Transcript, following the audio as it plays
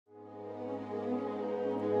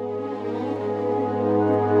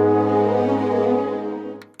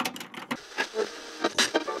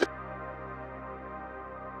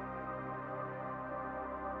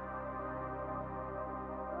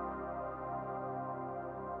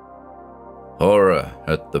Horror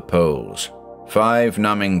at the poles. 5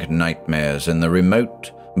 numbing nightmares in the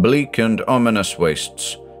remote, bleak and ominous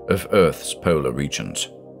wastes of Earth's polar regions.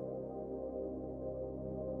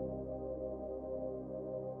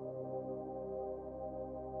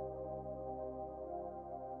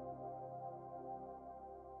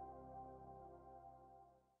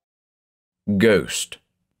 Ghost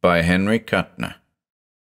by Henry Kuttner.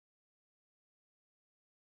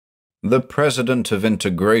 The president of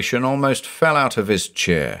integration almost fell out of his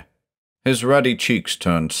chair. His ruddy cheeks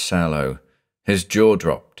turned sallow, his jaw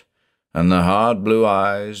dropped, and the hard blue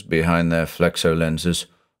eyes behind their flexo-lenses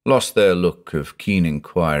lost their look of keen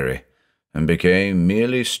inquiry and became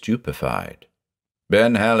merely stupefied.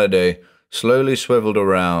 Ben Halliday slowly swiveled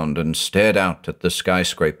around and stared out at the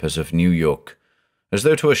skyscrapers of New York, as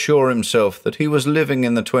though to assure himself that he was living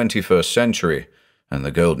in the 21st century and the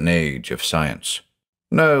golden age of science.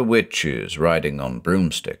 No witches riding on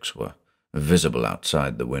broomsticks were visible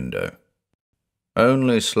outside the window.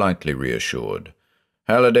 Only slightly reassured,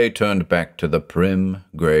 Halliday turned back to the prim,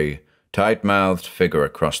 grey, tight-mouthed figure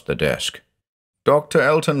across the desk. Dr.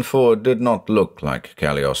 Elton Ford did not look like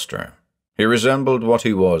Cagliostro. He resembled what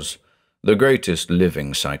he was, the greatest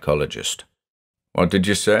living psychologist. "What did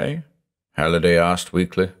you say?" Halliday asked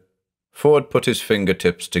weakly. Ford put his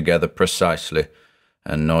fingertips together precisely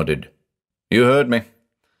and nodded. "You heard me.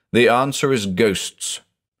 The answer is ghosts.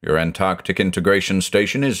 Your Antarctic integration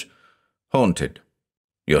station is haunted."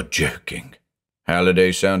 "You're joking."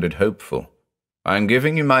 Halliday sounded hopeful. "I'm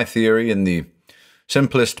giving you my theory in the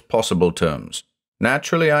simplest possible terms.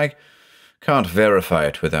 Naturally, I can't verify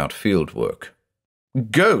it without field work."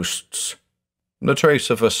 "Ghosts?" The trace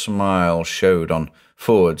of a smile showed on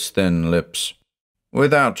Ford's thin lips.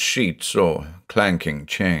 "Without sheets or clanking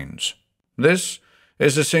chains. This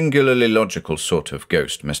is a singularly logical sort of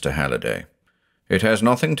ghost, Mr. Halliday. It has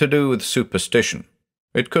nothing to do with superstition.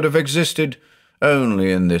 It could have existed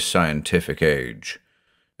only in this scientific age.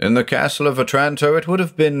 In the castle of Otranto it would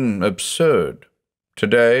have been absurd.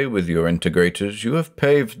 Today, with your integrators, you have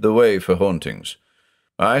paved the way for hauntings.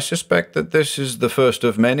 I suspect that this is the first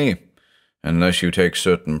of many, unless you take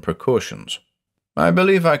certain precautions. I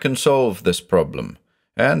believe I can solve this problem,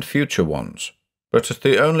 and future ones, but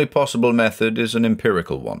the only possible method is an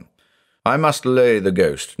empirical one. I must lay the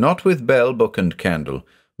ghost, not with bell, book, and candle,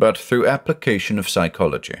 but through application of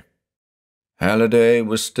psychology." Halliday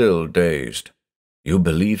was still dazed. "You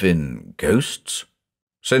believe in ghosts?"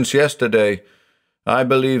 "Since yesterday, I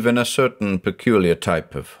believe in a certain peculiar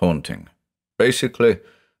type of haunting. Basically,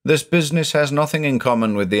 this business has nothing in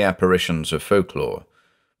common with the apparitions of folklore.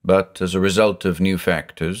 But as a result of new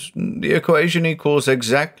factors, the equation equals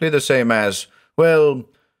exactly the same as, well,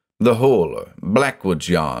 the Hall, Blackwood's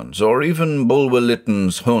yarns, or even Bulwer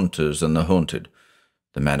Lytton's Haunters and the Haunted.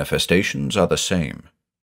 The manifestations are the same."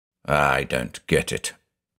 "I don't get it."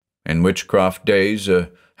 "In witchcraft days, a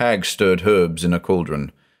hag stirred herbs in a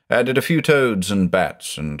cauldron, added a few toads and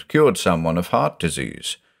bats, and cured someone of heart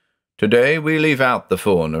disease. Today we leave out the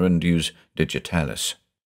fauna and use digitalis."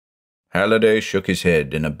 Halliday shook his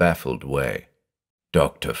head in a baffled way.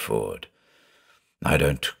 "Dr. Ford, I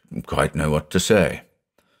don't quite know what to say.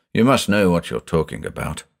 You must know what you're talking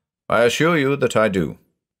about." "I assure you that I do.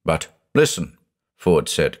 But listen," Ford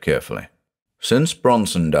said carefully. "Since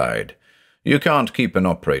Bronson died, you can't keep an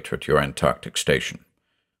operator at your Antarctic station.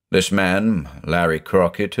 This man, Larry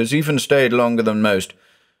Crockett, has even stayed longer than most,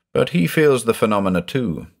 but he feels the phenomena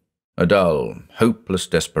too. A dull, hopeless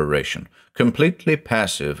desperation, completely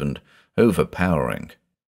passive and overpowering."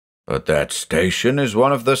 "But that station is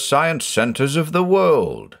one of the science centers of the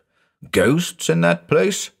world. Ghosts in that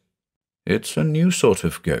place?" "It's a new sort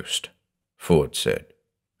of ghost," Ford said.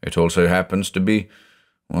 "It also happens to be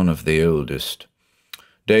one of the oldest.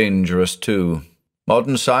 Dangerous, too.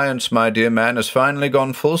 Modern science, my dear man, has finally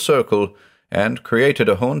gone full circle and created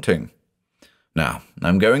a haunting. Now,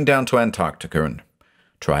 I'm going down to Antarctica and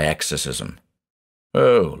try exorcism."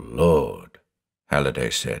 "Oh, Lord," Halliday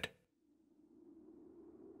said.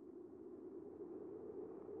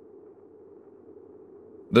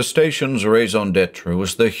 The station's raison d'etre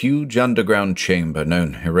was the huge underground chamber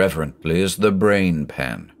known irreverently as the Brain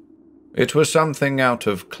Pan. It was something out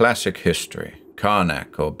of classic history,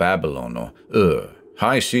 Karnak or Babylon or Ur,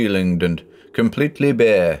 high-ceilinged and completely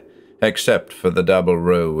bare, except for the double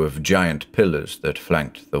row of giant pillars that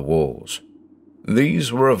flanked the walls.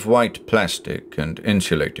 These were of white plastic and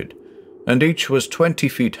insulated, and each was 20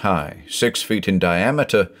 feet high, 6 feet in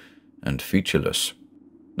diameter, and featureless.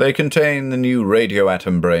 They contained the new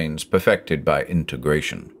radioatom brains perfected by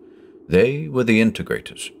integration. They were the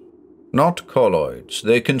integrators. Not colloids,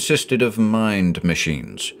 they consisted of mind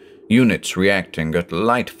machines, units reacting at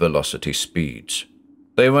light velocity speeds.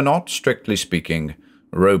 They were not, strictly speaking,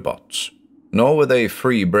 robots, nor were they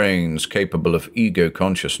free brains capable of ego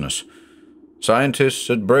consciousness. Scientists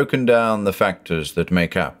had broken down the factors that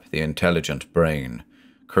make up the intelligent brain,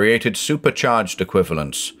 created supercharged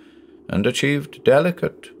equivalents, and achieved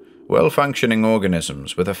delicate, well-functioning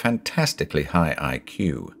organisms with a fantastically high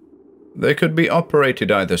IQ. They could be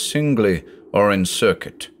operated either singly or in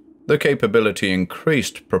circuit. The capability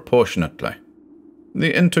increased proportionately.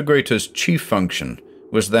 The integrator's chief function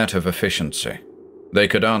was that of efficiency. They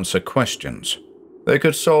could answer questions. They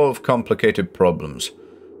could solve complicated problems.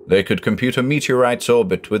 They could compute a meteorite's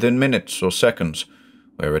orbit within minutes or seconds,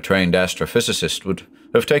 where a trained astrophysicist would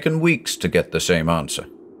have taken weeks to get the same answer.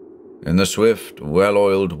 In the swift,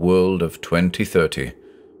 well-oiled world of 2030,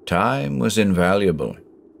 time was invaluable.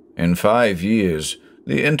 In 5 years,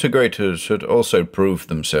 the integrators had also proved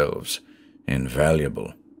themselves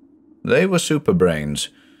invaluable. They were superbrains,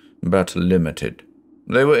 but limited.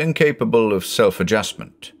 They were incapable of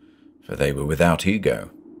self-adjustment, for they were without ego.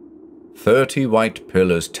 30 white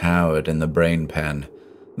pillars towered in the brain pan,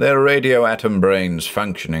 their radioatom brains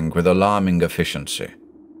functioning with alarming efficiency.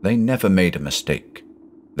 They never made a mistake.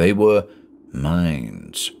 They were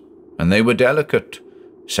minds, and they were delicate,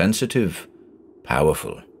 sensitive,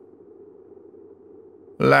 powerful.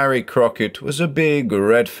 Larry Crockett was a big,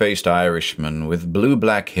 red-faced Irishman with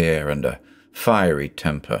blue-black hair and a fiery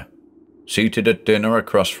temper. Seated at dinner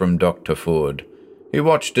across from Dr. Ford, he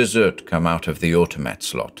watched dessert come out of the automat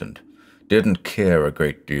slot and didn't care a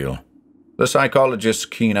great deal. The psychologist's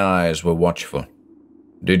keen eyes were watchful.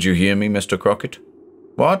 "Did you hear me, Mr. Crockett?"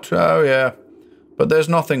 "What? Oh, yeah. But there's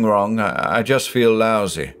nothing wrong. I just feel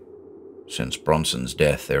lousy. Since Bronson's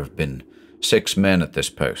death, there have been 6 men at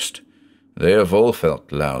this post. They have all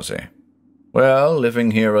felt lousy. Well,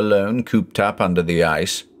 living here alone, cooped up under the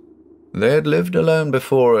ice. They had lived alone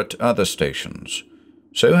before at other stations.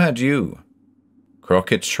 So had you."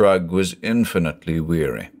 Crockett's shrug was infinitely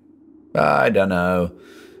weary. "I dunno.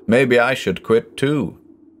 Maybe I should quit too."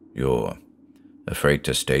 "You're afraid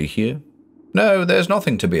to stay here?" "No, there's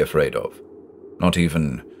nothing to be afraid of." "Not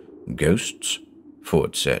even ghosts?"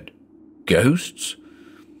 Ford said. "Ghosts?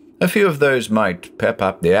 A few of those might pep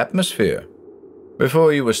up the atmosphere.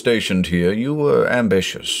 Before you were stationed here, you were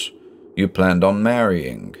ambitious. You planned on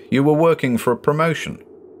marrying. You were working for a promotion."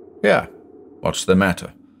 "Yeah. What's the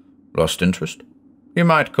matter? Lost interest?" "You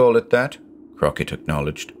might call it that," Crockett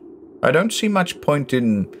acknowledged. "I don't see much point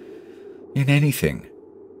in anything.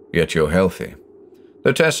 Yet you're healthy.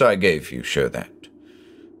 The tests I gave you show that.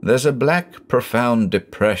 There's a black, profound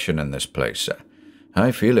depression in this place.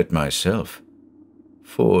 I feel it myself."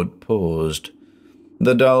 Ford paused.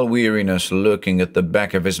 The dull weariness lurking at the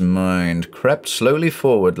back of his mind crept slowly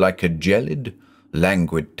forward like a gelid,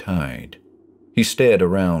 languid tide. He stared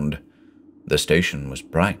around. The station was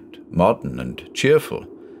bright, modern, and cheerful,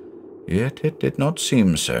 yet it did not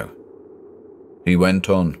seem so. He went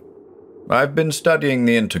on. "I've been studying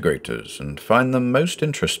the integrators and find them most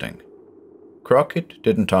interesting." Crockett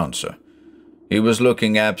didn't answer. He was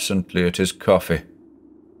looking absently at his coffee.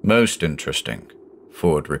 "Most interesting,"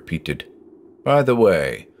 Ford repeated. "By the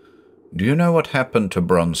way, do you know what happened to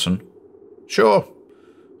Bronson?" "Sure.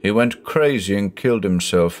 He went crazy and killed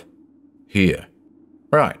himself." "Here."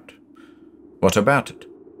 "Right. What about it?"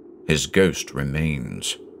 "His ghost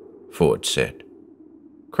remains," Ford said.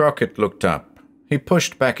 Crockett looked up. He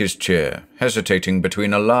pushed back his chair, hesitating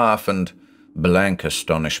between a laugh and blank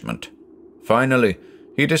astonishment. Finally,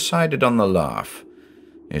 he decided on the laugh.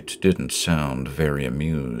 It didn't sound very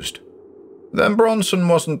amused. "Then Bronson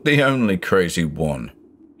wasn't the only crazy one,"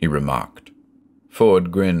 he remarked.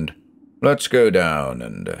 Ford grinned. "Let's go down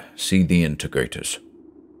and see the integrators."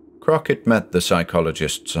 Crockett met the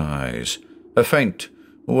psychologist's eyes, a faint,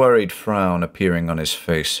 worried frown appearing on his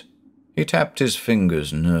face. He tapped his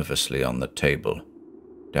fingers nervously on the table.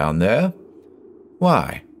 "Down there?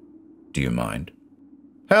 Why? Do you mind?"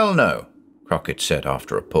 "Hell no," Crockett said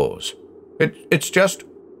after a pause. It's just...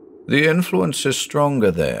 The influence is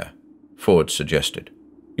stronger there," Ford suggested.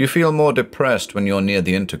 "You feel more depressed when you're near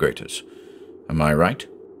the integrators. Am I right?"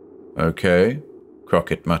 "Okay,"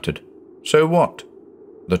 Crockett muttered. "So what?"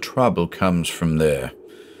 "The trouble comes from there,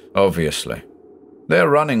 obviously. They're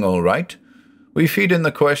running all right. We feed in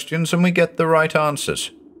the questions and we get the right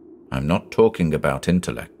answers." "I'm not talking about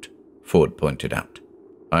intellect," Ford pointed out.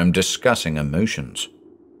 "I'm discussing emotions."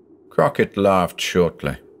 Crockett laughed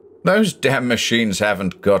shortly. "Those damn machines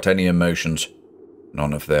haven't got any emotions."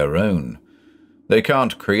 "None of their own. They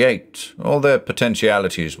can't create. All their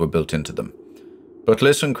potentialities were built into them. But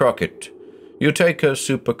listen, Crockett, you take a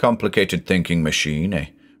super-complicated thinking machine,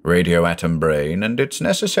 a radioatom brain, and it's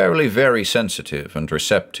necessarily very sensitive and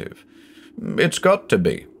receptive. It's got to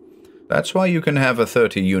be. That's why you can have a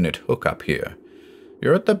 30-unit hookup here.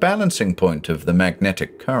 You're at the balancing point of the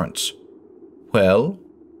magnetic currents. Well,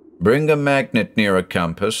 bring a magnet near a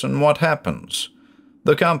compass, and what happens?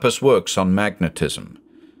 The compass works on magnetism.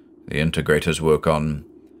 The integrators work on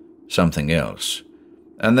something else.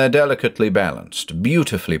 And they're delicately balanced,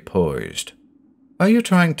 beautifully poised. Are you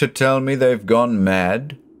trying to tell me they've gone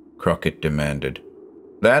mad? Crockett demanded.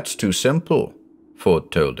 That's too simple,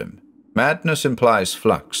 Ford told him. Madness implies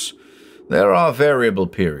flux. There are variable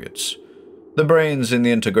periods. The brains in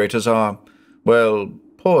the integrators are, well,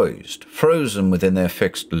 poised, frozen within their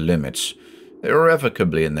fixed limits,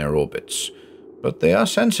 irrevocably in their orbits. But they are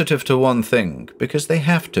sensitive to one thing, because they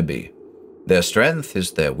have to be. Their strength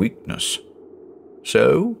is their weakness.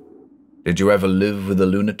 So, did you ever live with a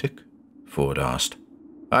lunatic? Ford asked.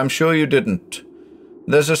 I'm sure you didn't.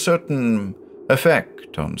 There's a certain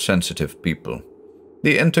effect on sensitive people.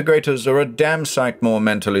 The integrators are a damn sight more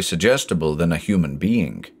mentally suggestible than a human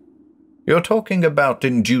being. You're talking about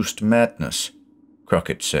induced madness,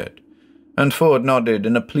 Crockett said, and Ford nodded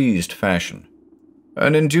in a pleased fashion.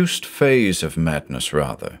 An induced phase of madness,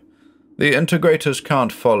 rather. The integrators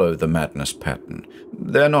can't follow the madness pattern.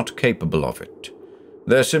 They're not capable of it.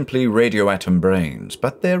 They're simply radioatom brains,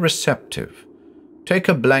 but they're receptive. Take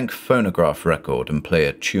a blank phonograph record and play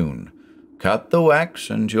a tune. Cut the wax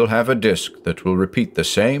and you'll have a disc that will repeat the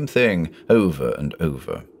same thing over and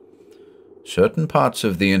over. Certain parts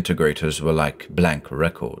of the integrators were like blank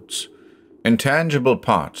records. Intangible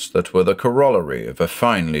parts that were the corollary of a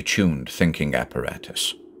finely tuned thinking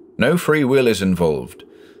apparatus. No free will is involved.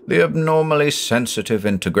 The abnormally sensitive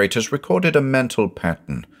integrators recorded a mental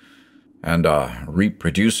pattern and are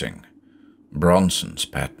reproducing Bronson's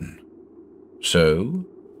pattern. So,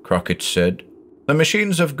 Crockett said, the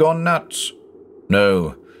machines have gone nuts.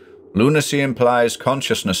 No, lunacy implies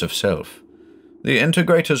consciousness of self. The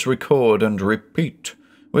integrators record and repeat,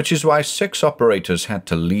 which is why 6 operators had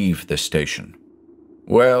to leave the station.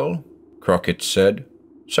 Well, Crockett said,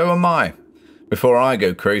 so am I. Before I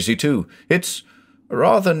go crazy too. It's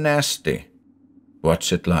rather nasty.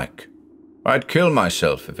 What's it like? I'd kill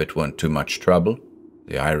myself if it weren't too much trouble,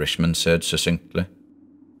 the Irishman said succinctly.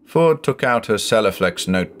 Ford took out a Celeflex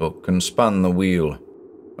notebook and spun the wheel.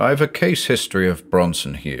 I've a case history of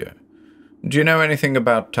Bronson here. Do you know anything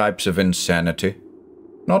about types of insanity?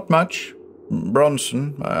 Not much.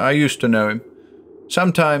 Bronson, I used to know him.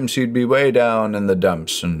 Sometimes he'd be way down in the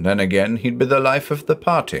dumps, and then again he'd be the life of the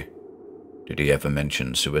party. Did he ever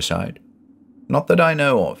mention suicide? Not that I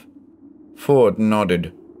know of. Ford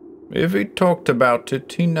nodded. If he'd talked about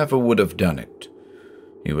it, he never would have done it.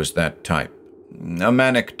 He was that type. A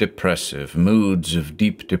manic-depressive, moods of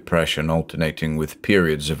deep depression alternating with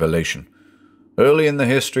periods of elation. Early in the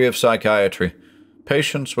history of psychiatry,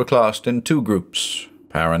 patients were classed in 2 groups,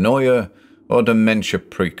 paranoia or dementia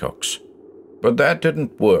precox. But that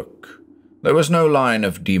didn't work. There was no line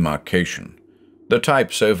of demarcation. The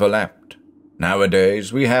types overlapped.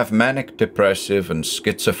 Nowadays, we have manic-depressive and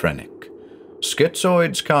schizophrenic.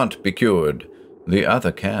 Schizoids can't be cured. The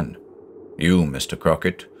other can. You, Mr.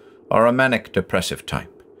 Crockett, are a manic-depressive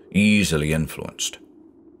type, easily influenced.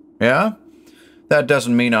 Yeah? That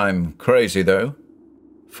doesn't mean I'm crazy, though.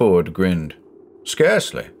 Ford grinned.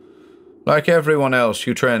 Scarcely. Like everyone else,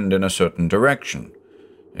 you trend in a certain direction.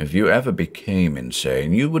 If you ever became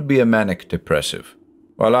insane, you would be a manic-depressive,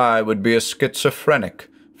 while I would be a schizophrenic,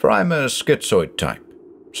 for I'm a schizoid type.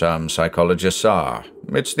 Some psychologists are.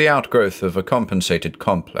 It's the outgrowth of a compensated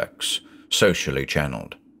complex, socially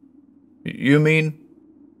channeled. You mean?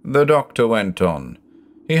 The doctor went on.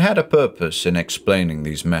 He had a purpose in explaining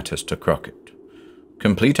these matters to Crockett.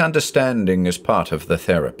 Complete understanding is part of the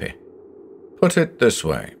therapy. Put it this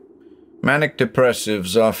way. Manic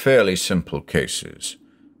depressives are fairly simple cases.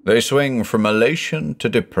 They swing from elation to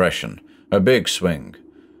depression, a big swing,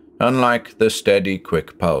 unlike the steady,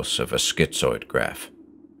 quick pulse of a schizoid graph.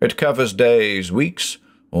 It covers days, weeks,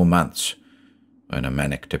 or months. When a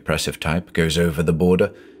manic-depressive type goes over the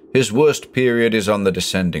border, his worst period is on the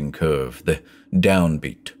descending curve, the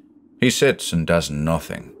downbeat. He sits and does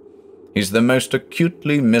nothing. He's the most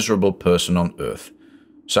acutely miserable person on earth,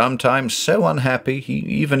 sometimes so unhappy he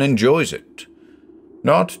even enjoys it.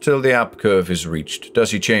 Not till the up curve is reached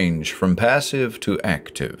does he change from passive to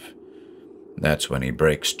active. That's when he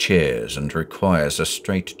breaks chairs and requires a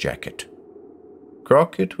straitjacket.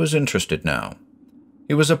 Crockett was interested now.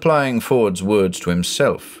 He was applying Ford's words to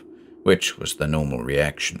himself, which was the normal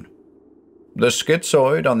reaction. The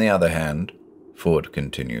schizoid, on the other hand, Ford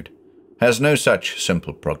continued, has no such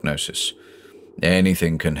simple prognosis.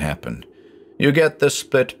 Anything can happen. You get the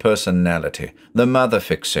split personality, the mother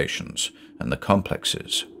fixations, and the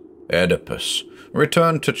complexes. Oedipus,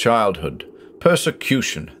 return to childhood,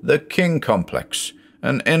 persecution, the king complex,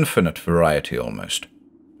 an infinite variety almost.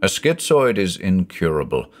 A schizoid is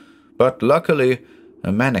incurable, but luckily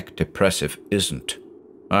a manic-depressive isn't.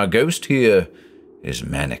 Our ghost here is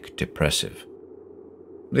manic-depressive.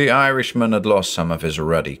 The Irishman had lost some of his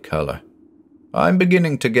ruddy color. I'm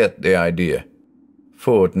beginning to get the idea.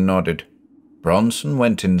 Ford nodded. Bronson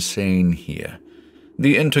went insane here.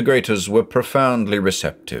 The integrators were profoundly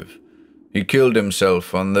receptive. He killed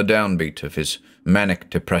himself on the downbeat of his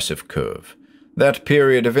manic-depressive curve. That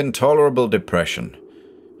period of intolerable depression.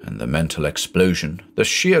 And the mental explosion, the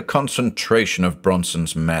sheer concentration of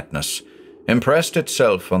Bronson's madness, impressed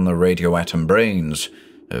itself on the radioatom brains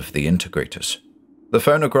of the integrators. The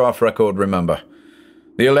phonograph record, remember.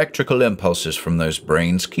 The electrical impulses from those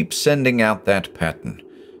brains keep sending out that pattern,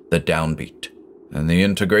 the downbeat. And the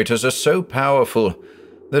integrators are so powerful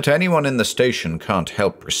that anyone in the station can't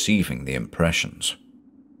help receiving the impressions.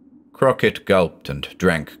 Crockett gulped and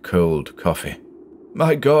drank cold coffee.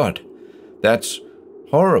 My God, that's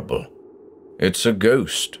horrible. It's a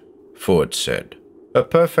ghost, Ford said. A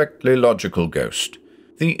perfectly logical ghost.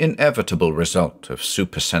 The inevitable result of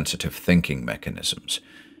supersensitive thinking mechanisms.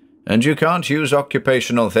 And you can't use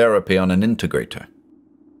occupational therapy on an integrator.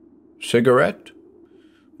 Cigarette?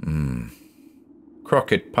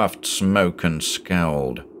 Crockett puffed smoke and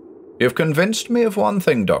scowled. You've convinced me of one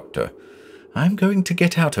thing, Doctor. I'm going to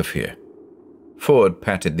get out of here. Ford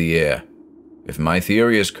patted the air. If my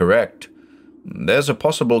theory is correct, there's a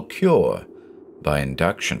possible cure by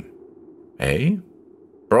induction. Eh?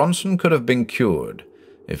 Bronson could have been cured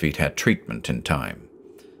if he'd had treatment in time.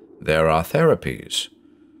 There are therapies.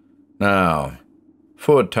 Now,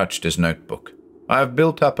 Ford touched his notebook. I've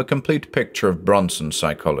built up a complete picture of Bronson's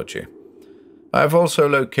psychology. I've also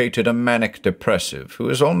located a manic-depressive who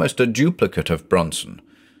is almost a duplicate of Bronson.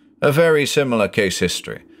 A very similar case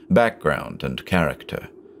history, background, and character.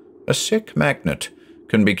 A sick magnet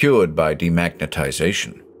can be cured by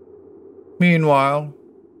demagnetization. Meanwhile,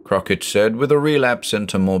 Crockett said with a relapse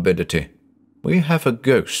into morbidity, we have a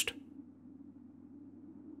ghost.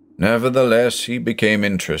 Nevertheless, he became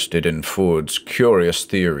interested in Ford's curious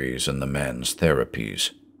theories and the man's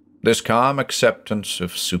therapies. This calm acceptance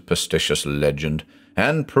of superstitious legend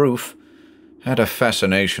and proof had a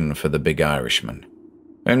fascination for the big Irishman.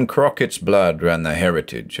 In Crockett's blood ran the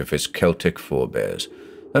heritage of his Celtic forebears,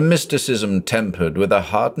 a mysticism tempered with a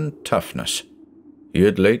hardened toughness. He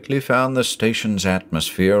had lately found the station's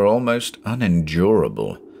atmosphere almost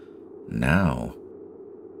unendurable. Now,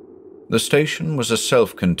 the station was a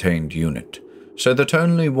self-contained unit, so that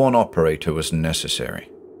only one operator was necessary.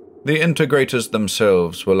 The integrators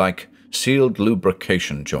themselves were like sealed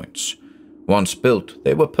lubrication joints. Once built,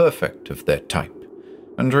 they were perfect of their type,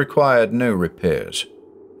 and required no repairs.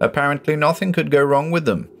 Apparently nothing could go wrong with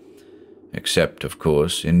them, except, of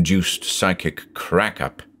course, induced psychic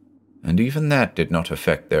crack-up, and even that did not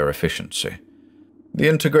affect their efficiency. The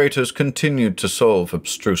integrators continued to solve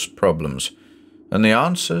abstruse problems, and the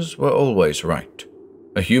answers were always right.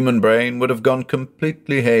 A human brain would have gone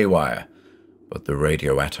completely haywire, but the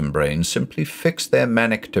radioatom brain simply fixed their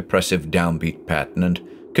manic-depressive downbeat pattern and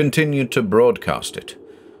continued to broadcast it,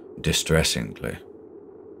 distressingly.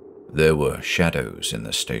 There were shadows in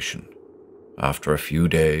the station. After a few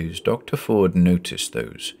days, Dr. Ford noticed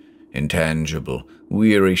those intangible,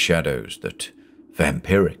 weary shadows that,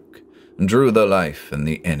 vampiric, drew the life and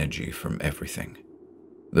the energy from everything.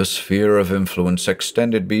 The sphere of influence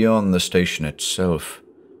extended beyond the station itself.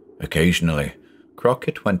 Occasionally,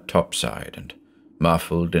 Crockett went topside and,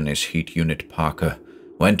 muffled in his heat unit parka,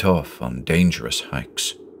 went off on dangerous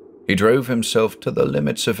hikes. He drove himself to the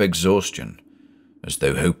limits of exhaustion, as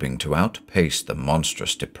though hoping to outpace the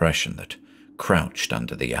monstrous depression that crouched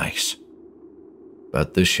under the ice.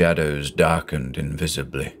 But the shadows darkened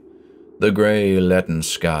invisibly. The grey, leaden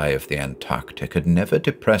sky of the Antarctic had never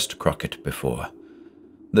depressed Crockett before.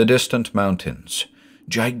 The distant mountains,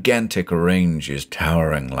 gigantic ranges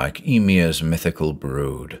towering like Ymir's mythical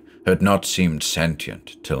brood, had not seemed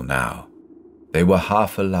sentient till now. They were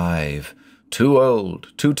half alive, too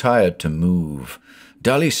old, too tired to move,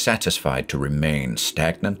 dully satisfied to remain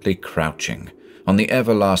stagnantly crouching on the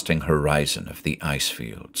everlasting horizon of the ice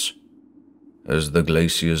fields. As the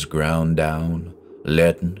glaciers ground down,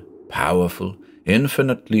 leaden, powerful,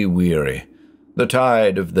 infinitely weary, the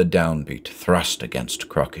tide of the downbeat thrust against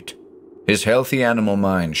Crockett. His healthy animal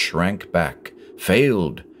mind shrank back,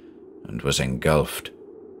 failed, and was engulfed.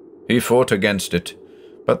 He fought against it,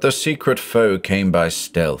 but the secret foe came by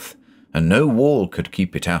stealth, and no wall could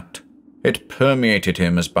keep it out. It permeated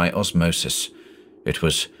him as by osmosis. It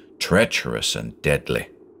was treacherous and deadly.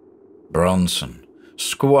 Bronson,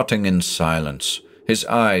 squatting in silence, his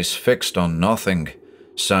eyes fixed on nothing,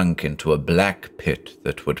 sunk into a black pit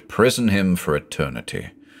that would prison him for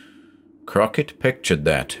eternity. Crockett pictured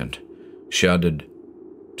that and shuddered.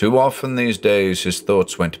 Too often these days his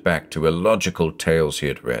thoughts went back to illogical tales he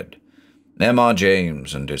had read. M.R.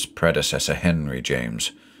 James and his predecessor Henry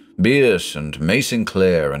James, Bierce and May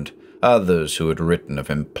Sinclair and others who had written of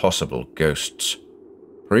impossible ghosts.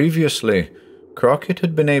 Previously, Crockett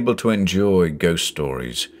had been able to enjoy ghost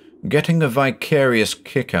stories, getting a vicarious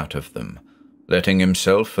kick out of them, letting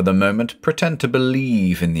himself for the moment pretend to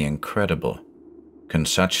believe in the incredible. Can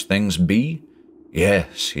such things be?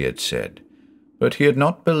 Yes, he had said, but he had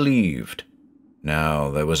not believed. Now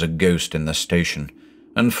there was a ghost in the station,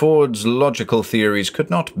 and Ford's logical theories could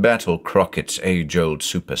not battle Crockett's age-old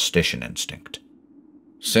superstition instinct.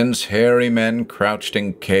 Since hairy men crouched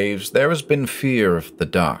in caves, there has been fear of the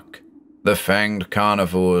dark. The fanged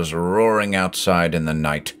carnivores roaring outside in the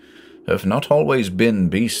night have not always been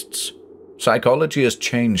beasts. Psychology has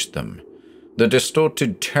changed them. The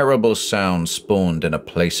distorted, terrible sound spawned in a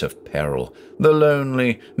place of peril, the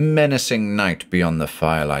lonely, menacing night beyond the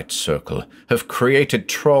firelight circle, have created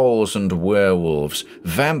trolls and werewolves,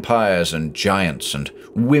 vampires and giants, and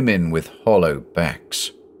women with hollow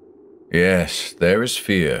backs. Yes, there is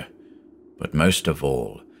fear, but most of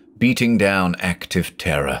all, beating down active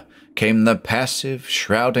terror, came the passive,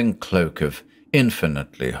 shrouding cloak of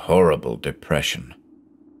infinitely horrible depression.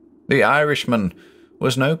 The Irishman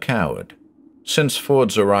was no coward. Since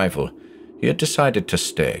Ford's arrival, he had decided to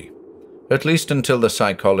stay, at least until the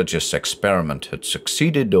psychologist's experiment had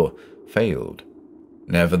succeeded or failed.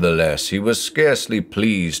 Nevertheless, he was scarcely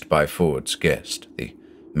pleased by Ford's guest, the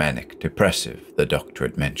manic-depressive the doctor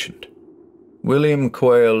had mentioned. William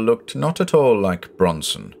Quayle looked not at all like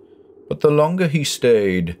Bronson, but the longer he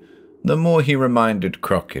stayed, the more he reminded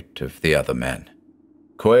Crockett of the other men.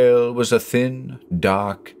 Quayle was a thin,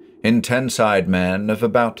 dark, intense-eyed man of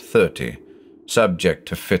about 30, subject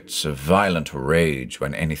to fits of violent rage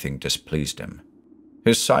when anything displeased him.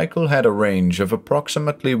 His cycle had a range of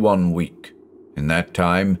approximately 1 week. In that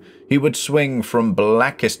time, he would swing from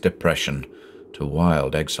blackest depression to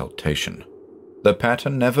wild exaltation. The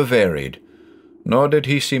pattern never varied, nor did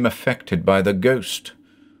he seem affected by the ghost.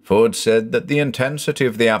 Ford said that the intensity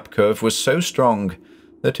of the upcurve was so strong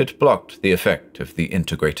that it blocked the effect of the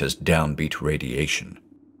integrator's downbeat radiation.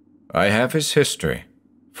 "I have his history,"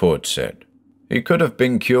 Ford said. "He could have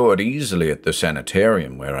been cured easily at the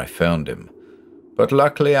sanitarium where I found him, but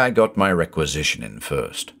luckily I got my requisition in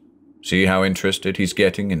first. See how interested he's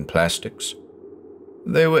getting in plastics?"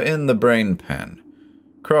 They were in the brain pan.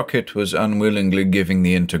 Crockett was unwillingly giving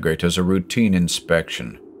the integrators a routine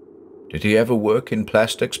inspection. "Did he ever work in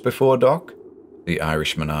plastics before, Doc?" the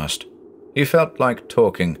Irishman asked. He felt like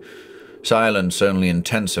talking. Silence only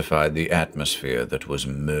intensified the atmosphere that was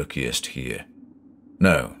murkiest here.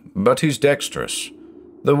 "No, but he's dexterous.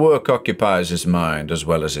 The work occupies his mind as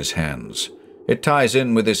well as his hands. It ties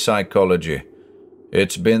in with his psychology.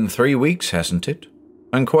 It's been 3 weeks, hasn't it?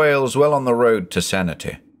 And Quayle's well on the road to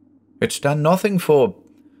sanity. It's done nothing for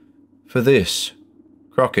this."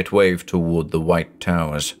 Crockett waved toward the white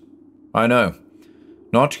towers. "I know.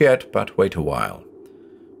 Not yet, but wait a while.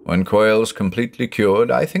 When Quayle's completely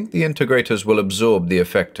cured, I think the integrators will absorb the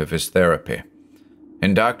effect of his therapy.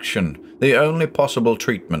 Induction, the only possible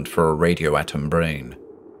treatment for a radioatom brain.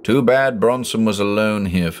 Too bad Bronson was alone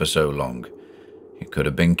here for so long. He could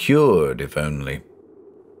have been cured, if only."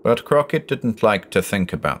 But Crockett didn't like to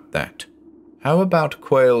think about that. "How about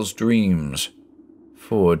Quayle's dreams?"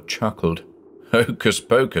 Ford chuckled. "Hocus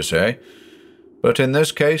pocus, eh? But in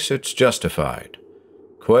this case, it's justified.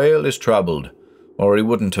 Quayle is troubled, or he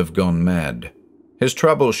wouldn't have gone mad. His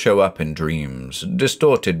troubles show up in dreams,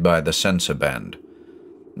 distorted by the sensor band.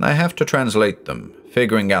 I have to translate them,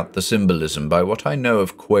 figuring out the symbolism by what I know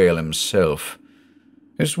of Quayle himself.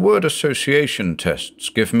 His word association tests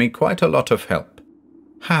give me quite a lot of help."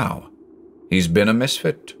 "How?" "He's been a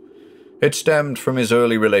misfit. It stemmed from his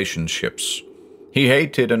early relationships. He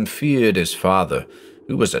hated and feared his father,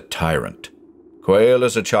 who was a tyrant. Quayle,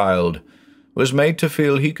 as a child, was made to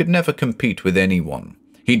feel he could never compete with anyone.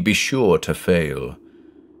 He'd be sure to fail.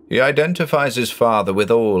 He identifies his father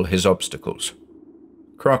with all his obstacles."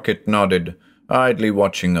 Crockett nodded, idly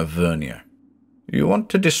watching a vernier. "You want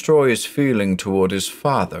to destroy his feeling toward his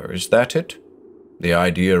father, is that it?" "The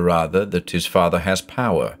idea, rather, that his father has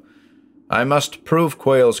power. I must prove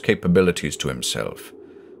Quayle's capabilities to himself,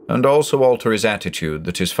 and also alter his attitude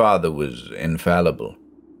that his father was infallible.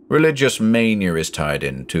 Religious mania is tied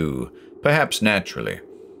in too, perhaps naturally,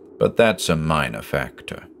 but that's a minor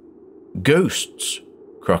factor. Ghosts,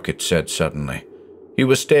 Crockett said suddenly. He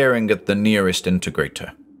was staring at the nearest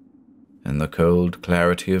integrator. In the cold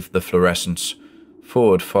clarity of the fluorescence,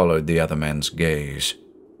 Ford followed the other man's gaze.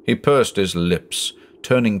 He pursed his lips,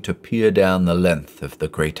 turning to peer down the length of the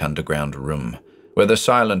great underground room, where the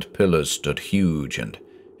silent pillars stood huge and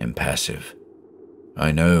impassive.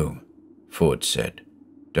 "I know," Ford said.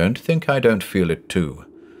 "Don't think I don't feel it too.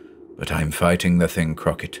 But I'm fighting the thing,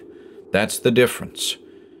 Crockett. That's the difference.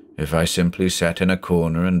 If I simply sat in a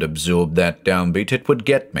corner and absorbed that downbeat, it would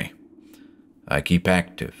get me. I keep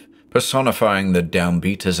active, personifying the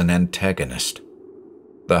downbeat as an antagonist."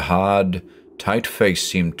 The hard, tight face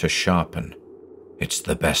seemed to sharpen. "It's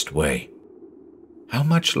the best way." "How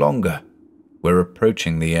much longer?" "We're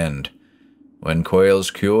approaching the end. When Quayle's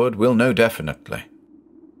cured, we'll know definitely."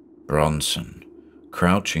 Bronson,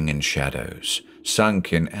 crouching in shadows,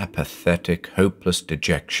 sunk in apathetic, hopeless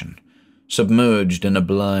dejection, submerged in a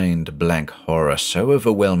blind, blank horror so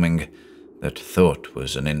overwhelming that thought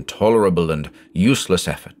was an intolerable and useless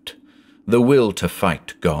effort, the will to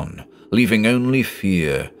fight gone, leaving only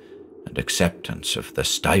fear and acceptance of the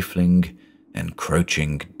stifling,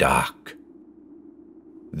 encroaching dark.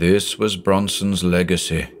 This was Bronson's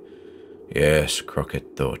legacy. Yes,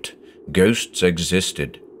 Crockett thought, ghosts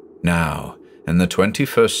existed, now, in the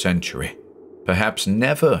 21st century, perhaps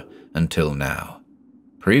never until now.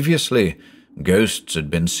 Previously, ghosts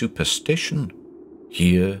had been superstition.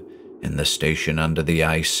 Here, in the station under the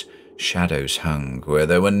ice, shadows hung where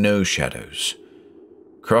there were no shadows.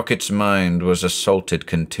 Crockett's mind was assaulted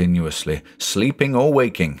continuously, sleeping or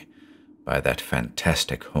waking, by that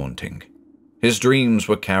fantastic haunting. His dreams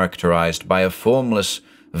were characterized by a formless,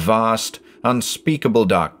 vast, unspeakable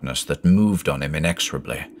darkness that moved on him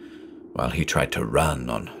inexorably, while he tried to run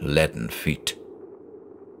on leaden feet.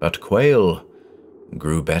 But Quayle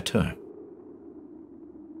grew better.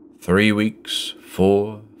 3 weeks,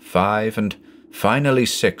 4, 5, and finally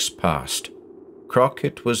 6 passed.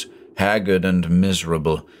 Crockett was haggard and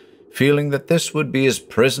miserable, feeling that this would be his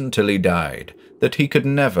prison till he died, that he could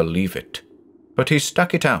never leave it. But he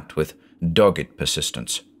stuck it out with dogged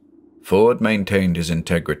persistence. Ford maintained his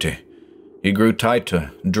integrity. He grew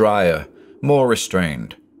tighter, drier, more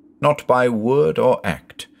restrained. Not by word or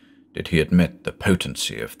act did he admit the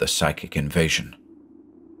potency of the psychic invasion.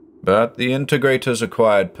 But the integrators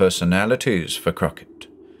acquired personalities for Crockett.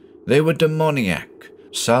 They were demoniac,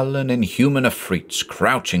 sullen, inhuman afrits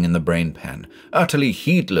crouching in the brain pan, utterly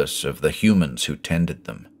heedless of the humans who tended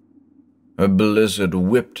them. A blizzard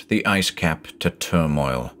whipped the ice cap to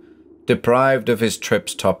turmoil. Deprived of his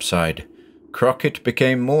trip's topside, Crockett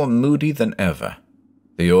became more moody than ever.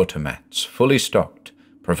 The automats, fully stocked,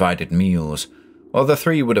 provided meals, or the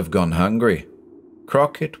 3 would have gone hungry.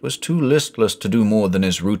 Crockett was too listless to do more than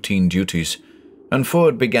his routine duties, and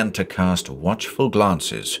Ford began to cast watchful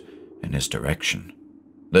glances in his direction.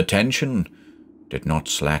 The tension did not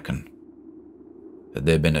slacken. Had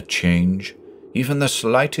there been a change, even the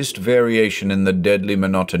slightest variation in the deadly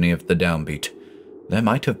monotony of the downbeat, there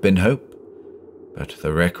might have been hope. But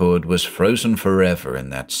the record was frozen forever in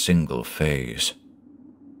that single phase.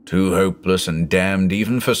 Too hopeless and damned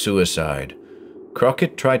even for suicide,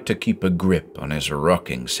 Crockett tried to keep a grip on his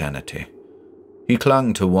rocking sanity. He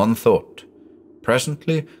clung to one thought.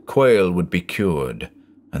 Presently, Quayle would be cured,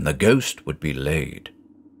 and the ghost would be laid.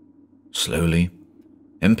 Slowly,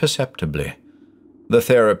 imperceptibly, the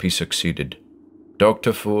therapy succeeded.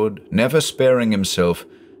 Dr. Ford, never sparing himself,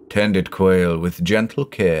 tended Quayle with gentle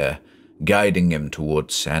care, guiding him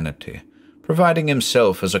towards sanity, providing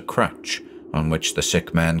himself as a crutch on which the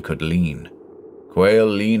sick man could lean. Quayle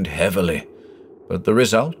leaned heavily, but the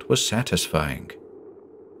result was satisfying.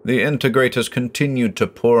 The integrators continued to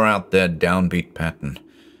pour out their downbeat pattern,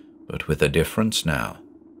 but with a difference now.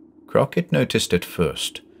 Crockett noticed it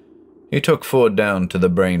first. He took Ford down to the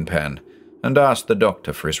brain pan and asked the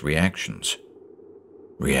doctor for his reactions.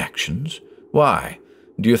 "Reactions? Why?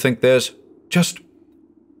 Do you think there's—" "Just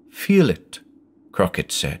feel it,"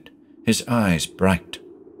 Crockett said, his eyes bright.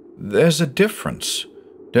 "There's a difference.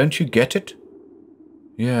 Don't you get it?"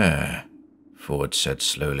 "Yeah," Ford said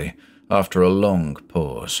slowly, after a long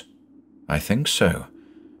pause. "I think so.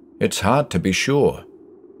 It's hard to be sure.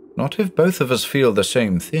 Not if both of us feel the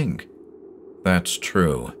same thing." "That's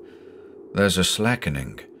true. There's a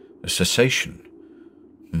slackening, a cessation.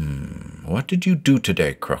 What did you do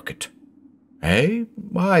today, Crockett?" "Eh?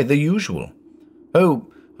 Why, the usual. Oh,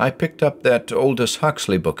 I picked up that Aldous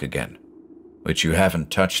Huxley book again." "Which you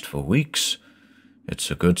haven't touched for weeks.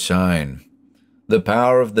 It's a good sign. The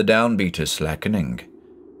power of the downbeat is slackening.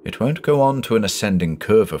 It won't go on to an ascending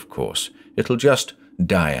curve, of course. It'll just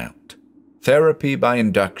die out. Therapy by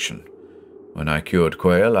induction. When I cured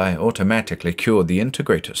Quayle, I automatically cured the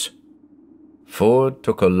integrators. Ford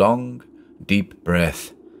took a long, deep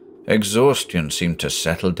breath. Exhaustion seemed to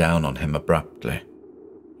settle down on him abruptly.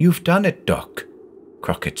 "You've done it, Doc,"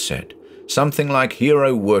 Crockett said, something like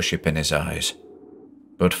hero worship in his eyes.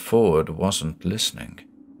 But Ford wasn't listening.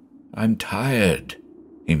 "I'm tired,"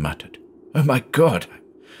 he muttered. "Oh my God,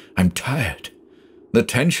 I'm tired. The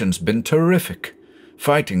tension's been terrific,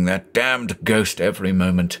 fighting that damned ghost every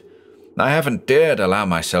moment. I haven't dared allow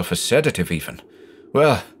myself a sedative even.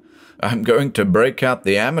 Well, I'm going to break out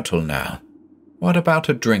the Amatil now. What about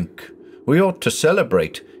a drink? We ought to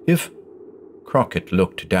celebrate if—" Crockett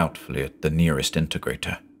looked doubtfully at the nearest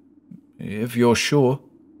integrator. "If you're sure."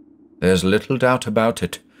 "There's little doubt about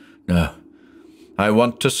it. No, I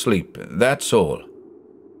want to sleep, that's all."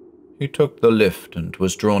 He took the lift and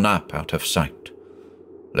was drawn up out of sight.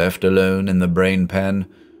 Left alone in the brain pan,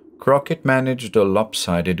 Crockett managed a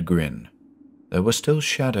lopsided grin. There were still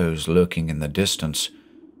shadows lurking in the distance,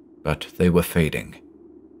 but they were fading.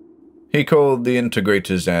 He called the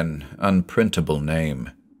integrators an unprintable name.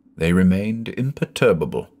 They remained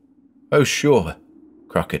imperturbable. "Oh, sure,"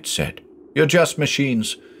 Crockett said. "You're just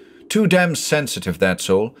machines. Too damn sensitive, that's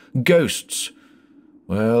all. Ghosts.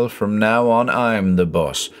 Well, from now on, I'm the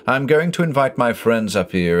boss. I'm going to invite my friends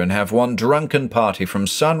up here and have one drunken party from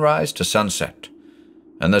sunrise to sunset.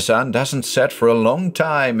 And the sun doesn't set for a long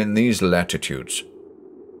time in these latitudes."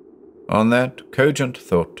 On that cogent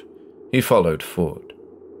thought, he followed Ford.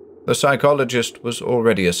 The psychologist was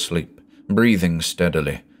already asleep, breathing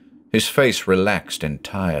steadily, his face relaxed in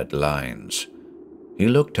tired lines. He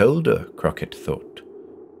looked older, Crockett thought,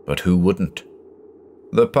 but who wouldn't?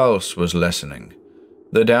 The pulse was lessening.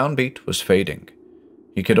 The downbeat was fading.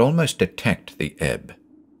 He could almost detect the ebb.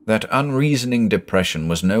 That unreasoning depression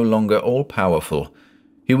was no longer all-powerful.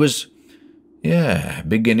 He was,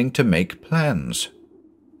 beginning to make plans.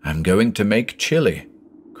 "I'm going to make chili,"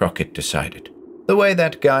 Crockett decided, "the way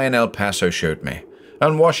that guy in El Paso showed me,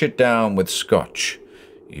 and wash it down with scotch.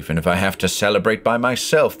 Even if I have to celebrate by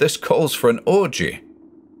myself, this calls for an orgy."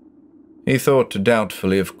 He thought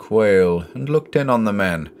doubtfully of Quayle and looked in on the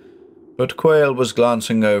man, but Quayle was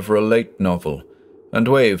glancing over a late novel and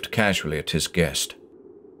waved casually at his guest.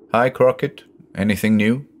 "Hi, Crockett. Anything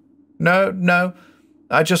new?" No,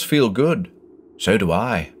 I just feel good." "So do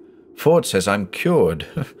I. Ford says I'm cured.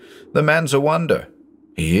 The man's a wonder."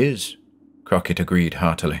 "He is," Crockett agreed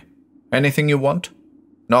heartily. "Anything you want?"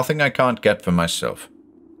 "Nothing I can't get for myself."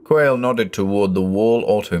 Quayle nodded toward the wall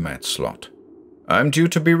automat slot. "I'm due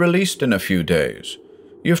to be released in a few days.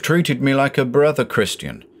 You've treated me like a brother,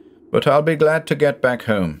 Christian, but I'll be glad to get back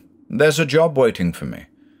home. There's a job waiting for me,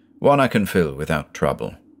 one I can fill without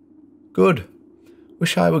trouble." "Good.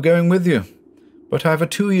 Wish I were going with you, but I've a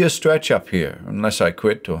 2-year stretch up here, unless I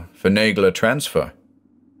quit or finagle a transfer."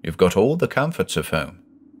 "You've got all the comforts of home."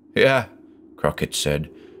 "Yeah," Crockett said,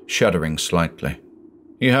 shuddering slightly.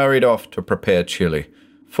 He hurried off to prepare chili,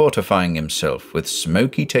 fortifying himself with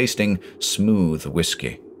smoky-tasting, smooth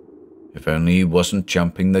whiskey. If only he wasn't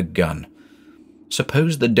jumping the gun.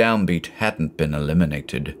 Suppose the downbeat hadn't been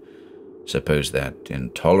eliminated. Suppose that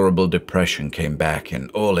intolerable depression came back in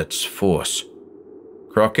all its force.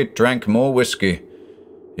 Crockett drank more whiskey.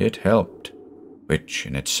 It helped, which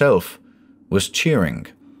in itself was cheering.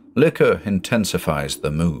 Liquor intensifies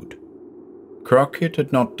the mood. Crockett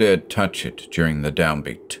had not dared touch it during the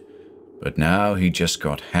downbeat, but now he just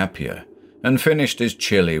got happier and finished his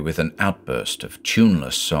chili with an outburst of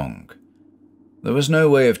tuneless song. There was no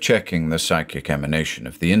way of checking the psychic emanation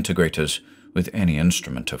of the integrators with any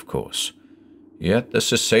instrument, of course. Yet the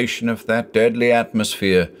cessation of that deadly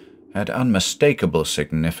atmosphere had unmistakable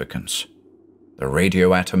significance. The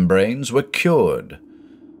radioatom brains were cured.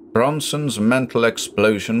 Bronson's mental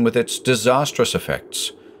explosion with its disastrous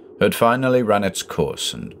effects had finally run its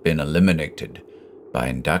course and been eliminated by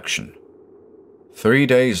induction. 3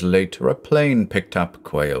 days later, a plane picked up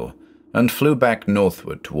Quayle and flew back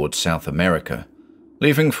northward towards South America,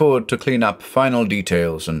 leaving Ford to clean up final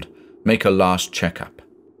details and make a last checkup.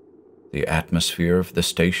 The atmosphere of the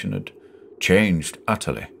station had changed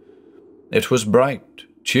utterly. It was bright,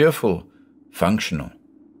 cheerful, functional.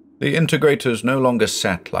 The integrators no longer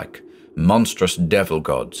sat like monstrous devil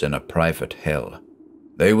gods in a private hell.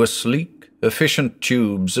 They were sleek, efficient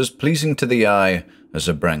tubes as pleasing to the eye as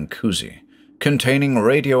a Brancusi, containing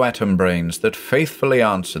radioatom brains that faithfully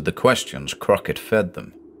answered the questions Crockett fed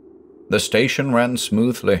them. The station ran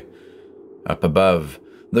smoothly. Up above,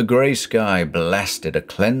 the grey sky blasted a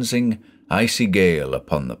cleansing, icy gale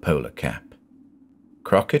upon the polar cap.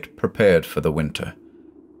 Crockett prepared for the winter.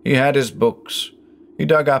 He had his books. He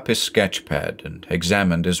dug up his sketch pad and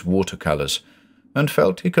examined his watercolors, and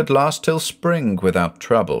felt he could last till spring without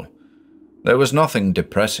trouble. There was nothing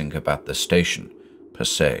depressing about the station, per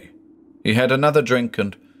se. He had another drink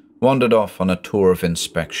and wandered off on a tour of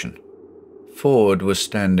inspection. Ford was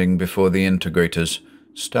standing before the integrators,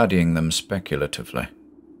 studying them speculatively.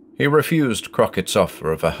 He refused Crockett's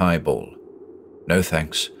offer of a highball. "No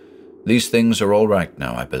thanks. These things are all right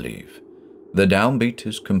now, I believe. The downbeat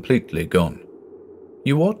is completely gone."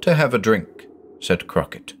 "You ought to have a drink," said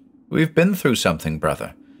Crockett. "We've been through something,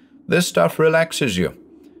 brother. This stuff relaxes you.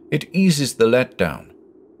 It eases the letdown."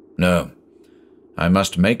 "No. I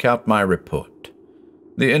must make out my report.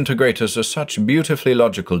 The integrators are such beautifully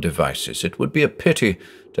logical devices, it would be a pity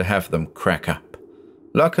to have them crack up.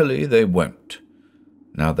 Luckily, they won't,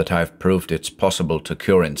 now that I've proved it's possible to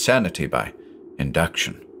cure insanity by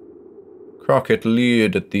induction." Crockett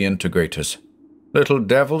leered at the integrators. Little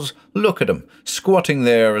devils, look at 'em, squatting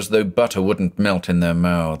there as though butter wouldn't melt in their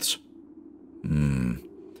mouths.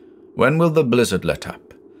 When will the blizzard let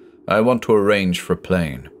up? I want to arrange for a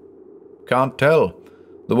plane." "Can't tell.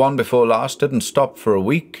 The one before last didn't stop for a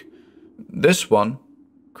week. This one,"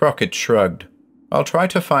 Crockett shrugged, "I'll try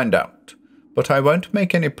to find out, but I won't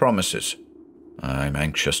make any promises." "I'm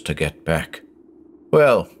anxious to get back."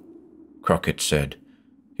 "Well," Crockett said.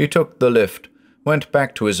 He took the lift, went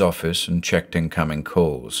back to his office and checked incoming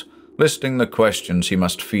calls, listing the questions he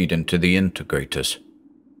must feed into the integrators.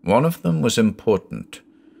 One of them was important,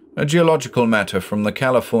 a geological matter from the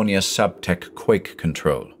California Subtech Quake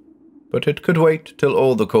Control, but it could wait till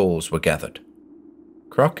all the calls were gathered.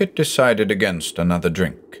 Crockett decided against another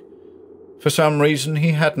drink. For some reason,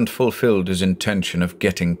 he hadn't fulfilled his intention of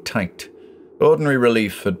getting tight. Ordinary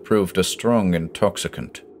relief had proved a strong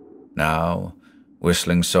intoxicant. Now,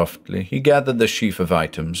 whistling softly, he gathered the sheaf of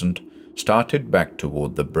items and started back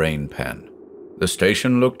toward the brain pan. The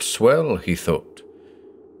station looked swell, he thought.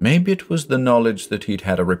 Maybe it was the knowledge that he'd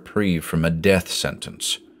had a reprieve from a death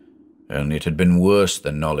sentence. Only it had been worse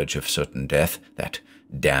than knowledge of certain death, that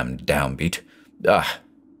damned downbeat.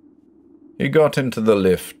 He got into the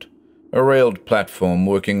lift, a railed platform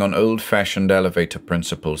working on old-fashioned elevator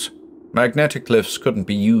principles. Magnetic lifts couldn't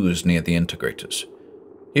be used near the integrators.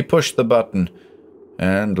 He pushed the button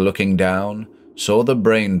and, looking down, saw the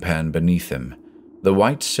brain pan beneath him, the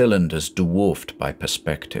white cylinders dwarfed by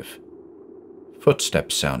perspective.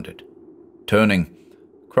 Footsteps sounded. Turning,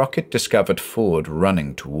 Crockett discovered Ford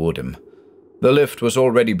running toward him. The lift was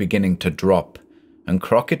already beginning to drop, and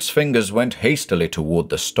Crockett's fingers went hastily toward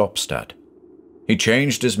the stop stud. He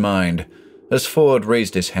changed his mind as Ford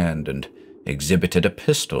raised his hand and exhibited a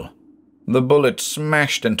pistol. The bullet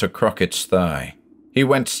smashed into Crockett's thigh. He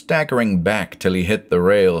went staggering back till he hit the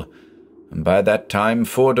rail, and by that time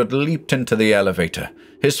Ford had leaped into the elevator,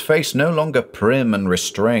 his face no longer prim and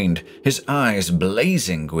restrained, his eyes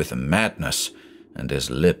blazing with madness, and his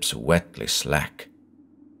lips wetly slack.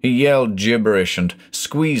 He yelled gibberish and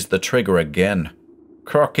squeezed the trigger again.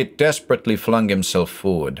 Crockett desperately flung himself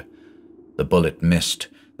forward. The bullet missed,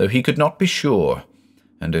 though he could not be sure,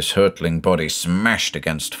 and his hurtling body smashed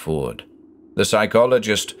against Ford. The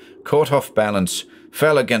psychologist, caught off balance,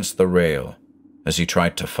 fell against the rail. As he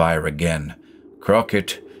tried to fire again,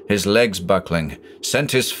 Crockett, his legs buckling,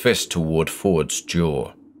 sent his fist toward Ford's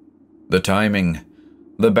jaw. The timing,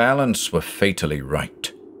 the balance were fatally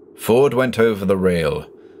right. Ford went over the rail.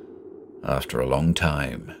 After a long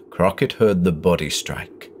time, Crockett heard the body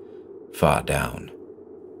strike, far down.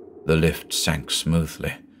 The lift sank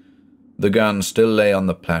smoothly. The gun still lay on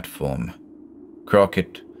the platform.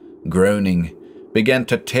 Crockett, groaning, began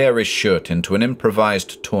to tear his shirt into an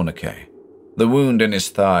improvised tourniquet. The wound in his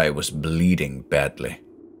thigh was bleeding badly.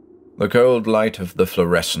 The cold light of the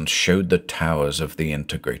fluorescent showed the towers of the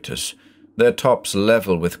integrators, their tops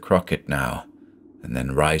level with Crockett now, and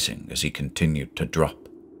then rising as he continued to drop.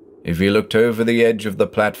 If he looked over the edge of the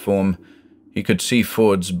platform, he could see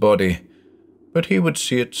Ford's body, but he would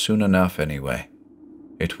see it soon enough anyway.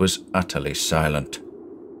 It was utterly silent.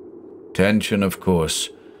 Tension, of course,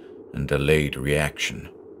 and delayed reaction.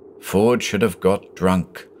 Ford should have got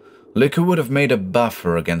drunk. Liquor would have made a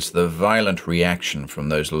buffer against the violent reaction from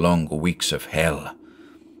those long weeks of hell.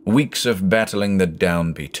 Weeks of battling the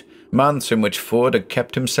downbeat, months in which Ford had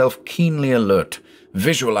kept himself keenly alert,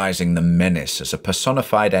 visualizing the menace as a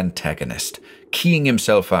personified antagonist, keying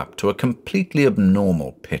himself up to a completely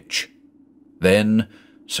abnormal pitch. Then,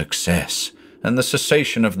 success, and the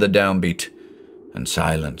cessation of the downbeat, and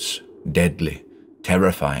silence, deadly,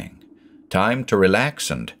 terrifying. Time to relax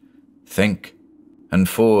and think. And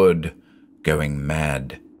Ford going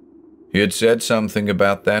mad. He had said something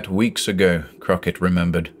about that weeks ago, Crockett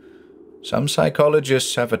remembered. Some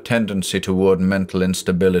psychologists have a tendency toward mental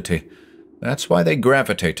instability. That's why they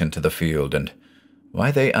gravitate into the field and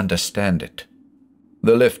why they understand it.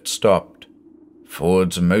 The lift stopped.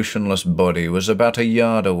 Ford's motionless body was about a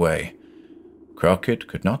yard away. Crockett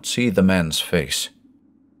could not see the man's face.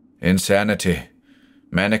 Insanity.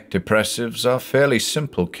 Manic depressives are fairly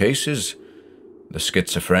simple cases. The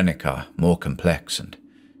schizophrenic are more complex and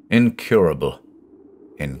incurable.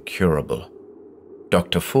 Incurable.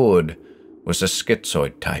 Dr. Ford was a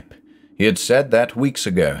schizoid type. He had said that weeks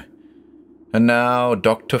ago. And now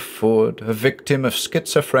Dr. Ford, a victim of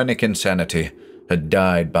schizophrenic insanity, had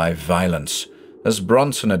died by violence, as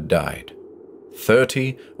Bronson had died.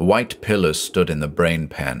 30 white pillars stood in the brain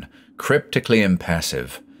pan, cryptically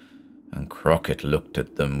impassive, and Crockett looked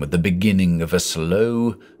at them with the beginning of a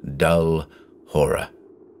slow, dull horror.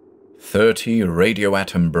 30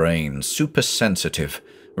 radioatom brains, supersensitive,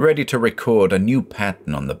 ready to record a new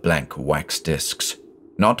pattern on the blank wax discs.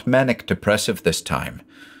 Not manic-depressive this time,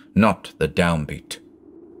 not the downbeat.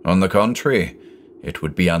 On the contrary, it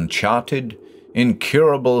would be uncharted,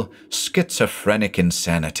 incurable, schizophrenic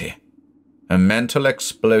insanity. A mental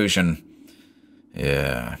explosion.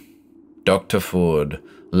 Yeah. Dr. Ford,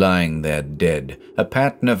 lying there dead, a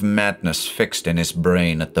pattern of madness fixed in his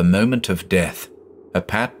brain at the moment of death. A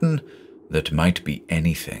pattern that might be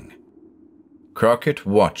anything. Crockett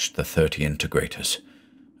watched the 30 integrators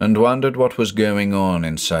and wondered what was going on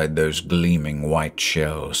inside those gleaming white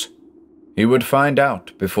shells. He would find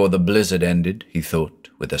out before the blizzard ended, he thought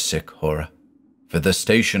with a sick horror, for the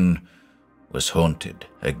station was haunted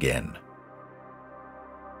again.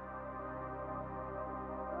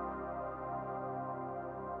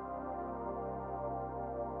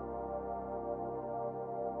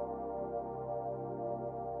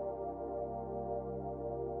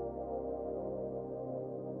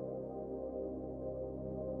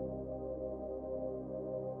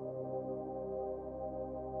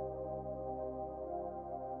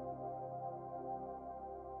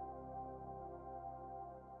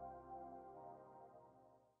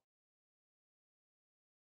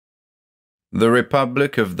 The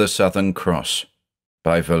Republic of the Southern Cross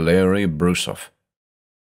by Valery Bryusov.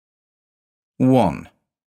 1.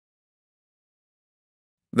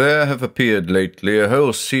 There have appeared lately a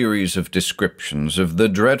whole series of descriptions of the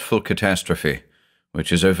dreadful catastrophe which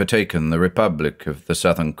has overtaken the Republic of the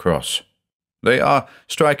Southern Cross. They are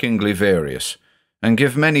strikingly various, and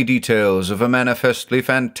give many details of a manifestly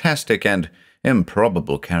fantastic and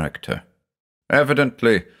improbable character.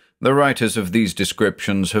 Evidently, the writers of these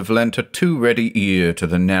descriptions have lent a too ready ear to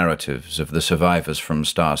the narratives of the survivors from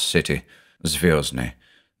Star City, Zvyozny,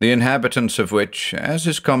 the inhabitants of which, as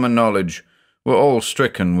is common knowledge, were all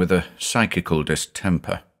stricken with a psychical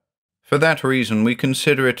distemper. For that reason we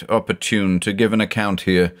consider it opportune to give an account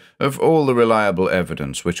here of all the reliable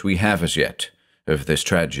evidence which we have as yet of this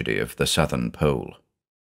tragedy of the Southern Pole.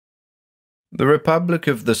 The Republic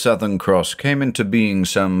of the Southern Cross came into being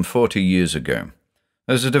some 40 years ago,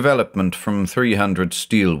 as a development from 300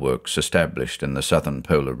 steelworks established in the southern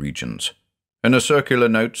polar regions. In a circular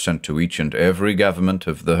note sent to each and every government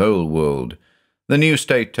of the whole world, the new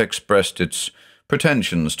state expressed its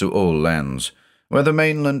pretensions to all lands, whether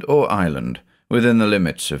mainland or island, within the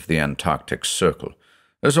limits of the Antarctic Circle,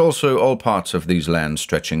 as also all parts of these lands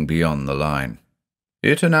stretching beyond the line.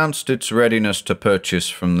 It announced its readiness to purchase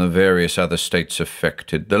from the various other states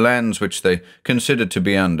affected the lands which they considered to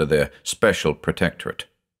be under their special protectorate.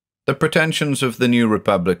 The pretensions of the new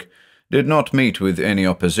republic did not meet with any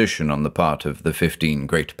opposition on the part of the 15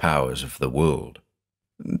 great powers of the world.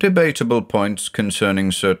 Debatable points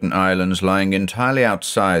concerning certain islands lying entirely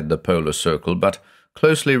outside the polar circle but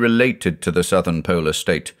closely related to the southern polar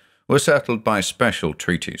state were settled by special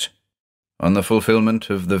treaties. On the fulfillment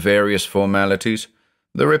of the various formalities,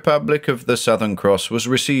 the Republic of the Southern Cross was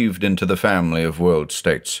received into the family of world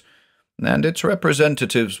states, and its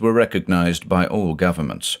representatives were recognized by all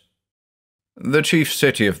governments. The chief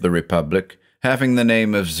city of the Republic, having the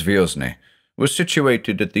name of Zvyozny, was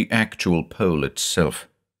situated at the actual pole itself.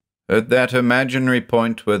 At that imaginary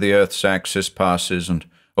point where the Earth's axis passes and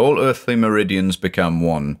all earthly meridians become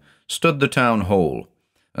one, stood the town hall,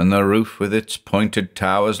 and the roof with its pointed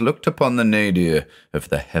towers looked upon the nadir of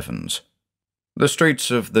the heavens. The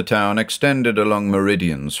streets of the town extended along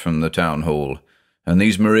meridians from the town hall, and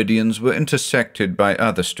these meridians were intersected by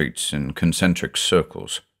other streets in concentric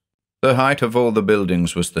circles. The height of all the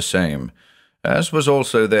buildings was the same, as was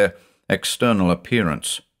also their external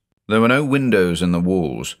appearance. There were no windows in the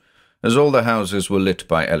walls, as all the houses were lit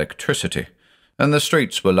by electricity, and the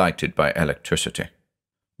streets were lighted by electricity.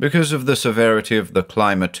 Because of the severity of the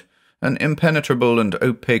climate, an impenetrable and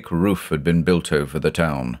opaque roof had been built over the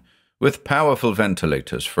town, with powerful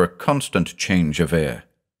ventilators for a constant change of air.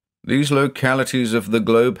 These localities of the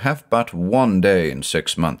globe have but one day in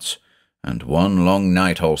 6 months, and one long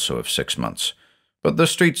night also of 6 months, but the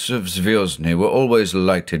streets of Zvyozny were always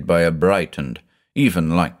lighted by a bright and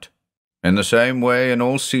even light. In the same way, in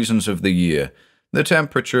all seasons of the year, the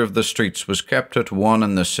temperature of the streets was kept at one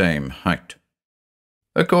and the same height.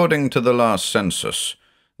 According to the last census,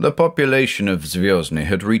 the population of Zvyozny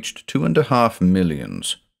had reached 2.5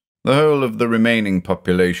 millions. The whole of the remaining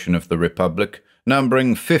population of the Republic,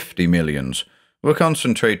 numbering 50 millions, were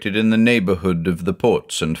concentrated in the neighborhood of the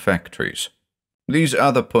ports and factories. These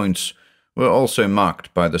other points were also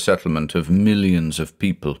marked by the settlement of millions of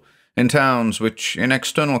people in towns which, in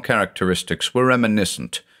external characteristics, were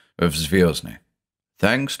reminiscent of Zvyozny.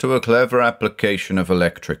 Thanks to a clever application of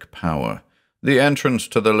electric power, the entrance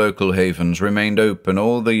to the local havens remained open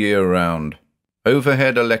all the year round.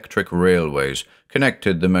 Overhead electric railways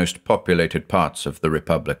connected the most populated parts of the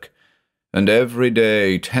Republic, and every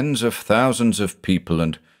day tens of thousands of people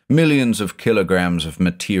and millions of kilograms of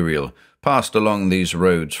material passed along these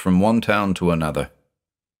roads from one town to another.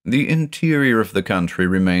 The interior of the country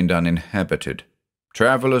remained uninhabited.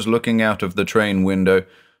 Travelers looking out of the train window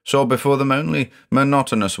saw before them only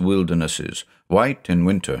monotonous wildernesses, white in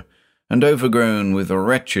winter, and overgrown with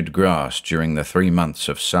wretched grass during the 3 months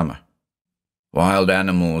of summer. Wild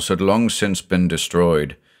animals had long since been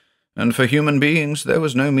destroyed, and for human beings there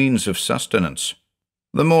was no means of sustenance.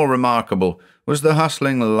 The more remarkable was the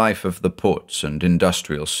hustling life of the ports and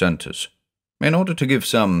industrial centres. In order to give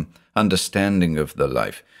some understanding of the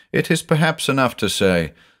life, it is perhaps enough to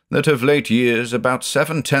say that of late years about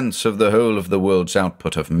 7/10 of the whole of the world's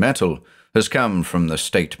output of metal has come from the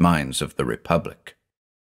state mines of the Republic.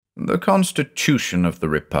 The constitution of the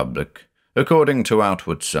Republic, according to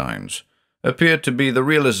outward signs, appeared to be the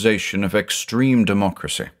realization of extreme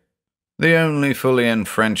democracy. The only fully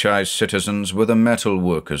enfranchised citizens were the metal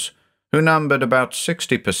workers, who numbered about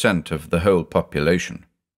 60% of the whole population.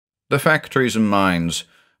 The factories and mines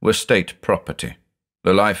were state property.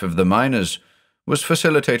 The life of the miners was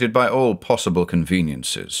facilitated by all possible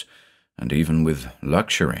conveniences, and even with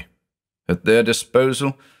luxury. At their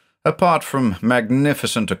disposal, apart from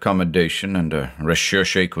magnificent accommodation and a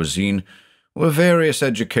recherche cuisine, were various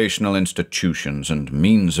educational institutions and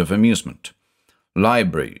means of amusement.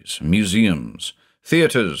 Libraries, museums,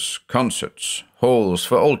 theatres, concerts, halls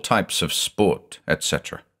for all types of sport,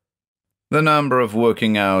 etc. The number of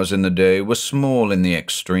working hours in the day was small in the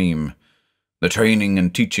extreme. The training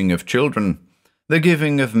and teaching of children, the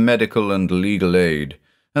giving of medical and legal aid,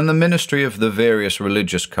 and the ministry of the various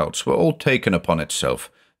religious cults were all taken upon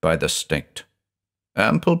itself by the state.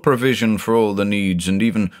 Ample provision for all the needs and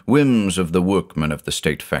even whims of the workmen of the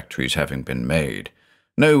state factories having been made,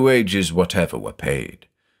 no wages whatever were paid.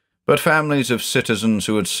 But families of citizens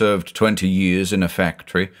who had served 20 years in a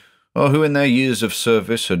factory, or who in their years of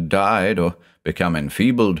service had died or become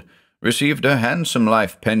enfeebled, received a handsome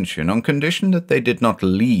life pension on condition that they did not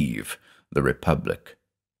leave the Republic.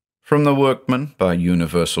 From the workmen, by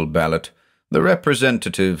universal ballot, the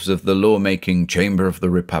representatives of the law-making chamber of the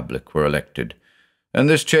Republic were elected, and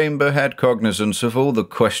this chamber had cognizance of all the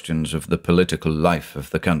questions of the political life of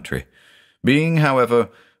the country, being, however,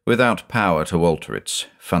 without power to alter its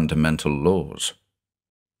fundamental laws.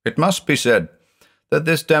 It must be said that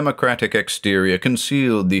this democratic exterior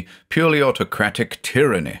concealed the purely autocratic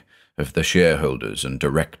tyranny of the shareholders and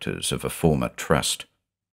directors of a former trust.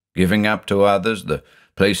 Giving up to others the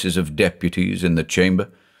places of deputies in the chamber,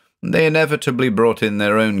 they inevitably brought in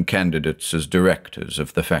their own candidates as directors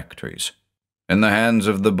of the factories. In the hands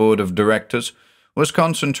of the board of directors was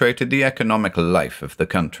concentrated the economic life of the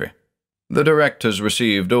country. The directors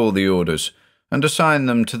received all the orders and assigned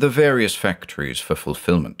them to the various factories for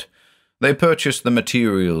fulfillment. They purchased the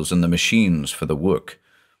materials and the machines for the work.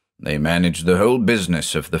 They managed the whole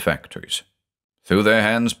business of the factories. Through their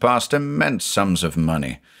hands passed immense sums of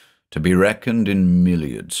money, to be reckoned in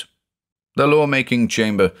milliards. The law-making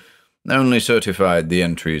chamber only certified the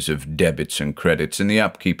entries of debits and credits in the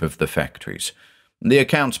upkeep of the factories, the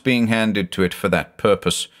accounts being handed to it for that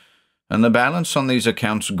purpose, and the balance on these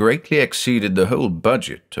accounts greatly exceeded the whole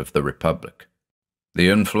budget of the Republic. The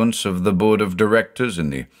influence of the board of directors in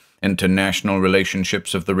the international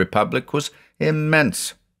relationships of the Republic was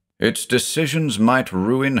immense. Its decisions might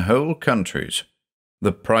ruin whole countries.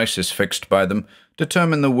 The prices fixed by them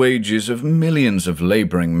determine the wages of millions of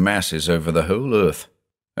labouring masses over the whole earth.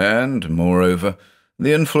 And, moreover,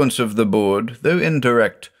 the influence of the board, though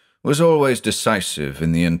indirect, was always decisive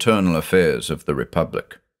in the internal affairs of the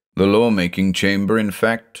Republic. The lawmaking chamber, in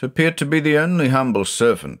fact, appeared to be the only humble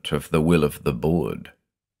servant of the will of the board.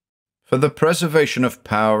 For the preservation of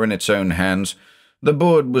power in its own hands, the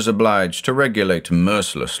board was obliged to regulate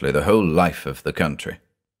mercilessly the whole life of the country.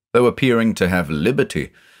 Though appearing to have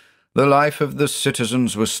liberty, the life of the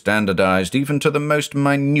citizens was standardized even to the most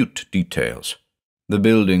minute details. The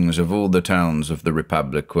buildings of all the towns of the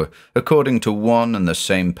Republic were according to one and the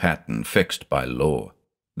same pattern fixed by law.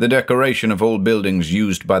 The decoration of all buildings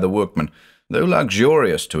used by the workmen, though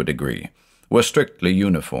luxurious to a degree, were strictly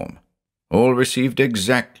uniform. All received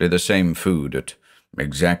exactly the same food at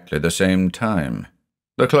exactly the same time.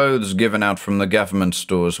 The clothes given out from the government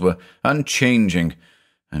stores were unchanging,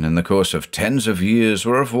 and in the course of tens of years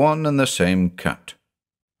were of one and the same cut.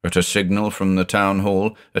 At a signal from the town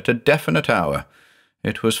hall at a definite hour,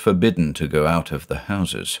 it was forbidden to go out of the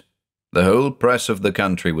houses. The whole press of the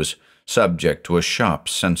country was subject to a sharp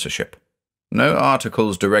censorship. No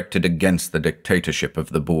articles directed against the dictatorship of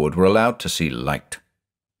the board were allowed to see light.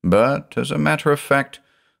 But, as a matter of fact,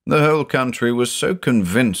 the whole country was so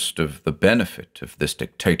convinced of the benefit of this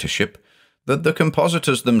dictatorship that the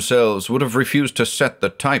compositors themselves would have refused to set the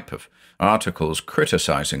type of articles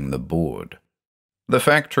criticizing the board. The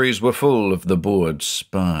factories were full of the board's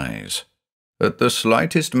spies. At the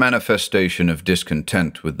slightest manifestation of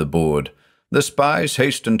discontent with the board, the spies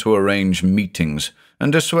hastened to arrange meetings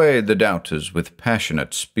and dissuade the doubters with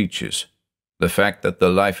passionate speeches. The fact that the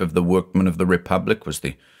life of the workmen of the Republic was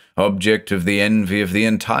the object of the envy of the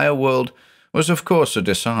entire world was of course a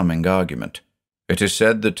disarming argument. It is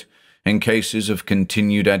said that, in cases of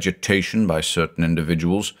continued agitation by certain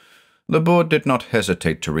individuals, the board did not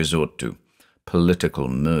hesitate to resort to political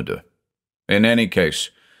murder. In any case,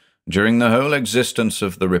 during the whole existence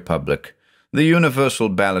of the Republic, the universal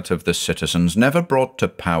ballot of the citizens never brought to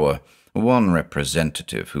power one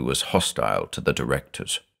representative who was hostile to the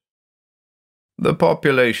directors. The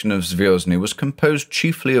population of Zvyozny was composed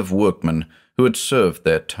chiefly of workmen who had served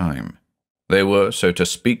their time. They were, so to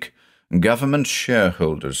speak, government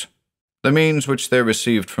shareholders. The means which they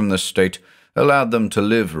received from the state allowed them to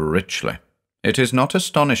live richly. It is not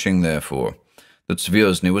astonishing, therefore, that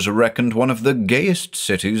Zvyozny was reckoned one of the gayest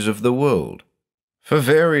cities of the world. For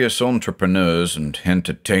various entrepreneurs and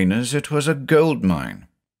entertainers it was a gold mine.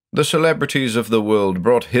 The celebrities of the world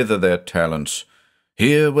brought hither their talents.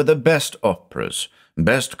 Here were the best operas,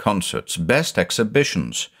 best concerts, best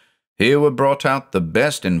exhibitions. Here were brought out the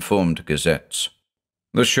best informed gazettes.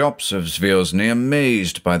 The shops of Zvyozny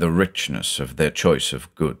amazed by the richness of their choice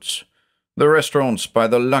of goods. The restaurants by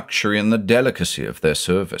the luxury and the delicacy of their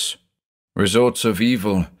service. Resorts of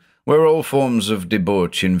evil, where all forms of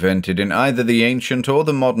debauch invented in either the ancient or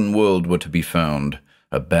the modern world were to be found,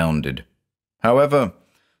 abounded. However,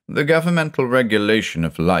 the governmental regulation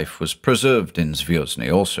of life was preserved in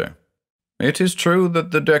Zvyozny also. It is true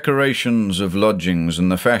that the decorations of lodgings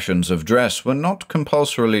and the fashions of dress were not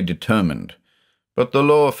compulsorily determined, but the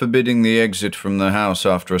law forbidding the exit from the house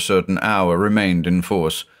after a certain hour remained in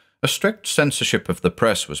force. A strict censorship of the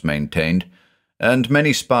press was maintained, and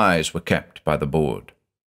many spies were kept by the board.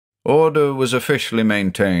 Order was officially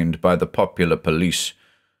maintained by the popular police,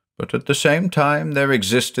 but at the same time there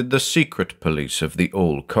existed the secret police of the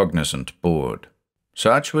all-cognizant board.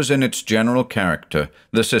 Such was in its general character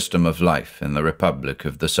the system of life in the Republic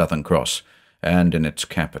of the Southern Cross and in its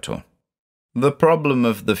capital. The problem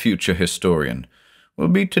of the future historian will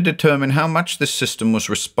be to determine how much this system was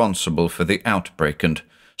responsible for the outbreak and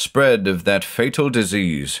spread of that fatal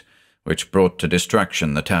disease which brought to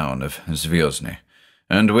destruction the town of Zvyozny,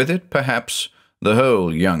 and with it, perhaps, the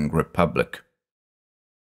whole young Republic.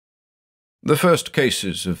 The first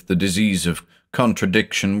cases of the disease of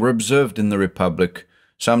contradiction were observed in the Republic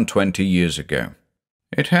some 20 years ago.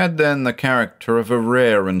 It had then the character of a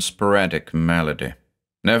rare and sporadic malady.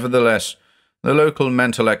 Nevertheless, the local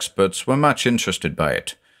mental experts were much interested by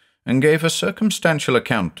it, and gave a circumstantial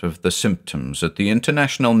account of the symptoms at the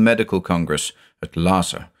International Medical Congress at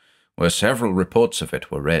Lhasa, where several reports of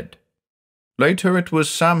it were read. Later it was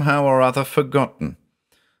somehow or other forgotten,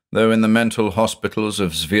 though in the mental hospitals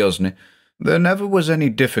of Zvyozny there never was any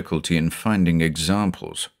difficulty in finding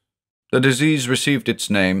examples. The disease received its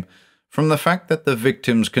name from the fact that the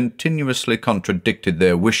victims continuously contradicted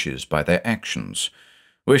their wishes by their actions,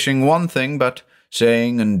 wishing one thing but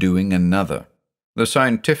saying and doing another. The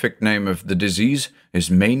scientific name of the disease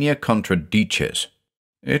is mania contradices.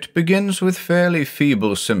 It begins with fairly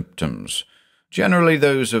feeble symptoms, generally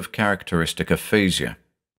those of characteristic aphasia.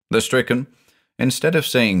 The stricken, instead of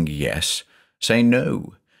saying yes, say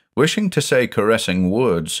no. Wishing to say caressing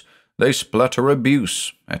words, they splutter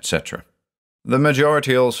abuse, etc. The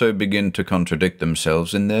majority also begin to contradict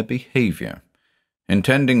themselves in their behavior.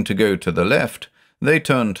 Intending to go to the left, they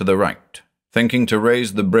turn to the right. Thinking to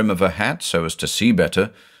raise the brim of a hat so as to see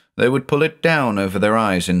better, they would pull it down over their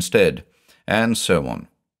eyes instead, and so on.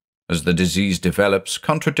 As the disease develops,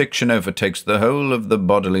 contradiction overtakes the whole of the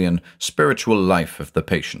bodily and spiritual life of the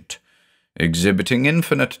patient, exhibiting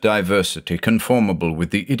infinite diversity conformable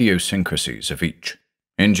with the idiosyncrasies of each.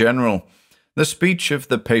 In general, the speech of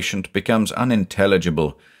the patient becomes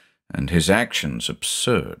unintelligible and his actions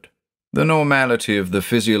absurd. The normality of the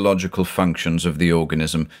physiological functions of the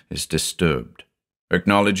organism is disturbed.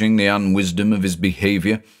 Acknowledging the unwisdom of his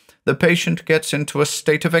behavior, the patient gets into a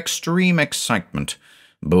state of extreme excitement,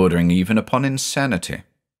 bordering even upon insanity.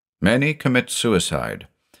 Many commit suicide,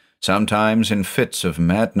 sometimes in fits of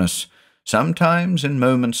madness, sometimes in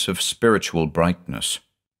moments of spiritual brightness.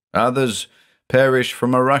 Others perish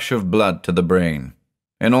from a rush of blood to the brain.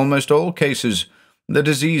 In almost all cases, the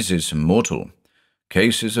disease is mortal.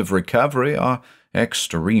 Cases of recovery are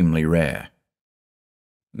extremely rare.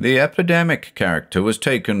 The epidemic character was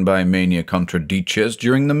taken by mania contradictures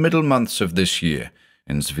during the middle months of this year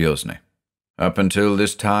in Zvyozny. Up until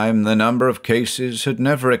this time, the number of cases had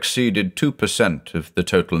never exceeded 2% of the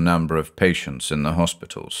total number of patients in the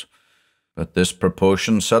hospitals. But this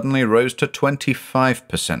proportion suddenly rose to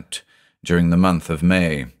 25% during the month of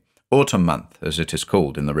May, autumn month as it is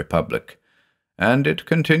called in the Republic, and it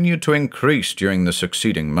continued to increase during the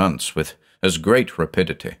succeeding months with as great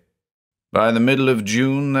rapidity. By the middle of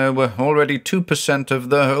June, there were already 2% of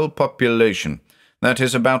the whole population, that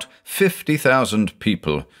is about 50,000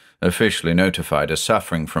 people, officially notified as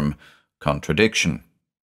suffering from contradiction.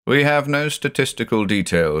 We have no statistical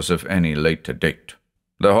details of any later date.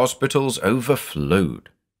 The hospitals overflowed.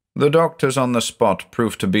 The doctors on the spot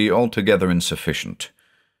proved to be altogether insufficient.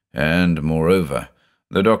 And, moreover,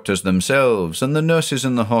 the doctors themselves and the nurses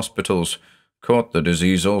in the hospitals caught the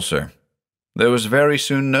disease also. There was very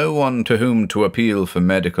soon no one to whom to appeal for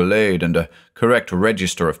medical aid, and a correct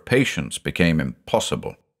register of patients became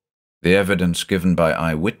impossible. The evidence given by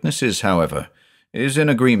eyewitnesses, however, is in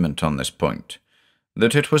agreement on this point,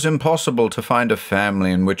 that it was impossible to find a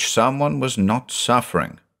family in which someone was not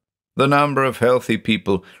suffering. The number of healthy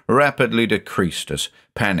people rapidly decreased as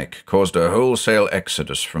panic caused a wholesale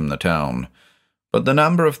exodus from the town, but the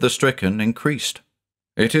number of the stricken increased.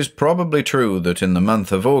 It is probably true that in the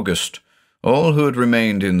month of August, all who had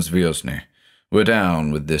remained in Zvyozny were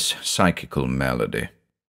down with this psychical malady.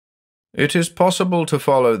 It is possible to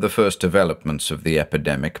follow the first developments of the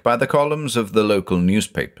epidemic by the columns of the local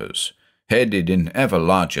newspapers, headed in ever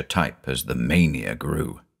larger type as the mania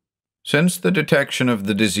grew. Since the detection of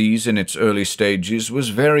the disease in its early stages was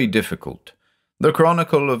very difficult, the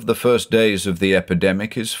chronicle of the first days of the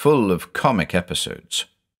epidemic is full of comic episodes.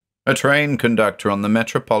 A train conductor on the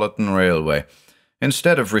Metropolitan Railway,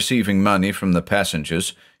 instead of receiving money from the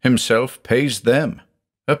passengers, himself pays them.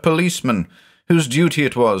 A policeman, whose duty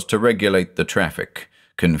it was to regulate the traffic,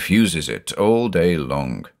 confuses it all day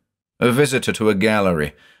long. A visitor to a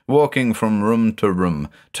gallery, walking from room to room,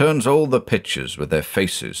 turns all the pictures with their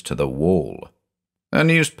faces to the wall. A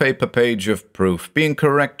newspaper page of proof, being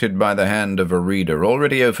corrected by the hand of a reader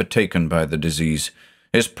already overtaken by the disease,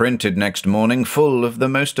 is printed next morning full of the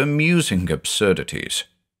most amusing absurdities.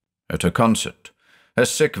 At a concert, a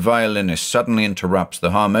sick violinist suddenly interrupts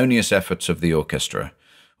the harmonious efforts of the orchestra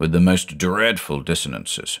with the most dreadful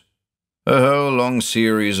dissonances. A whole long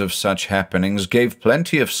series of such happenings gave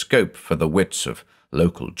plenty of scope for the wits of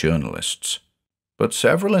local journalists. But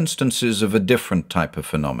several instances of a different type of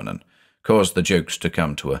phenomenon caused the jokes to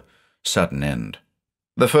come to a sudden end.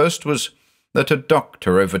 The first was that a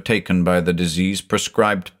doctor overtaken by the disease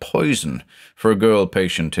prescribed poison for a girl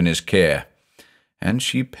patient in his care, and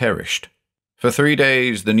she perished. For 3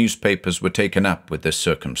 days the newspapers were taken up with this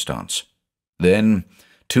circumstance. Then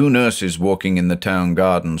 2 nurses walking in the town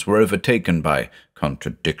gardens were overtaken by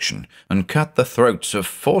contradiction and cut the throats of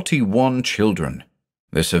 41 children.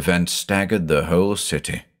 This event staggered the whole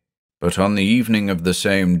city. But on the evening of the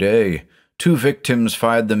same day, 2 victims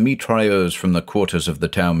fired the mitrailleurs from the quarters of the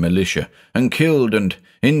town militia and killed and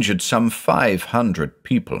injured some 500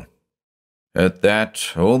 people. At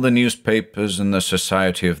that, all the newspapers and the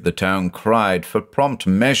society of the town cried for prompt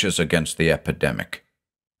measures against the epidemic.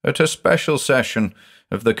 At a special session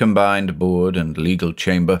of the Combined Board and Legal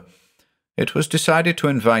Chamber, it was decided to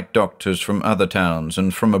invite doctors from other towns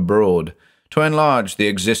and from abroad to enlarge the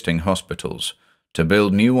existing hospitals, to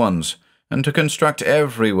build new ones, and to construct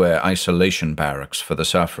everywhere isolation barracks for the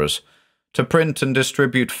sufferers, to print and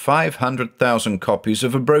distribute 500,000 copies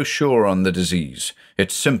of a brochure on the disease,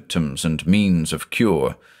 its symptoms and means of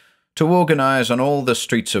cure, to organize on all the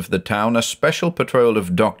streets of the town a special patrol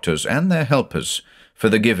of doctors and their helpers for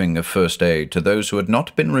the giving of first aid to those who had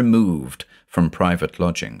not been removed from private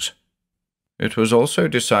lodgings. It was also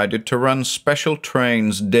decided to run special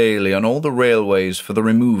trains daily on all the railways for the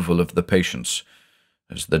removal of the patients,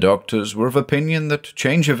 as the doctors were of opinion that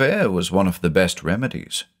change of air was one of the best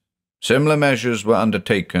remedies. Similar measures were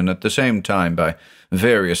undertaken at the same time by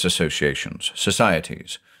various associations,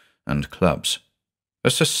 societies, and clubs. A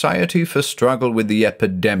society for struggle with the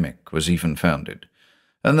epidemic was even founded,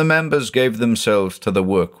 and the members gave themselves to the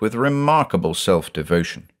work with remarkable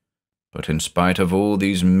self-devotion. But in spite of all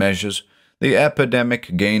these measures, the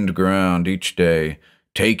epidemic gained ground each day,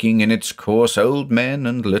 taking in its course old men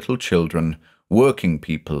and little children, working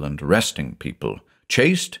people and resting people,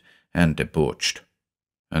 chaste and debauched.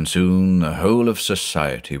 And soon the whole of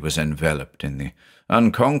society was enveloped in the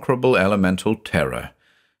unconquerable elemental terror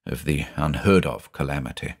of the unheard-of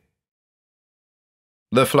calamity.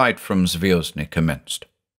 The flight from Zvyozny commenced.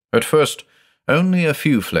 At first, only a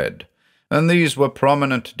few fled, and these were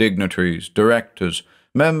prominent dignitaries, directors,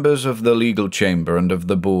 members of the legal chamber and of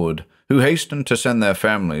the board, who hastened to send their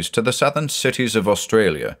families to the southern cities of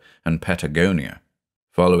Australia and Patagonia.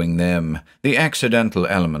 Following them, the accidental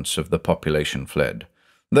elements of the population fled,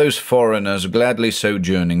 those foreigners gladly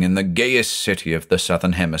sojourning in the gayest city of the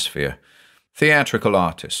southern hemisphere, theatrical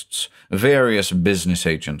artists, various business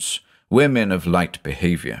agents, women of light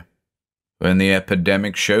behavior. When the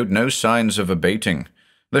epidemic showed no signs of abating,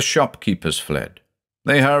 the shopkeepers fled.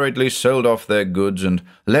 They hurriedly sold off their goods and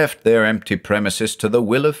left their empty premises to the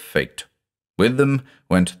will of fate. With them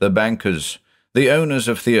went the bankers, the owners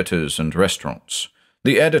of theatres and restaurants,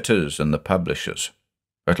 the editors and the publishers.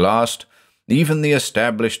 At last, even the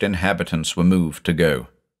established inhabitants were moved to go.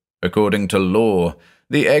 According to law,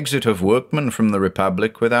 the exit of workmen from the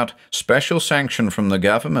Republic without special sanction from the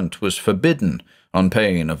government was forbidden on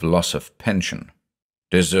pain of loss of pension.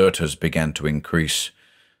 Deserters began to increase.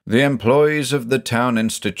 The employees of the town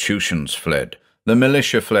institutions fled, the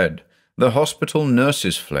militia fled, the hospital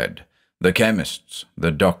nurses fled, the chemists,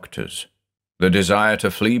 the doctors. The desire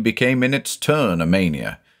to flee became in its turn a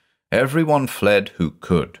mania. Everyone fled who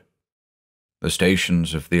could. The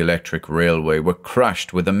stations of the electric railway were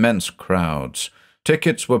crushed with immense crowds.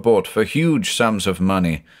 Tickets were bought for huge sums of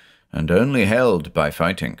money, and only held by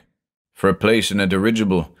fighting. For a place in a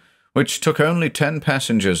dirigible, which took only 10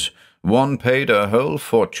 passengers, one paid a whole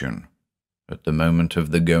fortune. At the moment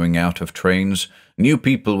of the going out of trains, new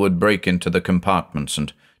people would break into the compartments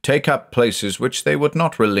and take up places which they would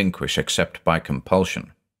not relinquish except by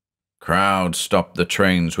compulsion. Crowds stopped the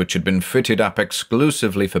trains which had been fitted up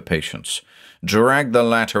exclusively for patients, dragged the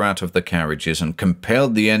latter out of the carriages, and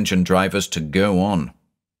compelled the engine drivers to go on.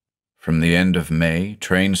 From the end of May,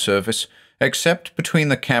 train service, except between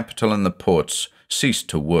the capital and the ports, ceased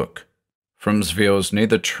to work. From Zvyozny,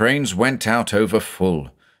 the trains went out over full,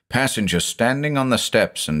 passengers standing on the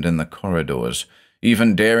steps and in the corridors,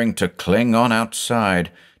 even daring to cling on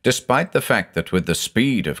outside, despite the fact that with the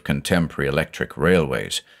speed of contemporary electric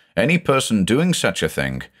railways, any person doing such a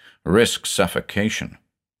thing risks suffocation.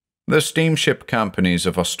 The steamship companies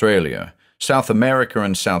of Australia, South America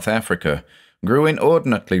and South Africa grew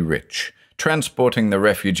inordinately rich, transporting the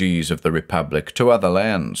refugees of the Republic to other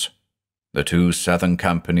lands. The two southern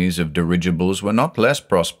companies of dirigibles were not less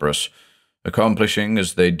prosperous, accomplishing,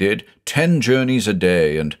 as they did, 10 journeys a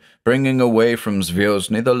day and bringing away from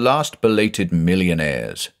Zvyozny the last belated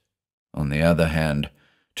millionaires. On the other hand,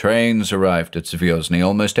 trains arrived at Zvyozny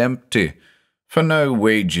almost empty. For no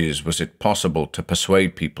wages was it possible to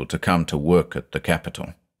persuade people to come to work at the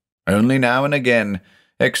capital. Only now and again,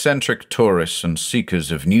 eccentric tourists and seekers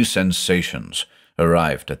of new sensations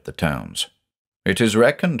arrived at the towns. It is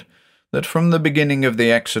reckoned that from the beginning of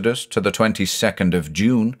the exodus to the 22nd of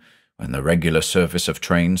June, when the regular service of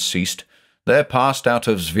trains ceased, there passed out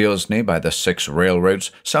of Zvyozny by the 6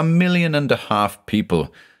 railroads some 1.5 million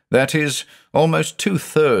people, that is, almost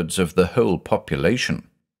 2/3 of the whole population.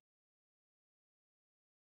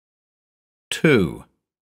 2.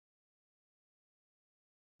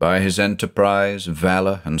 By his enterprise,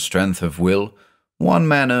 valor, and strength of will, one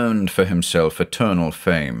man earned for himself eternal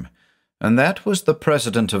fame, and that was the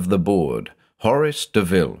president of the board, Horace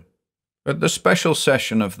Deville. At the special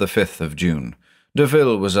session of the 5th of June,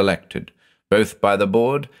 Deville was elected, both by the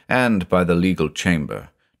board and by the legal chamber,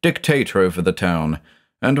 dictator over the town,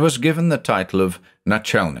 and was given the title of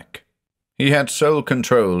Nachalnik. He had sole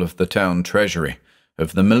control of the town treasury,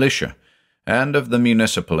 of the militia, and of the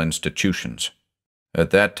municipal institutions.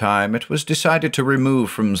 At that time it was decided to remove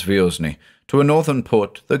from Zvyozny to a northern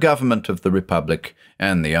port the government of the Republic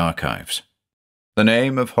and the archives. The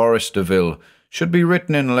name of Horace de Ville should be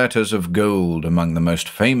written in letters of gold among the most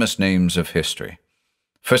famous names of history.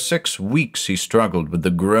 For 6 weeks he struggled with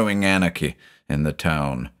the growing anarchy in the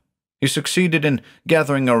town. He succeeded in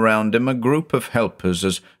gathering around him a group of helpers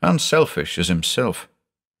as unselfish as himself.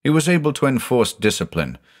 He was able to enforce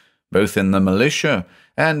discipline, both in the militia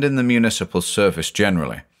and in the municipal service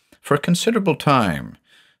generally, for a considerable time,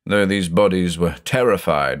 though these bodies were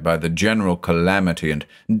terrified by the general calamity and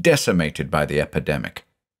decimated by the epidemic.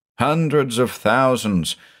 Hundreds of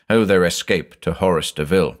thousands owe their escape to Horace de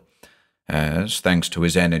Ville, as, thanks to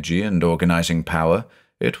his energy and organizing power,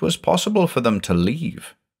 it was possible for them to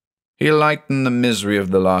leave. He lightened the misery of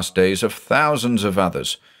the last days of thousands of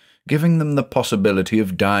others, giving them the possibility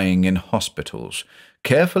of dying in hospitals,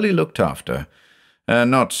 carefully looked after, and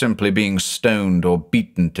not simply being stoned or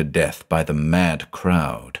beaten to death by the mad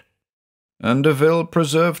crowd. And de Ville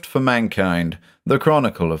preserved for mankind the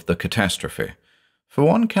chronicle of the catastrophe, for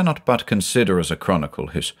one cannot but consider as a chronicle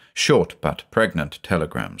his short but pregnant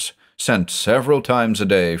telegrams, sent several times a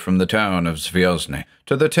day from the town of Zvyozny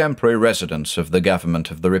to the temporary residence of the government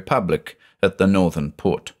of the Republic at the northern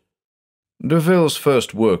port. De Ville's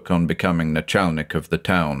first work on becoming Nachalnik of the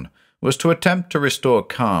town was to attempt to restore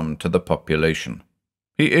calm to the population.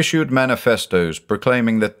 He issued manifestos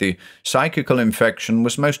proclaiming that the psychical infection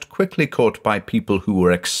was most quickly caught by people who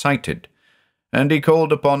were excited, and he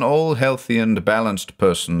called upon all healthy and balanced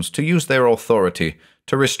persons to use their authority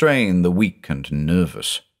to restrain the weak and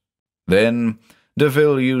nervous. Then, de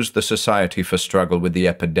Ville used the Society for Struggle with the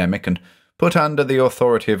Epidemic and put under the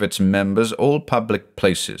authority of its members all public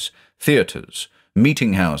places, theatres,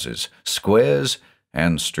 meeting houses, squares,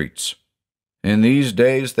 and streets. In these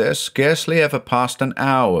days there scarcely ever passed an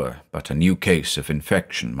hour but a new case of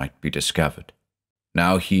infection might be discovered.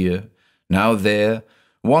 Now here, now there,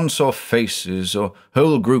 one saw faces or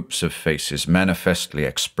whole groups of faces manifestly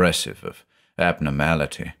expressive of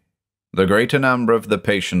abnormality. The greater number of the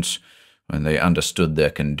patients, when they understood their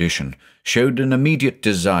condition, showed an immediate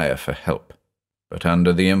desire for help. But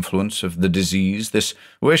under the influence of the disease, this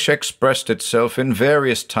wish expressed itself in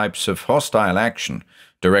various types of hostile action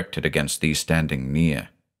directed against these standing near.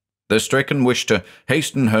 The stricken wished to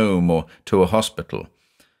hasten home or to a hospital,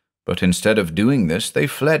 but instead of doing this, they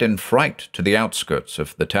fled in fright to the outskirts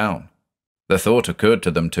of the town. The thought occurred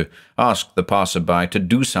to them to ask the passer-by to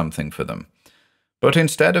do something for them, but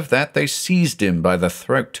instead of that they seized him by the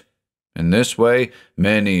throat. In this way,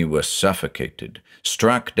 many were suffocated,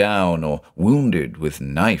 struck down, or wounded with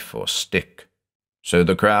knife or stick. So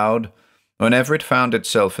the crowd, whenever it found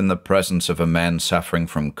itself in the presence of a man suffering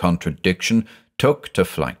from contradiction, took to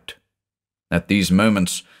flight. At these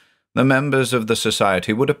moments, the members of the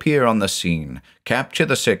society would appear on the scene, capture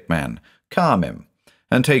the sick man, calm him,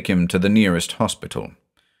 and take him to the nearest hospital.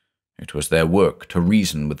 It was their work to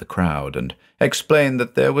reason with the crowd and explain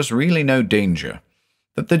that there was really no danger,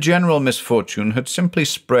 that the general misfortune had simply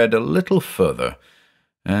spread a little further,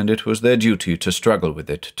 and it was their duty to struggle with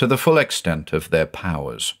it to the full extent of their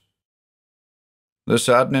powers. The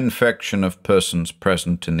sudden infection of persons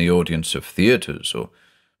present in the audience of theatres or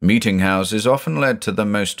meeting houses often led to the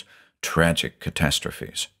most tragic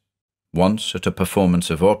catastrophes. Once, at a performance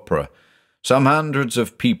of opera, some hundreds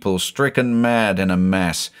of people stricken mad in a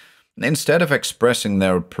mass, instead of expressing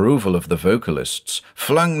their approval of the vocalists,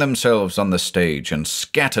 flung themselves on the stage and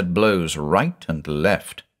scattered blows right and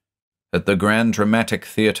left. At the Grand Dramatic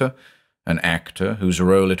Theatre, an actor whose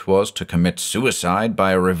role it was to commit suicide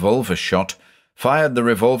by a revolver shot fired the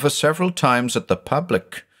revolver several times at the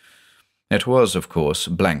public. It was, of course,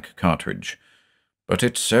 blank cartridge, but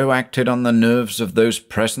it so acted on the nerves of those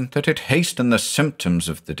present that it hastened the symptoms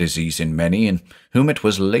of the disease in many in whom it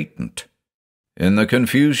was latent. In the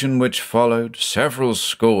confusion which followed, several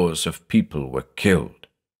scores of people were killed.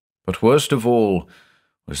 But worst of all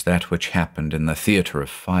was that which happened in the theatre of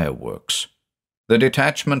fireworks. The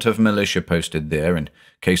detachment of militia posted there in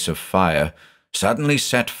case of fire suddenly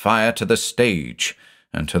set fire to the stage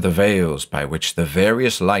and to the veils by which the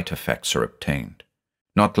various light effects are obtained.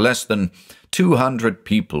 Not less than 200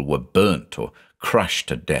 people were burnt or crushed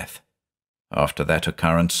to death. After that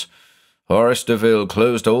occurrence, Horace de Ville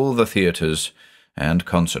closed all the theatres and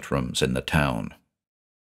concert rooms in the town.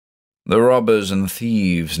 The robbers and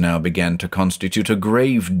thieves now began to constitute a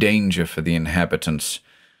grave danger for the inhabitants,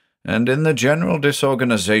 and in the general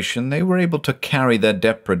disorganization they were able to carry their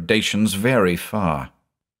depredations very far.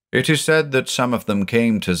 It is said that some of them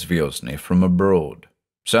came to Zvyozny from abroad.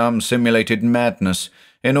 Some simulated madness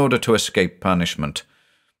in order to escape punishment.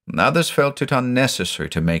 Others felt it unnecessary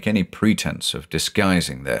to make any pretense of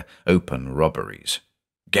disguising their open robberies.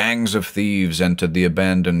 Gangs of thieves entered the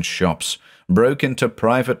abandoned shops, broke into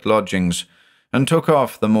private lodgings, and took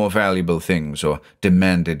off the more valuable things or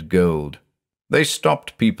demanded gold. They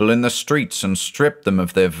stopped people in the streets and stripped them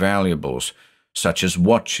of their valuables, such as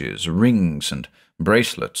watches, rings, and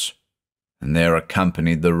bracelets. And there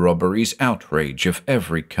accompanied the robberies outrage of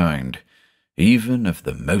every kind, even of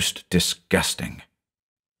the most disgusting.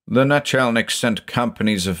 The Nachalnik sent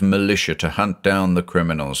companies of militia to hunt down the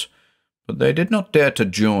criminals, but they did not dare to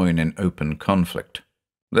join in open conflict.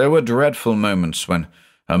 There were dreadful moments when,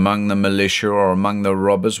 among the militia or among the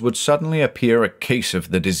robbers, would suddenly appear a case of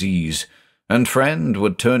the disease, and friend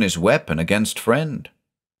would turn his weapon against friend.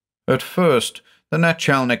 At first, the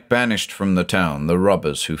Nachalnik banished from the town the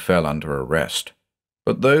robbers who fell under arrest,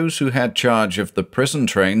 but those who had charge of the prison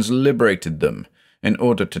trains liberated them in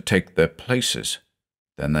order to take their places.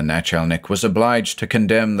 Then the Nachalnik was obliged to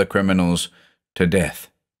condemn the criminals to death.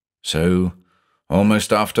 So,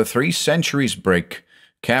 almost after 3 centuries' break,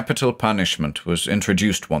 capital punishment was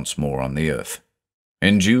introduced once more on the earth.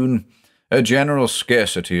 In June, a general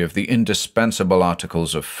scarcity of the indispensable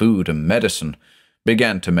articles of food and medicine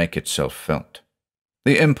began to make itself felt.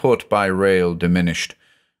 The import by rail diminished.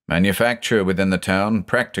 Manufacture within the town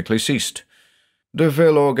practically ceased.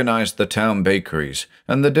 Deville organized the town bakeries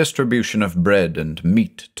and the distribution of bread and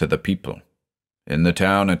meat to the people. In the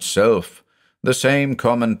town itself, the same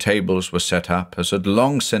common tables were set up as had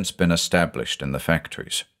long since been established in the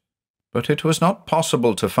factories. But it was not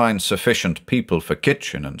possible to find sufficient people for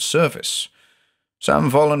kitchen and service. Some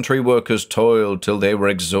voluntary workers toiled till they were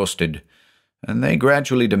exhausted, and they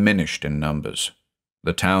gradually diminished in numbers.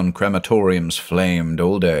 The town crematoriums flamed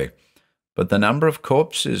all day, but the number of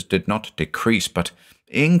corpses did not decrease, but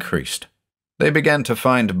increased. They began to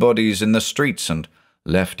find bodies in the streets and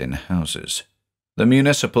left in houses. The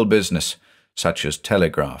municipal business, such as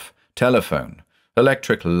telegraph, telephone,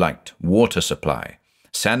 electric light, water supply,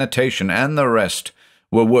 sanitation, and the rest,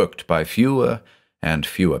 were worked by fewer and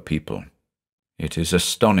fewer people. It is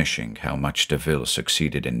astonishing how much Deville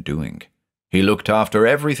succeeded in doing. He looked after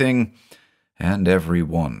everything and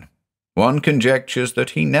everyone. One conjectures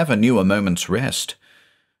that he never knew a moment's rest,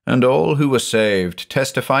 and all who were saved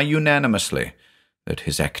testify unanimously that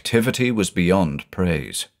his activity was beyond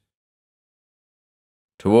praise.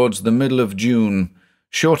 Towards the middle of June,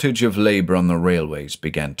 shortage of labor on the railways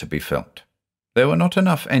began to be felt. There were not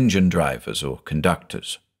enough engine drivers or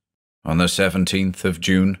conductors. On the 17th of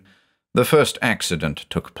June, the first accident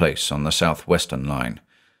took place on the southwestern line,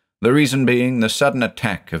 the reason being the sudden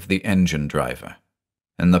attack of the engine driver.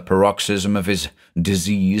 In the paroxysm of his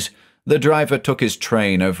disease, the driver took his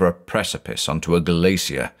train over a precipice onto a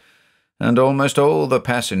glacier, and almost all the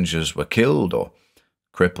passengers were killed or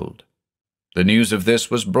crippled. The news of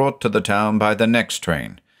this was brought to the town by the next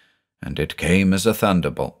train, and it came as a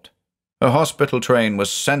thunderbolt. A hospital train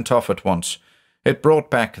was sent off at once. It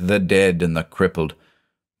brought back the dead and the crippled,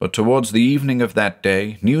 but towards the evening of that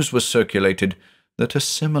day, news was circulated that a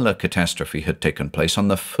similar catastrophe had taken place on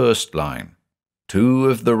the first line. 2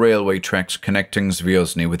 of the railway tracks connecting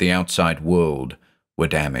Zvyozny with the outside world were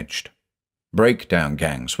damaged. Breakdown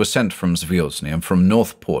gangs were sent from Zvyozny and from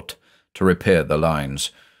Northport to repair the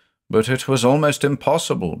lines, but it was almost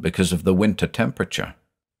impossible because of the winter temperature.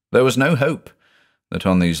 There was no hope that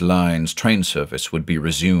on these lines train service would be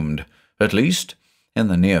resumed, at least in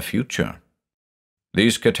the near future.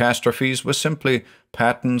 These catastrophes were simply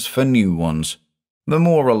patterns for new ones. The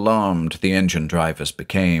more alarmed the engine drivers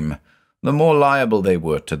became, the more liable they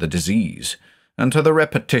were to the disease and to the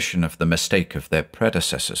repetition of the mistake of their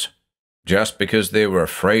predecessors. Just because they were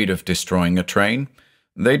afraid of destroying a train,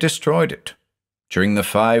 they destroyed it. During the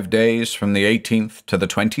 5 days from the 18th to the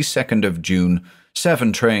 22nd of June,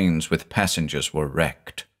 7 trains with passengers were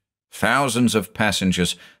wrecked. Thousands of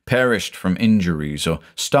passengers perished from injuries or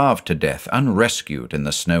starved to death unrescued in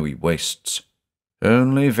the snowy wastes.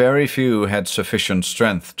 Only very few had sufficient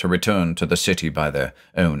strength to return to the city by their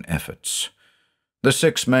own efforts. The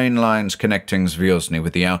 6 main lines connecting Zvyozny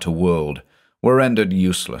with the outer world were rendered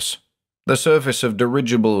useless. The service of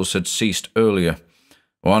dirigibles had ceased earlier.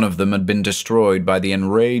 One of them had been destroyed by the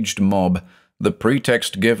enraged mob, the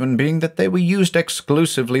pretext given being that they were used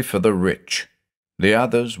exclusively for the rich. The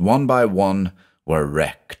others, one by one, were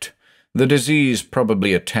wrecked, the disease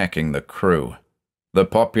probably attacking the crew. The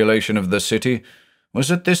population of the city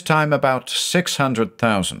was at this time about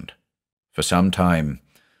 600,000. For some time,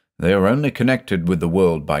 they were only connected with the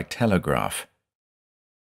world by telegraph.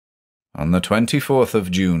 On the 24th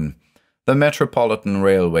of June, the Metropolitan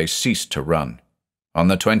Railway ceased to run. On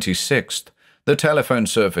the 26th, the telephone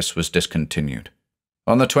service was discontinued.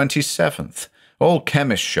 On the 27th, All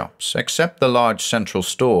chemist shops, except the large central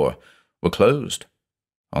store, were closed.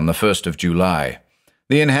 On the 1st of July,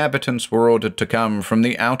 the inhabitants were ordered to come from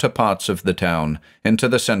the outer parts of the town into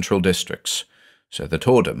the central districts, so that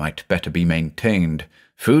order might better be maintained,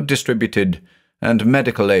 food distributed, and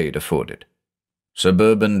medical aid afforded.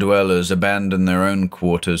 Suburban dwellers abandoned their own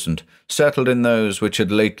quarters and settled in those which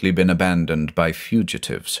had lately been abandoned by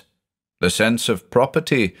fugitives. The sense of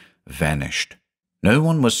property vanished. No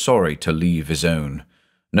one was sorry to leave his own.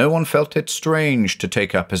 No one felt it strange to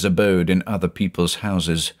take up his abode in other people's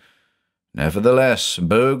houses. Nevertheless,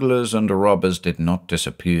 burglars and robbers did not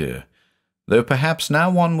disappear, though perhaps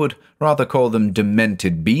now one would rather call them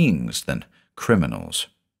demented beings than criminals.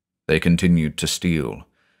 They continued to steal,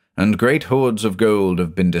 and great hoards of gold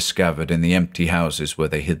have been discovered in the empty houses where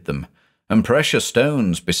they hid them, and precious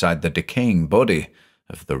stones beside the decaying body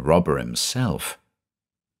of the robber himself.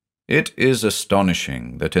 It is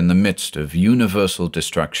astonishing that in the midst of universal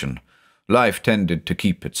destruction, life tended to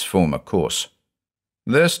keep its former course.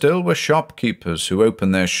 There still were shopkeepers who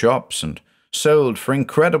opened their shops and sold for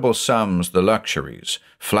incredible sums the luxuries,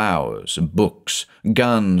 flowers, books,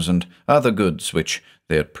 guns, and other goods which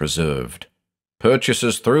they had preserved.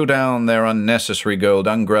 Purchasers threw down their unnecessary gold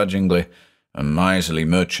ungrudgingly, and miserly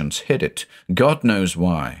merchants hid it, God knows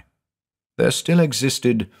why. There still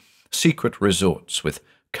existed secret resorts with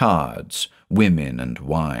cards, women, and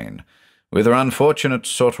wine, where the unfortunate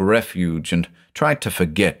sought refuge and tried to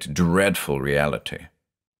forget dreadful reality.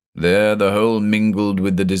 There the whole mingled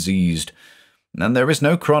with the diseased, and there is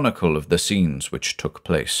no chronicle of the scenes which took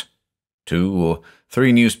place. 2 or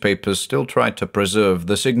 3 newspapers still tried to preserve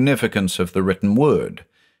the significance of the written word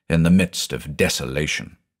in the midst of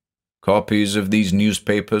desolation. Copies of these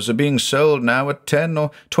newspapers are being sold now at 10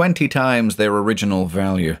 or 20 times their original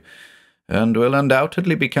value, and will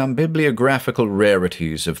undoubtedly become bibliographical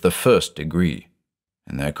rarities of the first degree.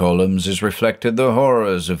 In their columns is reflected the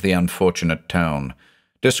horrors of the unfortunate town,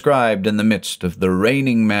 described in the midst of the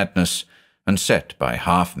reigning madness and set by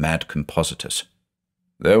half-mad compositors.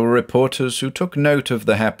 There were reporters who took note of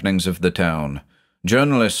the happenings of the town,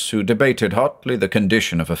 journalists who debated hotly the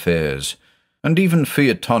condition of affairs, and even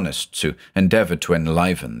feuilletonists who endeavored to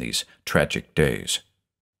enliven these tragic days.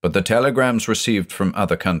 But the telegrams received from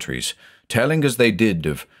other countries, telling as they did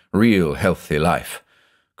of real healthy life,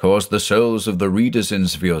 caused the souls of the readers in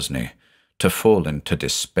Zvyozny to fall into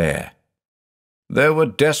despair. There were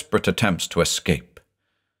desperate attempts to escape.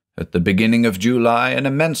 At the beginning of July, an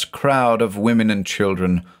immense crowd of women and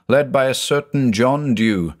children, led by a certain John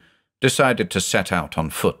Dew, decided to set out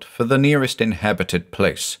on foot for the nearest inhabited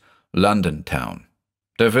place, London town.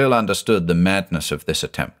 Deville understood the madness of this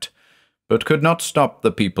attempt, but could not stop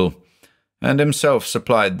the people, and himself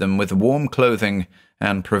supplied them with warm clothing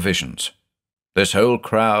and provisions. This whole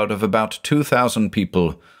crowd of about 2,000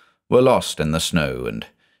 people were lost in the snow and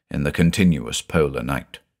in the continuous polar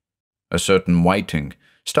night. A certain Whiting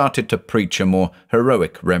started to preach a more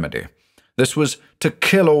heroic remedy. This was to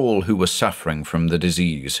kill all who were suffering from the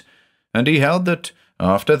disease, and he held that,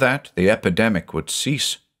 after that, the epidemic would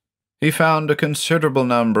cease. He found a considerable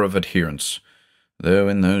number of adherents, though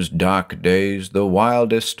in those dark days the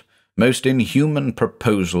wildest, most inhuman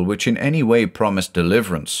proposal which in any way promised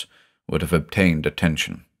deliverance would have obtained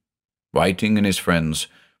attention. Whiting and his friends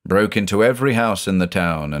broke into every house in the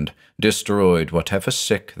town and destroyed whatever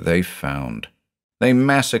sick they found. They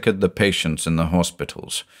massacred the patients in the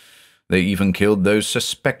hospitals. They even killed those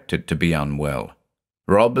suspected to be unwell.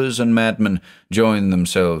 Robbers and madmen joined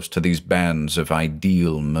themselves to these bands of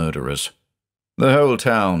ideal murderers. The whole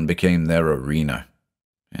town became their arena.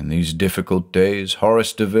 In these difficult days,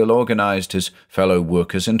 Horace Deville organized his fellow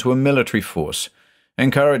workers into a military force,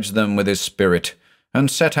 encouraged them with his spirit, and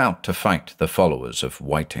set out to fight the followers of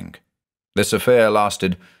Whiting. This affair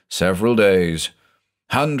lasted several days.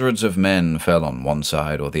 Hundreds of men fell on one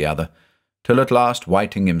side or the other, till at last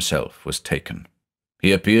Whiting himself was taken.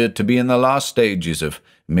 He appeared to be in the last stages of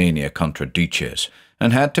mania contra duces,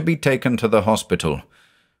 and had to be taken to the hospital,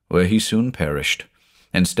 where he soon perished,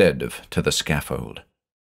 instead of to the scaffold.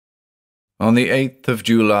 On the 8th of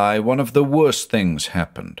July, one of the worst things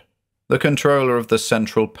happened. The controller of the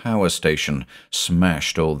central power station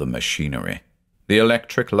smashed all the machinery. The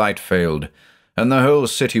electric light failed, and the whole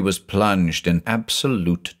city was plunged in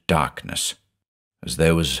absolute darkness. As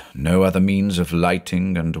there was no other means of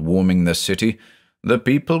lighting and warming the city, the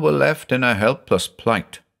people were left in a helpless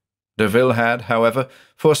plight. Deville had, however,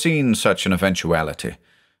 foreseen such an eventuality,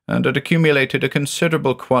 and had accumulated a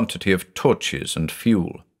considerable quantity of torches and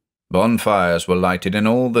fuel. Bonfires were lighted in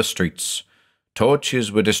all the streets. Torches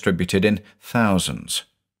were distributed in thousands.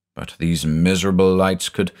 But these miserable lights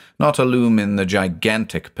could not illumine the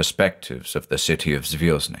gigantic perspectives of the city of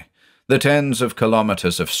Zvyozny, the tens of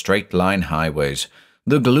kilometers of straight-line highways,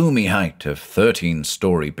 the gloomy height of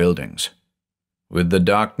 13-story buildings. With the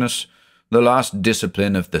darkness, the last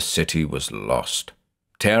discipline of the city was lost.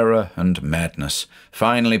 Terror and madness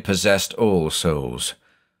finally possessed all souls.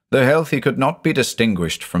 The healthy could not be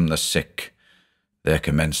distinguished from the sick. There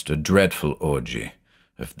commenced a dreadful orgy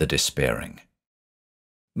of the despairing.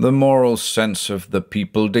 The moral sense of the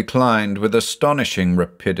people declined with astonishing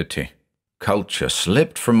rapidity. Culture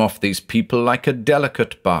slipped from off these people like a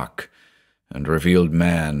delicate bark, and revealed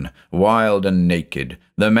man, wild and naked,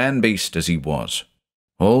 the man-beast as he was.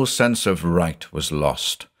 All sense of right was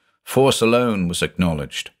lost. Force alone was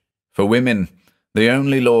acknowledged. For women, the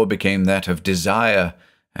only law became that of desire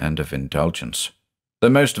and of indulgence. The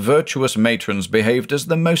most virtuous matrons behaved as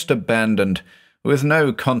the most abandoned, with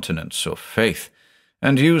no continence or faith,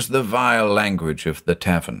 and used the vile language of the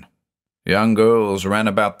tavern. Young girls ran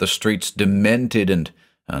about the streets demented and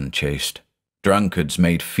unchaste. Drunkards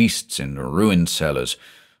made feasts in ruined cellars,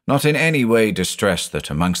 not in any way distressed that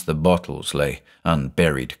amongst the bottles lay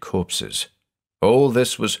unburied corpses. All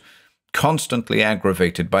this was constantly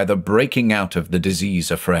aggravated by the breaking out of the disease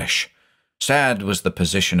afresh. Sad was the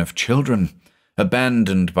position of children,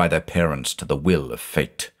 abandoned by their parents to the will of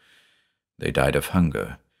fate. They died of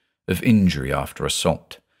hunger, of injury after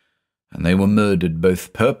assault, and they were murdered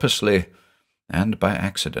both purposely and by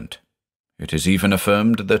accident. It is even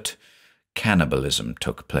affirmed that cannibalism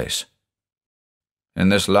took place. In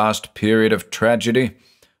this last period of tragedy,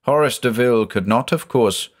 Horace Deville could not, of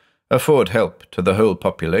course, afford help to the whole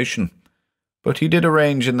population, but he did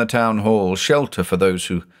arrange in the town hall shelter for those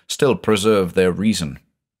who still preserved their reason.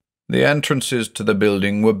 The entrances to the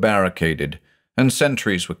building were barricaded, and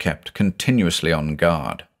sentries were kept continuously on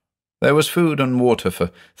guard. There was food and water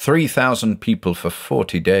for 3,000 people for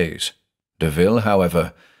 40 days. Deville,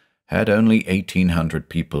 however, had only 1,800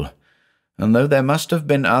 people, and though there must have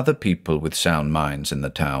been other people with sound minds in the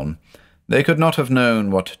town, they could not have known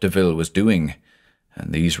what Deville was doing,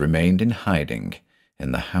 and these remained in hiding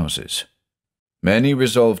in the houses. Many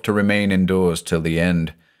resolved to remain indoors till the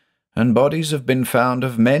end, and bodies have been found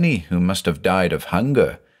of many who must have died of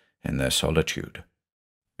hunger in their solitude.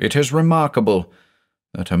 It is remarkable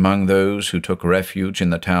that among those who took refuge in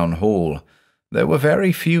the town hall, there were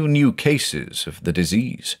very few new cases of the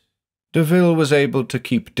disease. Deville was able to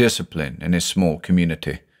keep discipline in his small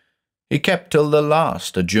community. He kept till the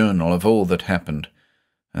last a journal of all that happened,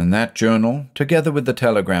 and that journal, together with the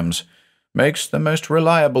telegrams, makes the most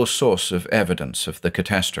reliable source of evidence of the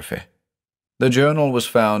catastrophe. The journal was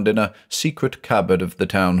found in a secret cupboard of the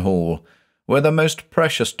town hall, where the most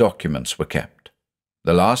precious documents were kept.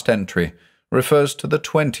 The last entry refers to the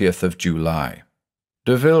 20th of July.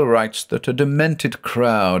 Deville writes that a demented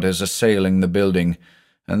crowd is assailing the building,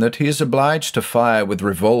 and that he is obliged to fire with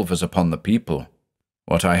revolvers upon the people.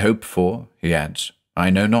 What I hope for, he adds, I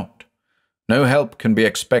know not. No help can be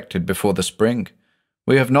expected before the spring.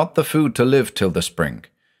 We have not the food to live till the spring,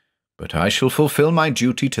 but I shall fulfill my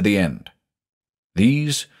duty to the end.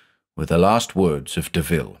 These were the last words of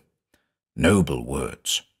Deville. Noble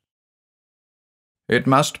words. It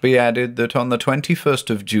must be added that on the 21st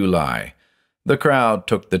of July, the crowd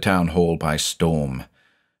took the town hall by storm,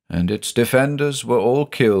 and its defenders were all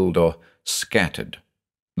killed or scattered.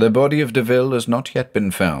 The body of Deville has not yet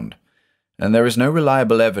been found, and there is no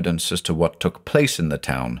reliable evidence as to what took place in the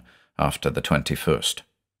town after the 21st.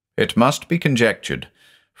 It must be conjectured,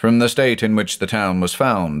 from the state in which the town was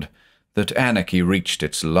found, that anarchy reached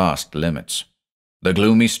its last limits. The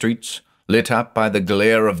gloomy streets, lit up by the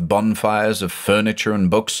glare of bonfires of furniture and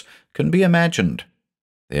books, can be imagined.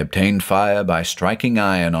 They obtained fire by striking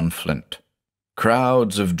iron on flint.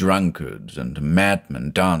 Crowds of drunkards and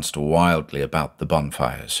madmen danced wildly about the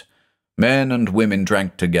bonfires. Men and women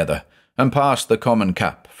drank together, and passed the common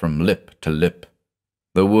cup from lip to lip.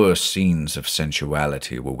 The worst scenes of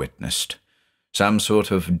sensuality were witnessed. Some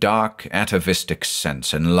sort of dark, atavistic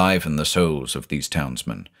sense enlivened the souls of these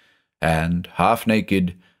townsmen, and,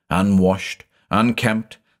 half-naked, unwashed,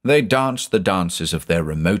 unkempt, they danced the dances of their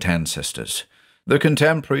remote ancestors, the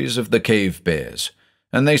contemporaries of the cave bears,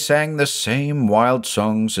 and they sang the same wild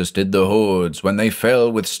songs as did the hordes when they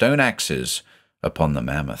fell with stone axes upon the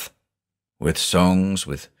mammoth. With songs,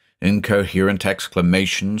 with incoherent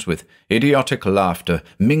exclamations, with idiotic laughter,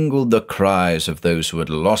 mingled the cries of those who had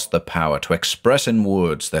lost the power to express in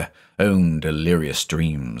words their own delirious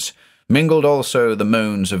dreams, mingled also the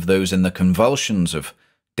moans of those in the convulsions of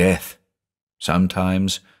death.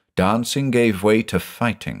 Sometimes dancing gave way to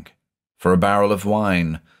fighting, for a barrel of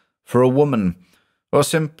wine, for a woman, or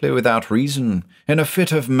simply without reason, in a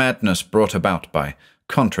fit of madness brought about by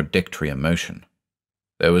contradictory emotion.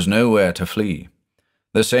 There was nowhere to flee.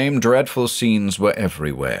 The same dreadful scenes were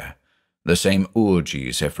everywhere, the same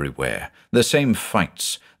orgies everywhere, the same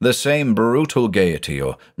fights, the same brutal gaiety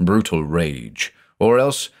or brutal rage, or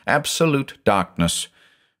else absolute darkness,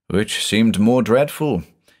 which seemed more dreadful,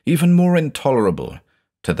 even more intolerable,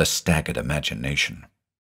 to the staggered imagination.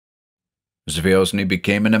 Zvyozny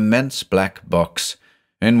became an immense black box,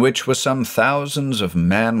 in which were some thousands of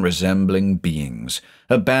man-resembling beings,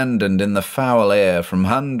 abandoned in the foul air from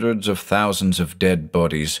hundreds of thousands of dead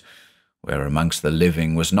bodies, where amongst the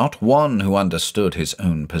living was not one who understood his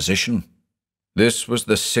own position. This was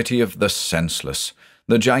the city of the senseless,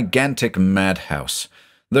 the gigantic madhouse,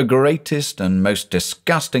 the greatest and most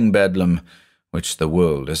disgusting bedlam which the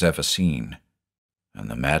world has ever seen. And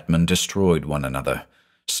the madmen destroyed one another,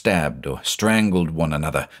 stabbed or strangled one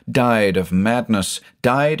another, died of madness,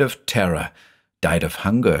 died of terror, died of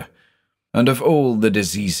hunger, and of all the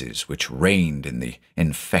diseases which reigned in the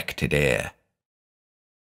infected air.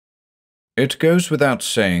 It goes without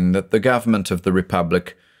saying that the government of the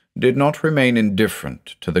Republic did not remain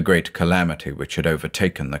indifferent to the great calamity which had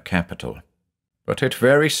overtaken the capital, but it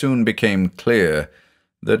very soon became clear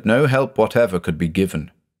that no help whatever could be given.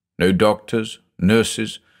 No doctors,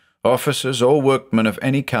 nurses, officers or workmen of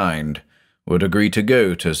any kind would agree to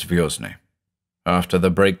go to Zvyozny. After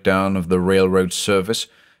the breakdown of the railroad service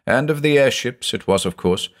and of the airships, it was, of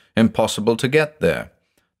course, impossible to get there,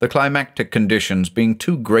 the climatic conditions being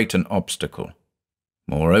too great an obstacle.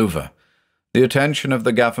 Moreover, the attention of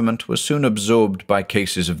the government was soon absorbed by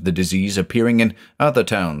cases of the disease appearing in other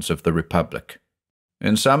towns of the Republic.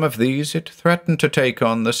 In some of these it threatened to take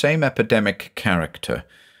on the same epidemic character,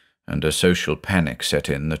 and a social panic set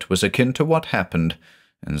in that was akin to what happened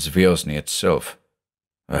in Zvyozny itself.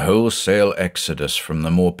 A wholesale exodus from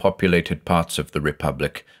the more populated parts of the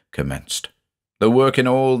Republic commenced. The work in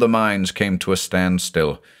all the mines came to a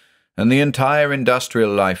standstill, and the entire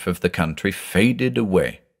industrial life of the country faded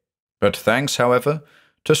away. But thanks, however,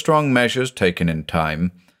 to strong measures taken in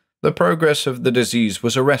time, the progress of the disease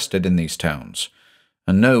was arrested in these towns,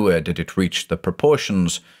 and nowhere did it reach the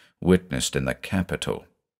proportions witnessed in the capital.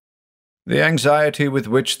 The anxiety with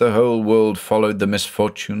which the whole world followed the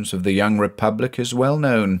misfortunes of the young Republic is well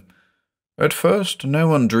known. At first, no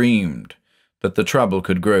one dreamed that the trouble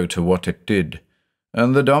could grow to what it did,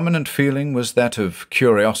 and the dominant feeling was that of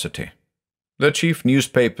curiosity. The chief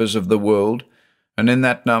newspapers of the world, and in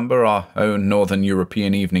that number our own Northern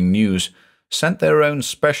European Evening News, sent their own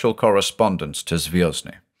special correspondents to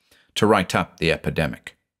Zvyozny to write up the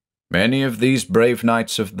epidemic. Many of these brave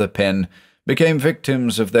knights of the pen became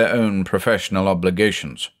victims of their own professional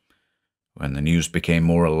obligations. When the news became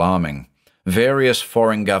more alarming, various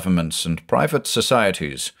foreign governments and private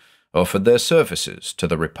societies offered their services to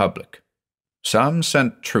the Republic. Some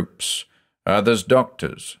sent troops, others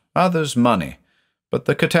doctors, others money, but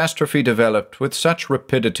the catastrophe developed with such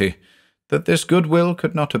rapidity that this goodwill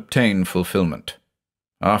could not obtain fulfillment.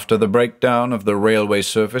 After the breakdown of the railway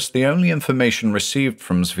service, the only information received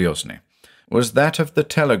from Zvyozny was that of the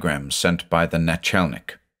telegrams sent by the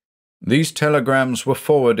Nachalnik. These telegrams were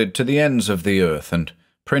forwarded to the ends of the earth and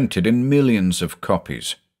printed in millions of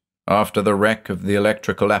copies. After the wreck of the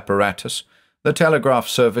electrical apparatus, the telegraph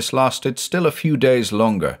service lasted still a few days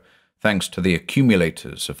longer, thanks to the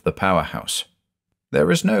accumulators of the powerhouse.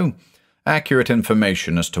 There is no accurate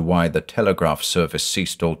information as to why the telegraph service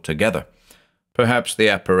ceased altogether. Perhaps the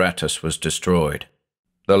apparatus was destroyed.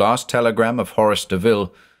 The last telegram of Horace de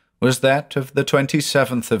Ville was that of the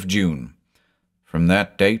 27th of June. From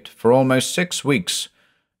that date, for almost 6 weeks,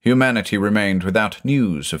 humanity remained without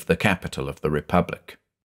news of the capital of the Republic.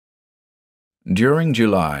 During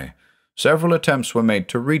July, several attempts were made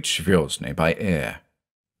to reach Zvyozny by air.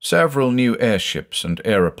 Several new airships and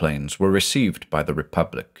aeroplanes were received by the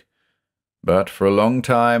Republic. But for a long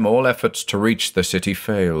time all efforts to reach the city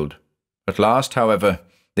failed. At last, however,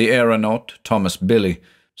 the aeronaut, Thomas Billy,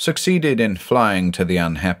 succeeded in flying to the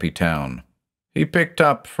unhappy town. He picked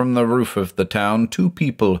up from the roof of the town 2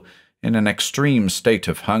 people in an extreme state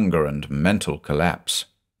of hunger and mental collapse.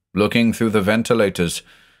 Looking through the ventilators,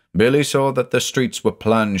 Billy saw that the streets were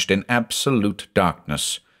plunged in absolute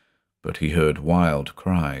darkness, but he heard wild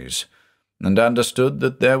cries, and understood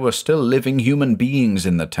that there were still living human beings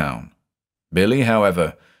in the town. Billy,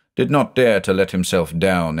 however, did not dare to let himself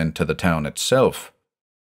down into the town itself.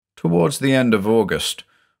 Towards the end of August,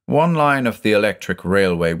 one line of the electric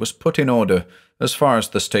railway was put in order as far as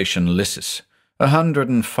the station Lissus,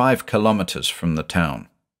 105 kilometers from the town.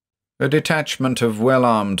 A detachment of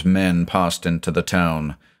well-armed men passed into the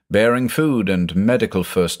town, bearing food and medical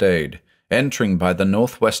first aid, entering by the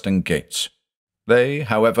northwestern gates. They,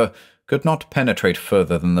 however, could not penetrate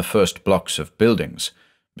further than the first blocks of buildings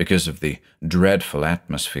because of the dreadful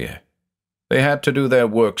atmosphere. They had to do their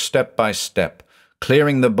work step by step,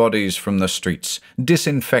 clearing the bodies from the streets,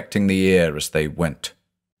 disinfecting the air as they went.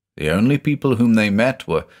 The only people whom they met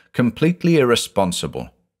were completely irresponsible.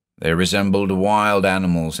 They resembled wild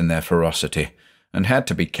animals in their ferocity, and had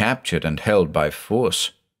to be captured and held by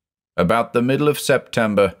force. About the middle of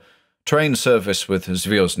September, train service with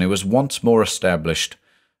Zvyozny was once more established,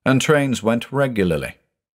 and trains went regularly.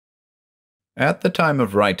 At the time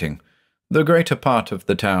of writing, the greater part of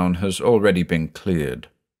the town has already been cleared.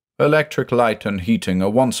 Electric light and heating are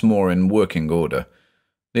once more in working order.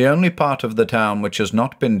 The only part of the town which has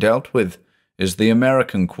not been dealt with is the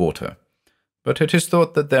American quarter, but it is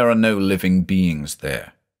thought that there are no living beings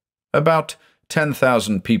there. About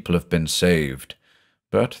 10,000 people have been saved,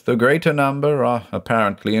 but the greater number are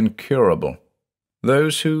apparently incurable.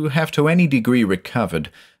 Those who have to any degree recovered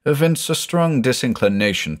evince a strong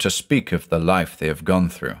disinclination to speak of the life they have gone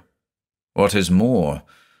through. What is more,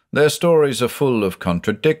 their stories are full of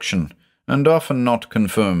contradiction and often not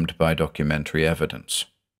confirmed by documentary evidence.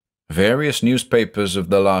 Various newspapers of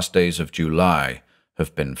the last days of July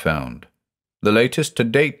have been found. The latest to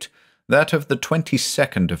date, that of the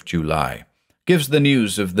 22nd of July, gives the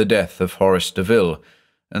news of the death of Horace Deville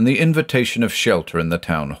and the invitation of shelter in the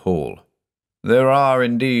town hall. There are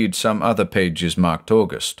indeed some other pages marked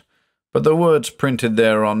August, but the words printed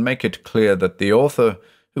thereon make it clear that the author,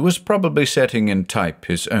 who was probably setting in type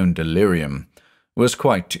his own delirium, was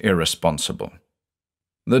quite irresponsible.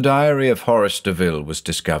 The diary of Horace Deville was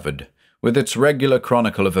discovered, with its regular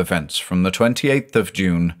chronicle of events from the 28th of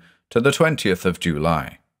June to the 20th of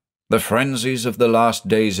July. The frenzies of the last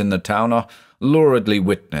days in the town are luridly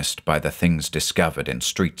witnessed by the things discovered in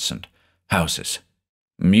streets and houses.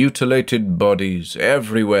 Mutilated bodies,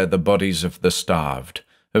 everywhere the bodies of the starved,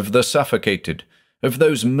 of the suffocated, of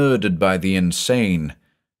those murdered by the insane,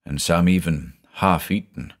 and some even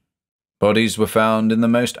half-eaten. Bodies were found in the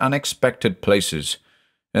most unexpected places,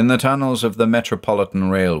 in the tunnels of the Metropolitan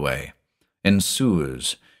Railway, in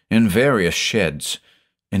sewers, in various sheds,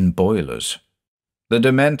 in boilers. The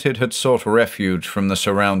demented had sought refuge from the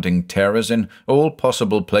surrounding terrors in all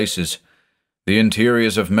possible places. The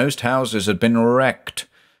interiors of most houses had been wrecked,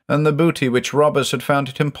 and the booty which robbers had found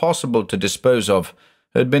it impossible to dispose of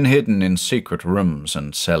had been hidden in secret rooms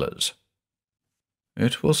and cellars.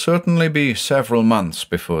 It will certainly be several months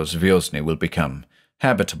before Zvyozny will become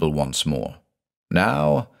habitable once more.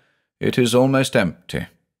 Now it is almost empty.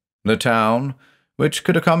 The town, which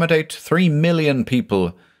could accommodate 3 million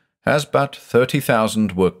people, has but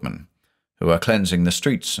 30,000 workmen, who are cleansing the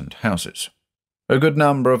streets and houses. A good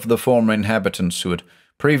number of the former inhabitants who had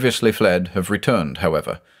previously fled have returned,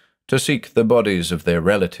 however, to seek the bodies of their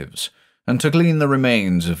relatives and to glean the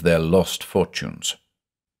remains of their lost fortunes.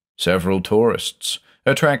 Several tourists,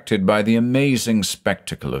 attracted by the amazing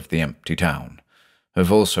spectacle of the empty town,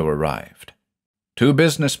 have also arrived. 2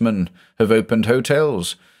 businessmen have opened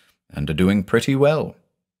hotels and are doing pretty well.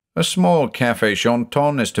 A small café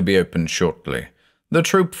chanton is to be opened shortly, the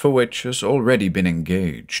troupe for which has already been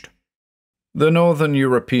engaged. The Northern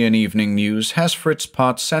European Evening News has for its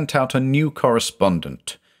part sent out a new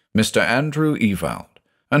correspondent, Mr. Andrew Ewald,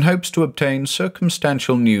 and hopes to obtain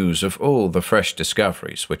circumstantial news of all the fresh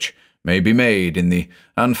discoveries which may be made in the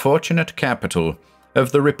unfortunate capital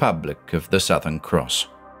of the Republic of the Southern Cross.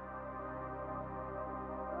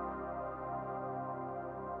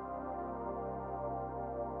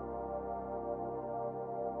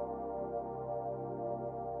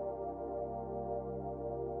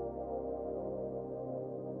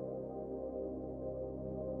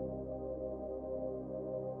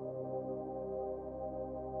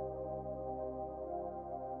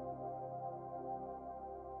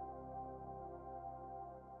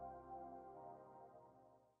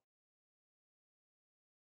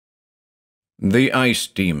 The Ice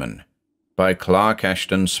Demon by Clark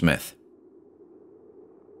Ashton Smith.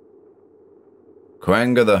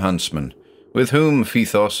 Quanga the huntsman, with whom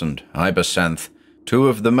Phethos and Ibasanth, 2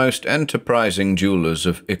 of the most enterprising jewelers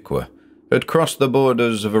of Iqua, had crossed the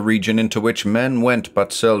borders of a region into which men went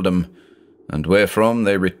but seldom, and wherefrom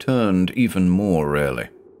they returned even more rarely.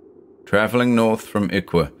 Travelling north from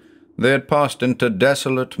Iqua, they had passed into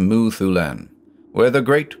desolate Mu-Thulan, where the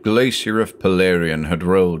great glacier of Pelarian had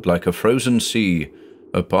rolled like a frozen sea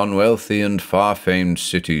upon wealthy and far-famed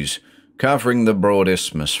cities, covering the broad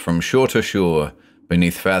isthmus from shore to shore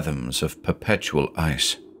beneath fathoms of perpetual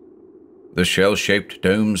ice. The shell-shaped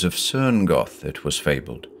domes of Cerngoth, it was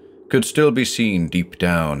fabled, could still be seen deep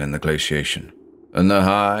down in the glaciation, and the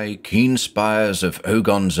high, keen spires of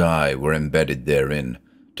Ogon's Eye were embedded therein,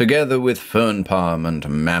 together with fern palm and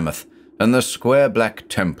mammoth, and the square black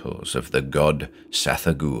temples of the god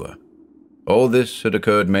Sathagua. All this had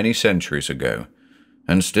occurred many centuries ago,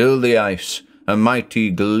 and still the ice, a mighty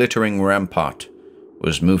glittering rampart,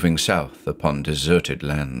 was moving south upon deserted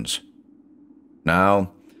lands.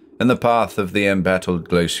 Now, in the path of the embattled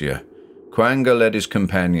glacier, Quanga led his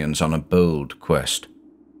companions on a bold quest.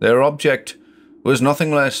 Their object was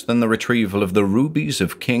nothing less than the retrieval of the rubies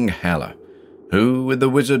of King Haller, who, with the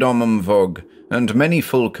wizard Vog and many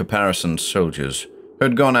full-caparisoned soldiers,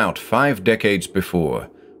 had gone out 5 decades before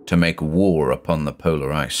to make war upon the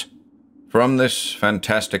polar ice. From this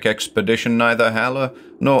fantastic expedition neither Haller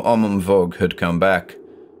nor Vog had come back,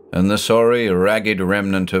 and the sorry, ragged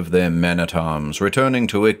remnant of their men-at-arms, returning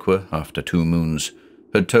to Iqua after 2 moons,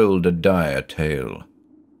 had told a dire tale.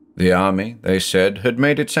 The army, they said, had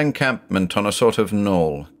made its encampment on a sort of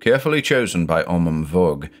knoll, carefully chosen by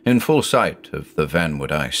Vog, in full sight of the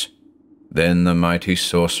vanward ice. Then the mighty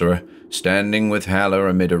sorcerer, standing with Haller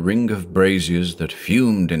amid a ring of braziers that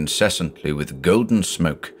fumed incessantly with golden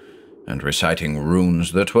smoke, and reciting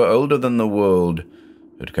runes that were older than the world,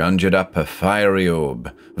 had conjured up a fiery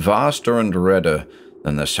orb, vaster and redder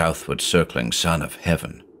than the southward circling sun of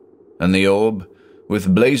heaven. And the orb,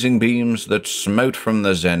 with blazing beams that smote from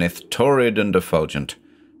the zenith, torrid and effulgent,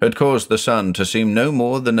 had caused the sun to seem no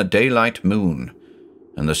more than a daylight moon,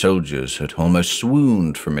 and the soldiers had almost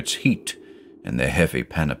swooned from its heat in their heavy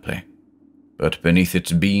panoply. But beneath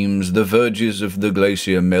its beams the verges of the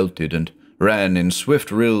glacier melted and ran in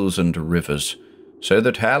swift rills and rivers, so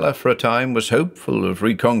that Haller for a time was hopeful of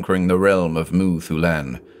reconquering the realm of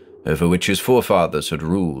Mu-Thulan, over which his forefathers had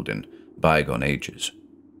ruled in bygone ages.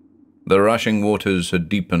 The rushing waters had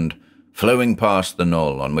deepened, flowing past the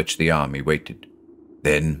knoll on which the army waited.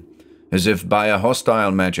 Then, as if by a hostile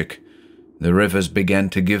magic, the rivers began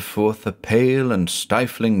to give forth a pale and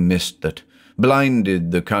stifling mist that blinded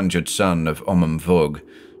the conjured sun of Vog,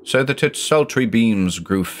 so that its sultry beams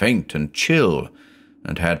grew faint and chill,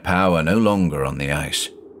 and had power no longer on the ice.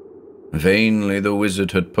 Vainly the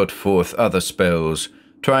wizard had put forth other spells,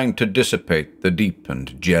 trying to dissipate the deep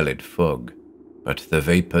and gelid fog. But the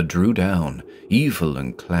vapour drew down, evil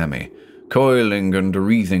and clammy, coiling and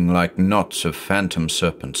wreathing like knots of phantom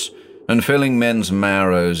serpents, and filling men's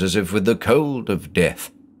marrows as if with the cold of death.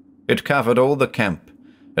 It covered all the camp,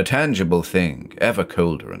 a tangible thing, ever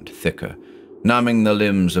colder and thicker, numbing the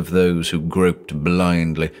limbs of those who groped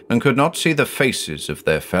blindly and could not see the faces of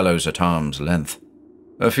their fellows at arm's length.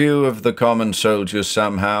 A few of the common soldiers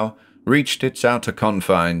somehow reached its outer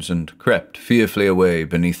confines and crept fearfully away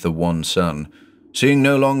beneath the wan sun, seeing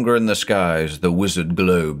no longer in the skies the wizard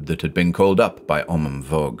globe that had been called up by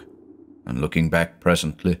Vog, and looking back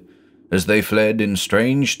presently, as they fled in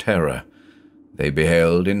strange terror, they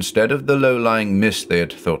beheld, instead of the low-lying mist they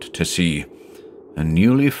had thought to see, a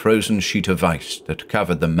newly frozen sheet of ice that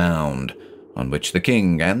covered the mound on which the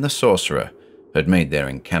king and the sorcerer had made their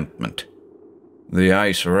encampment. The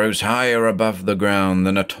ice rose higher above the ground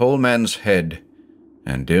than a tall man's head,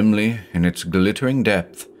 and dimly, in its glittering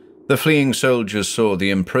depth, the fleeing soldiers saw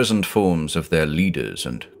the imprisoned forms of their leaders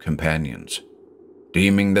and companions.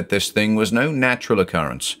 Deeming that this thing was no natural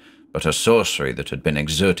occurrence, but a sorcery that had been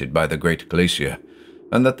exerted by the great glacier,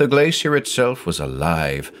 and that the glacier itself was a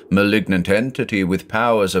live, malignant entity with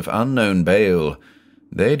powers of unknown bale,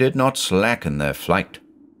 they did not slacken their flight,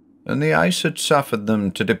 and the ice had suffered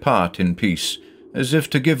them to depart in peace, as if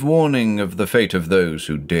to give warning of the fate of those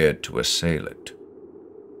who dared to assail it.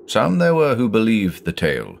 Some there were who believed the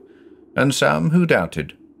tale, and some who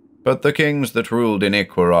doubted, but the kings that ruled in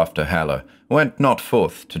Iqua after Haller went not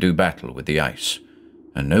forth to do battle with the ice,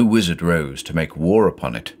 and no wizard rose to make war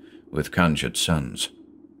upon it with conjured sons.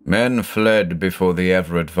 Men fled before the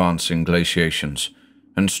ever-advancing glaciations,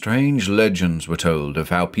 and strange legends were told of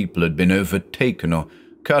how people had been overtaken or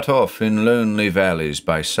cut off in lonely valleys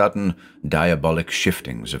by sudden, diabolic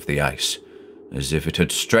shiftings of the ice, as if it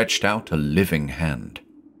had stretched out a living hand.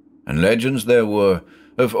 And legends there were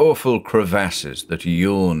of awful crevasses that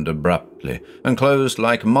yawned abruptly and closed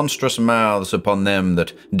like monstrous mouths upon them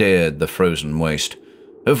that dared the frozen waste,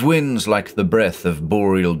 of winds like the breath of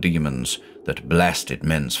boreal demons that blasted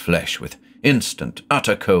men's flesh with instant,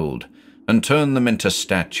 utter cold and turned them into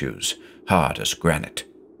statues, hard as granite.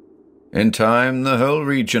 In time, the whole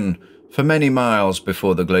region, for many miles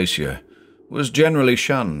before the glacier, was generally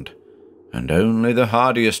shunned, and only the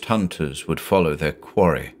hardiest hunters would follow their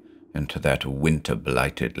quarry into that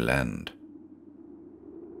winter-blighted land.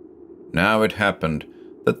 Now it happened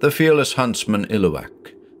that the fearless huntsman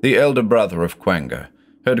Iluak, the elder brother of Quanga,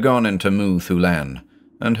 had gone into Mu Thulan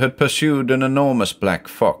and had pursued an enormous black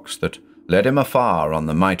fox that led him afar on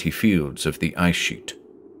the mighty fields of the ice sheet.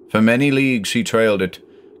 For many leagues he trailed it,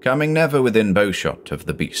 coming never within bowshot of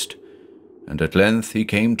the beast, and at length he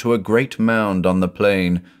came to a great mound on the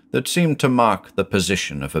plain that seemed to mark the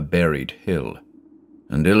position of a buried hill.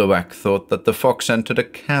 And Illuak thought that the fox entered a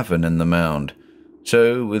cavern in the mound,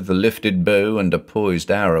 so, with a lifted bow and a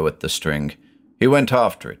poised arrow at the string, he went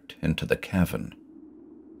after it into the cavern.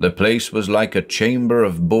 The place was like a chamber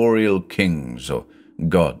of boreal kings or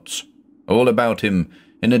gods. All about him,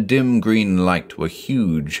 in a dim green light, were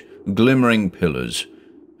huge, glimmering pillars,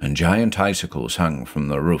 and giant icicles hung from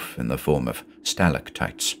the roof in the form of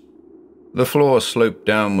stalactites. The floor sloped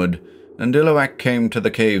downward, and Illuak came to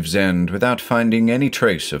the cave's end without finding any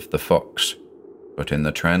trace of the fox. But in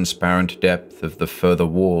the transparent depth of the further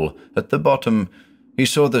wall, at the bottom, he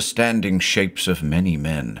saw the standing shapes of many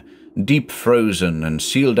men, deep frozen and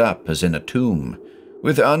sealed up as in a tomb,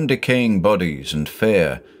 with undecaying bodies and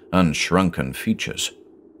fair, unshrunken features.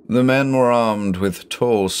 The men were armed with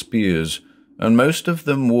tall spears, and most of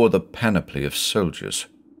them wore the panoply of soldiers.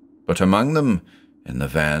 But among them, in the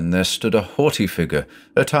van, there stood a haughty figure,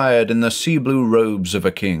 attired in the sea-blue robes of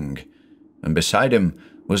a king, and beside him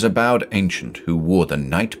was a bowed ancient who wore the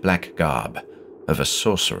night-black garb of a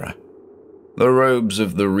sorcerer. The robes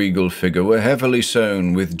of the regal figure were heavily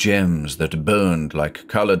sewn with gems that burned like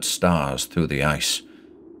colored stars through the ice,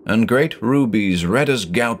 and great rubies, red as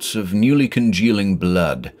gouts of newly congealing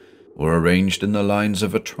blood, were arranged in the lines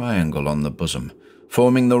of a triangle on the bosom,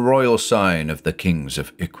 forming the royal sign of the kings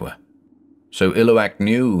of Iqua. So Illuak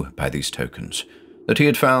knew, by these tokens, that he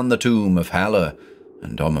had found the tomb of Haller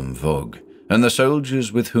and Vog, and the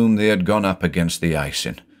soldiers with whom they had gone up against the ice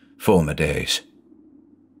in former days.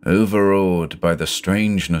 Overawed by the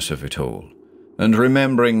strangeness of it all, and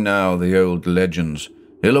remembering now the old legends,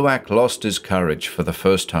 Illuak lost his courage for the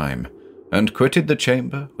first time, and quitted the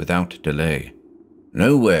chamber without delay.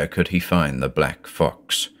 Nowhere could he find the black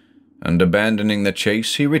fox, and abandoning the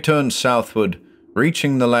chase, he returned southward,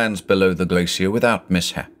 reaching the lands below the glacier without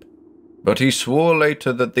mishap. But he swore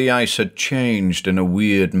later that the ice had changed in a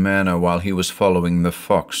weird manner while he was following the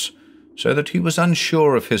fox, so that he was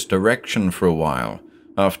unsure of his direction for a while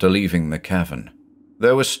after leaving the cavern.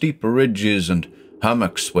 There were steep ridges and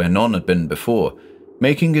hummocks where none had been before,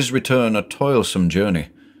 making his return a toilsome journey,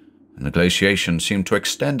 and the glaciation seemed to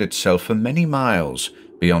extend itself for many miles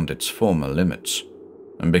beyond its former limits.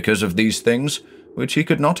 And because of these things, which he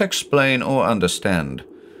could not explain or understand,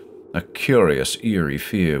 a curious, eerie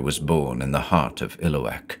fear was born in the heart of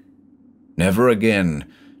Illuak. Never again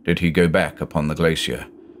did he go back upon the glacier,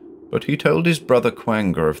 but he told his brother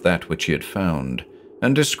Quanga of that which he had found,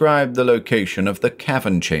 and described the location of the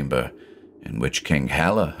cavern chamber in which King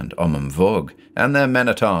Haller and Vog and their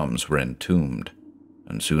men-at-arms were entombed.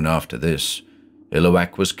 And soon after this,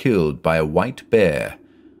 Illuak was killed by a white bear,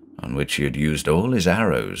 on which he had used all his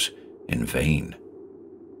arrows in vain.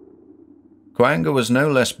 Quanga was no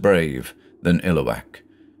less brave than Illuak,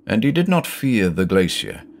 and he did not fear the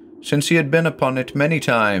glacier, since he had been upon it many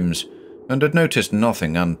times and had noticed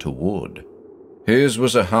nothing untoward. His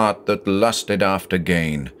was a heart that lusted after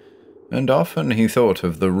gain, and often he thought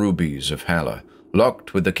of the rubies of Haller,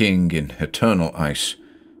 locked with the king in eternal ice,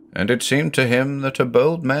 and it seemed to him that a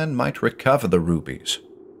bold man might recover the rubies.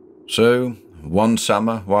 So, one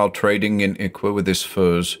summer, while trading in Iqua with his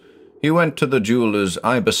furs, he went to the jewelers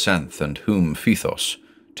Ibasanth and Phethos,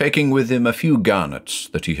 taking with him a few garnets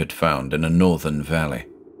that he had found in a northern valley.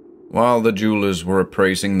 While the jewelers were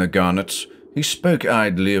appraising the garnets, he spoke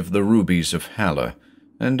idly of the rubies of Haller,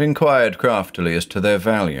 and inquired craftily as to their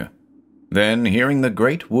value. Then, hearing the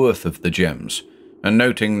great worth of the gems, and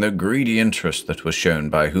noting the greedy interest that was shown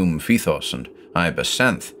by Phethos and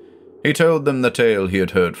Ibasanth, he told them the tale he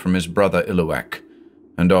had heard from his brother Illuak,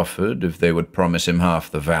 and offered, if they would promise him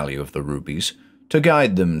half the value of the rubies, to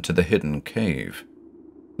guide them to the hidden cave.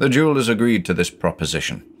 The jewelers agreed to this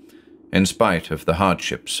proposition, in spite of the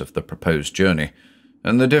hardships of the proposed journey,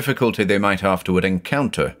 and the difficulty they might afterward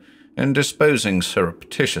encounter in disposing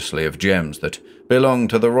surreptitiously of gems that belonged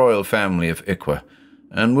to the royal family of Iqua,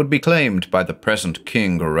 and would be claimed by the present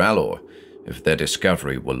King Goralor if their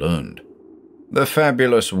discovery were learned. The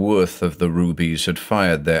fabulous worth of the rubies had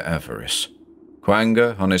fired their avarice.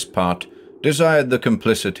 Quanga, on his part, desired the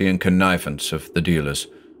complicity and connivance of the dealers,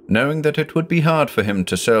 knowing that it would be hard for him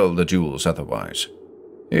to sell the jewels otherwise.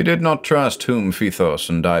 He did not trust Phethos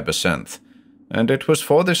and Ibasanth, and it was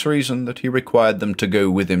for this reason that he required them to go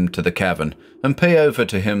with him to the cavern and pay over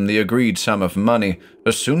to him the agreed sum of money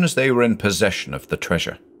as soon as they were in possession of the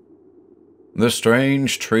treasure. The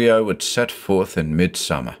strange trio had set forth in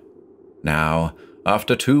midsummer. Now,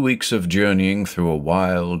 after 2 weeks of journeying through a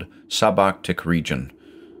wild, subarctic region,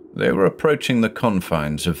 they were approaching the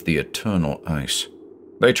confines of the eternal ice.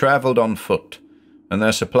 They travelled on foot, and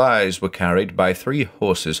their supplies were carried by 3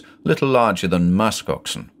 horses little larger than musk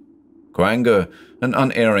oxen. Quanger, an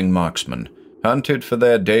unerring marksman, hunted for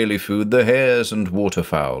their daily food the hares and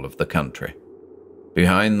waterfowl of the country.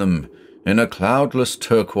 Behind them, in a cloudless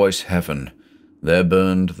turquoise heaven, there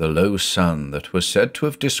burned the low sun that was said to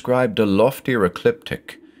have described a loftier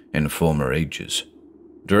ecliptic in former ages.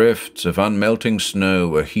 Drifts of unmelting snow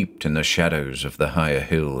were heaped in the shadows of the higher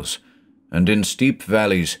hills, and in steep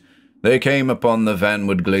valleys they came upon the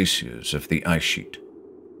vanward glaciers of the ice sheet.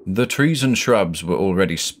 The trees and shrubs were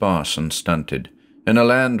already sparse and stunted, in a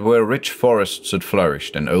land where rich forests had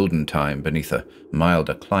flourished in olden time beneath a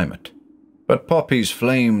milder climate. But poppies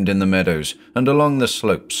flamed in the meadows and along the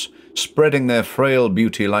slopes, spreading their frail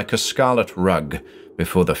beauty like a scarlet rug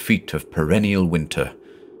before the feet of perennial winter,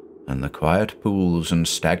 and the quiet pools and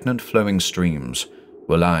stagnant flowing streams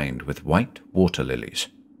were lined with white water lilies.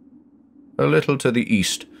 A little to the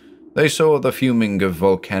east, they saw the fuming of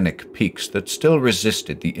volcanic peaks that still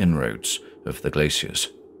resisted the inroads of the glaciers.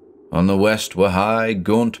 On the west were high,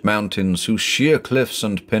 gaunt mountains whose sheer cliffs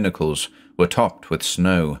and pinnacles were topped with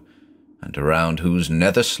snow, and around whose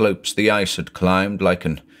nether slopes the ice had climbed like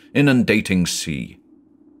an inundating sea.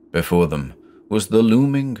 Before them was the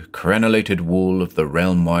looming, crenellated wall of the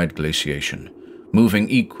realm-wide glaciation, moving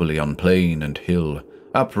equally on plain and hill,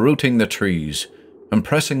 uprooting the trees, and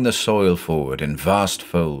pressing the soil forward in vast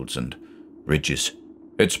folds and ridges.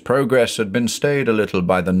 Its progress had been stayed a little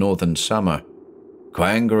by the northern summer.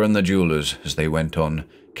 Quanger and the jewelers, as they went on,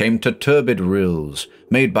 came to turbid rills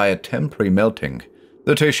made by a temporary melting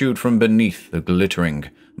that issued from beneath the glittering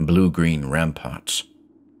blue-green ramparts.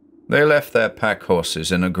 They left their pack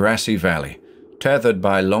horses in a grassy valley, tethered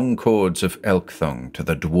by long cords of elk thong to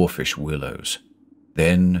the dwarfish willows.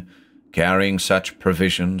 Then, carrying such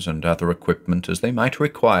provisions and other equipment as they might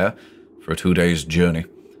require for a 2 days' journey,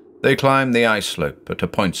 they climbed the ice slope at a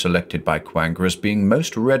point selected by Quanger as being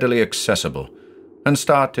most readily accessible, and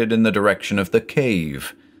started in the direction of the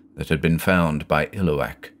cave that had been found by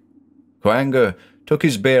Illuak. Quanger took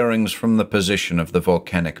his bearings from the position of the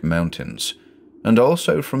volcanic mountains, and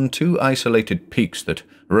also from 2 isolated peaks that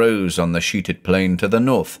rose on the sheeted plain to the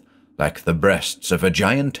north, like the breasts of a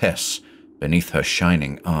giantess beneath her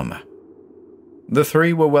shining armor. The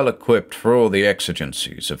 3 were well equipped for all the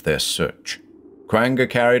exigencies of their search. Quanger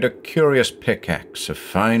carried a curious pickaxe of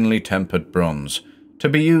finely tempered bronze to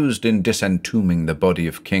be used in disentombing the body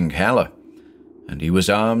of King Haller, and he was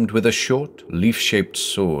armed with a short, leaf-shaped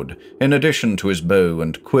sword, in addition to his bow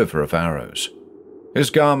and quiver of arrows. His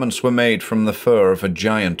garments were made from the fur of a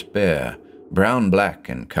giant bear, brown-black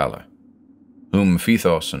in color, whom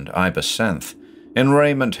Phethos and Ibasanth, in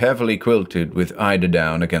raiment heavily quilted with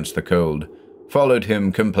eiderdown against the cold, followed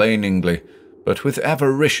him complainingly, but with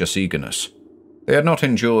avaricious eagerness. They had not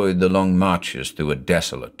enjoyed the long marches through a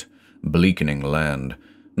desolate, bleakening land,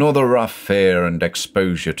 nor the rough fare and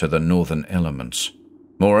exposure to the northern elements.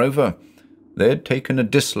 Moreover, they had taken a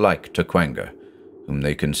dislike to Quanger, whom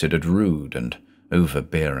they considered rude and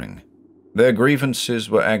overbearing. Their grievances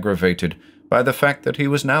were aggravated by the fact that he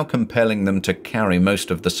was now compelling them to carry most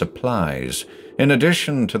of the supplies, in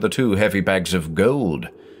addition to the 2 heavy bags of gold,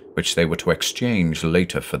 which they were to exchange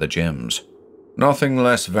later for the gems. Nothing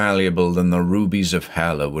less valuable than the rubies of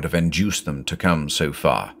Haller would have induced them to come so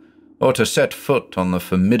far, or to set foot on the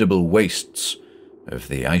formidable wastes of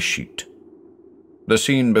the ice sheet. The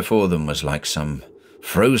scene before them was like some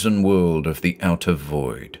frozen world of the outer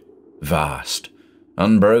void, vast,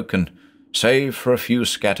 unbroken, save for a few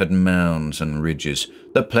scattered mounds and ridges.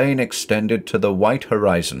 The plain extended to the white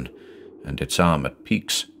horizon and its armored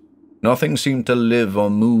peaks. Nothing seemed to live or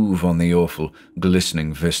move on the awful,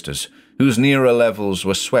 glistening vistas, whose nearer levels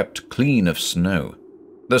were swept clean of snow.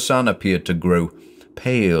 The sun appeared to grow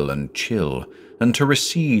pale and chill, and to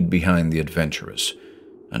recede behind the adventurers,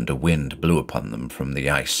 and a wind blew upon them from the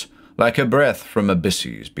ice, like a breath from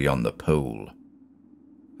abysses beyond the pole.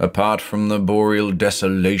 Apart from the boreal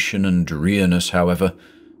desolation and drearness, however,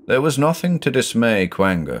 there was nothing to dismay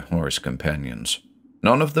Quanger or his companions.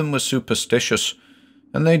 None of them was superstitious,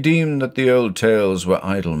 and they deemed that the old tales were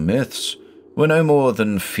idle myths, were no more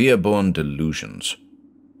than fear-born delusions.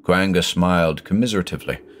 Quanger smiled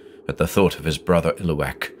commiseratively at the thought of his brother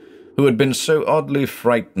Illuak, who had been so oddly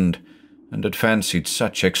frightened and had fancied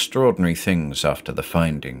such extraordinary things after the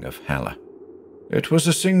finding of Haller. It was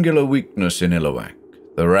a singular weakness in Illuak,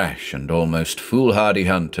 the rash and almost foolhardy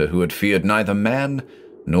hunter who had feared neither man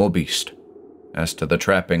nor beast. As to the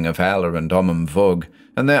trapping of Haller and Vog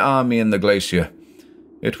and their army in the glacier,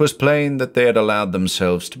 it was plain that they had allowed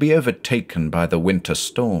themselves to be overtaken by the winter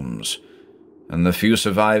storms, and the few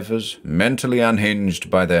survivors, mentally unhinged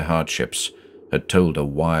by their hardships, had told a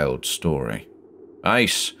wild story.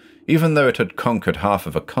 Ice, even though it had conquered half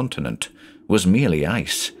of a continent, was merely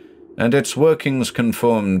ice, and its workings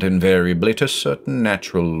conformed invariably to certain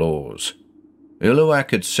natural laws.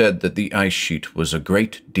 Illuak had said that the ice sheet was a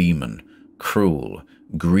great demon, cruel,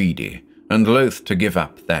 greedy, and loath to give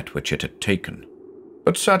up that which it had taken.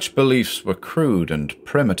 But such beliefs were crude and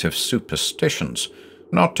primitive superstitions,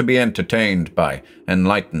 not to be entertained by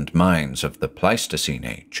enlightened minds of the Pleistocene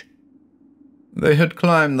age. They had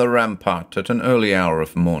climbed the rampart at an early hour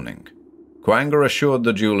of morning. Quanger assured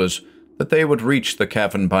the jewelers that they would reach the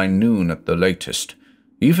cavern by noon at the latest,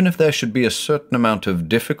 even if there should be a certain amount of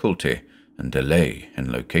difficulty and delay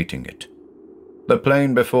in locating it. The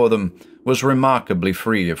plain before them was remarkably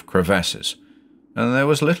free of crevasses, and there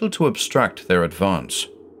was little to obstruct their advance.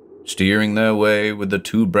 Steering their way with the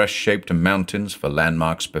two breast-shaped mountains for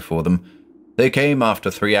landmarks before them, they came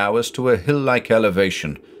after 3 hours to a hill-like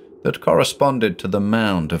elevation that corresponded to the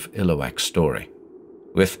mound of Illuak's story.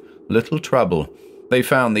 With little trouble, they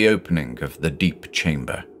found the opening of the deep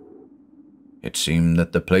chamber. It seemed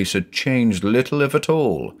that the place had changed little if at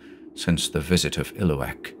all since the visit of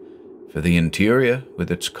Illuak, for the interior,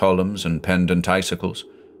 with its columns and pendant icicles,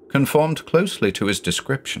 conformed closely to his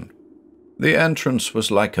description. The entrance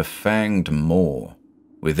was like a fanged maw.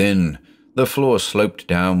 Within, the floor sloped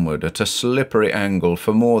downward at a slippery angle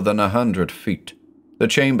for more than 100 feet. The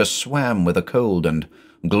chamber swam with a cold and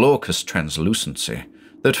glaucous translucency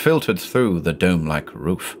that filtered through the dome-like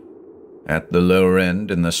roof. At the lower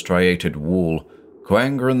end, in the striated wall,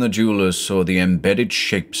 Quanger and the jewelers saw the embedded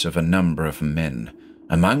shapes of a number of men,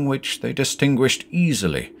 among which they distinguished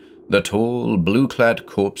easily the tall, blue-clad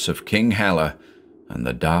corpse of King Haller and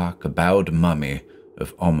the dark, bowed mummy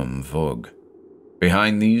of Vog.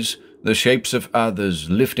 Behind these, the shapes of others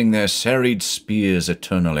lifting their serried spears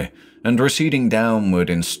eternally and receding downward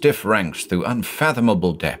in stiff ranks through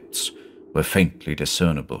unfathomable depths were faintly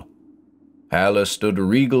discernible. Haller stood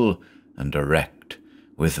regal and erect,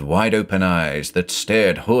 with wide-open eyes that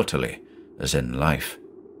stared haughtily as in life.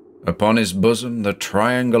 Upon his bosom the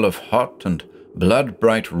triangle of hot and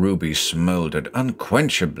blood-bright rubies smouldered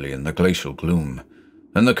unquenchably in the glacial gloom,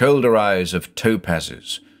 and the colder eyes of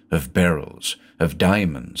topazes, of beryls, of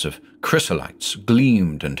diamonds, of chrysolites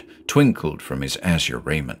gleamed and twinkled from his azure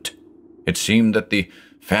raiment. It seemed that the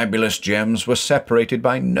fabulous gems were separated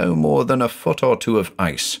by no more than a foot or two of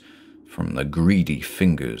ice from the greedy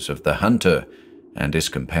fingers of the hunter and his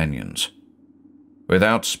companions.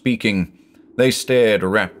 Without speaking, they stared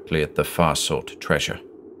raptly at the far-sought treasure.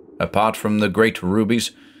 Apart from the great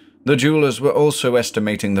rubies, the jewelers were also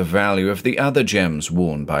estimating the value of the other gems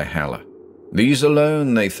worn by Haller. These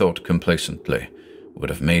alone, they thought complacently,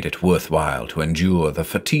 would have made it worthwhile to endure the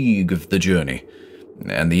fatigue of the journey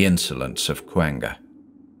and the insolence of Quanger.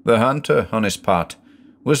 The hunter, on his part,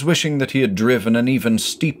 was wishing that he had driven an even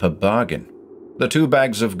steeper bargain. The 2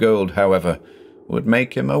 bags of gold, however, would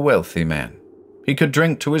make him a wealthy man. He could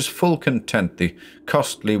drink to his full content the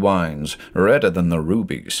costly wines, redder than the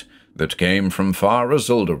rubies, that came from far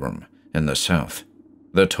Azuldarum in the south.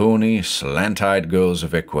 The tawny, slant-eyed girls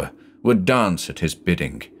of Iqua would dance at his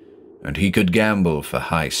bidding, and he could gamble for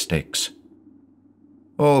high stakes.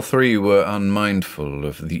 All 3 were unmindful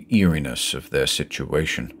of the eeriness of their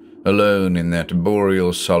situation, alone in that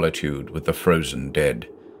boreal solitude with the frozen dead,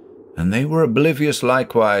 and they were oblivious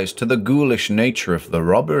likewise to the ghoulish nature of the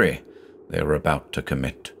robbery they were about to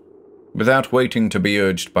commit. Without waiting to be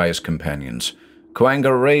urged by his companions,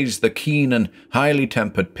 Quanger raised the keen and highly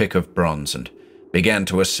tempered pick of bronze and began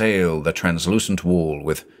to assail the translucent wall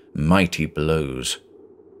with mighty blows.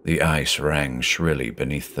 The ice rang shrilly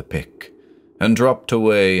beneath the pick, and dropped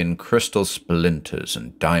away in crystal splinters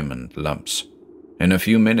and diamond lumps. In a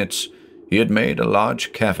few minutes he had made a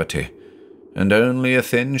large cavity, and only a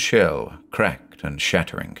thin shell, cracked and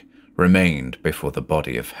shattering, remained before the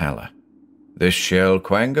body of Haller. This shell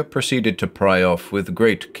Quanger proceeded to pry off with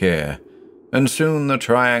great care, and soon the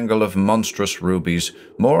triangle of monstrous rubies,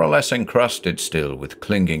 more or less encrusted still with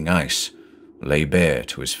clinging ice, lay bare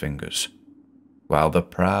to his fingers. While the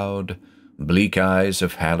proud, bleak eyes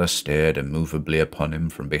of Haller stared immovably upon him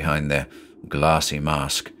from behind their glassy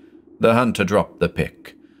mask, the hunter dropped the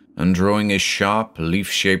pick, and drawing his sharp,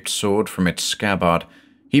 leaf-shaped sword from its scabbard,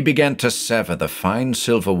 he began to sever the fine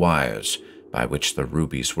silver wires by which the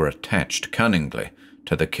rubies were attached cunningly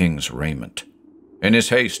to the king's raiment. In his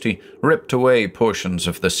haste he ripped away portions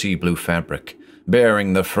of the sea-blue fabric,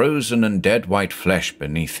 bearing the frozen and dead white flesh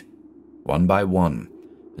beneath. One by one,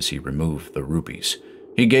 as he removed the rubies,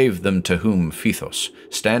 he gave them to Phthos,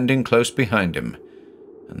 standing close behind him,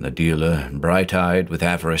 and the dealer, bright-eyed with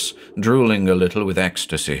avarice, drooling a little with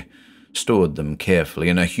ecstasy, stored them carefully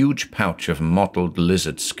in a huge pouch of mottled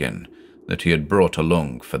lizard skin that he had brought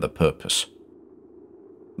along for the purpose.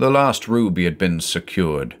 The last ruby had been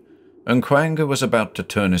secured, and Quanga was about to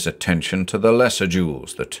turn his attention to the lesser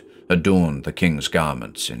jewels that adorned the king's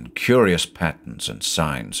garments in curious patterns and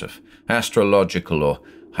signs of astrological or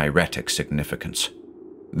hieratic significance.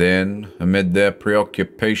 Then, amid their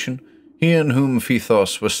preoccupation, he and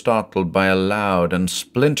Phthos were startled by a loud and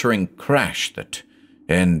splintering crash that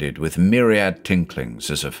ended with myriad tinklings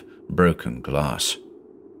as of broken glass.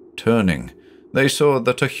 Turning, they saw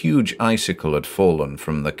that a huge icicle had fallen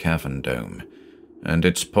from the cavern dome, and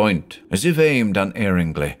its point, as if aimed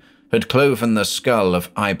unerringly, had cloven the skull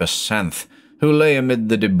of Ibis Santh, who lay amid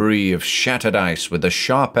the debris of shattered ice with the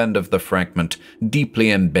sharp end of the fragment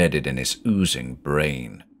deeply embedded in his oozing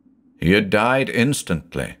brain. He had died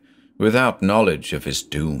instantly, without knowledge of his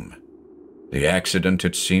doom. The accident,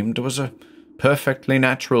 it seemed, was a perfectly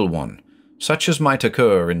natural one, such as might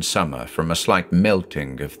occur in summer from a slight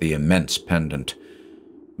melting of the immense pendant.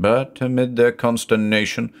 But amid their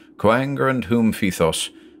consternation, Quanga and Phthos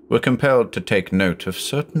were compelled to take note of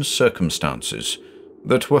certain circumstances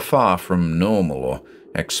that were far from normal or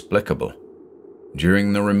explicable.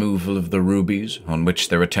 During the removal of the rubies, on which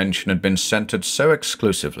their attention had been centered so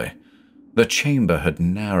exclusively, the chamber had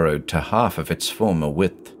narrowed to half of its former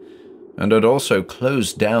width, and had also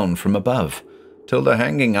closed down from above, till the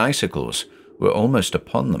hanging icicles were almost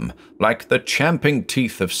upon them, like the champing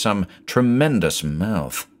teeth of some tremendous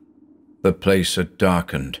mouth. The place had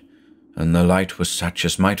darkened, and the light was such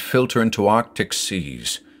as might filter into Arctic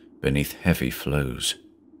seas beneath heavy flows.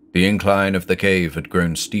 The incline of the cave had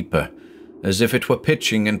grown steeper, as if it were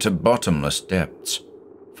pitching into bottomless depths.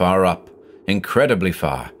 Far up, incredibly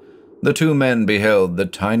far, the two men beheld the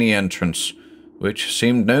tiny entrance, which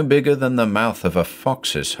seemed no bigger than the mouth of a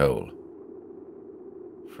fox's hole.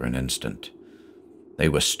 For an instant, they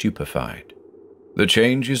were stupefied. The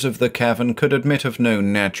changes of the cavern could admit of no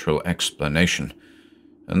natural explanation,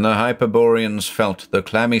 and the Hyperboreans felt the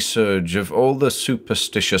clammy surge of all the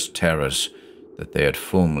superstitious terrors that they had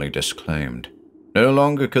formerly disclaimed. No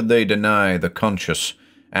longer could they deny the conscious,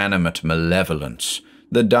 animate malevolence,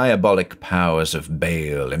 the diabolic powers of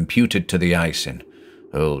Baal imputed to the ice in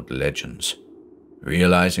old legends.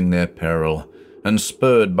 Realizing their peril, and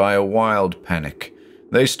spurred by a wild panic,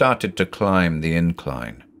 they started to climb the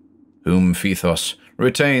incline. Phthos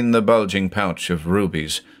retained the bulging pouch of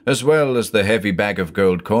rubies, as well as the heavy bag of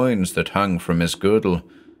gold coins that hung from his girdle,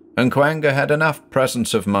 and Quanga had enough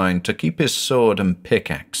presence of mind to keep his sword and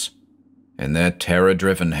pickaxe. In their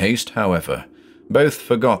terror-driven haste, however, both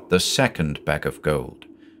forgot the second bag of gold,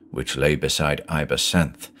 which lay beside Ibis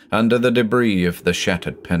Santh, under the debris of the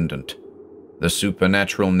shattered pendant. The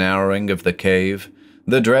supernatural narrowing of the cave,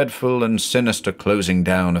 the dreadful and sinister closing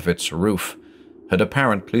down of its roof, had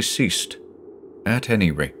apparently ceased. At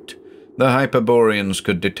any rate, the Hyperboreans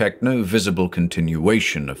could detect no visible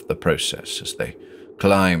continuation of the process as they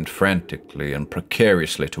climbed frantically and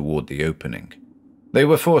precariously toward the opening. They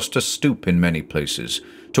were forced to stoop in many places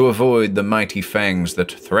to avoid the mighty fangs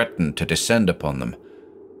that threatened to descend upon them,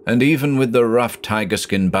 and even with the rough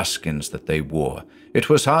tiger-skin buskins that they wore, it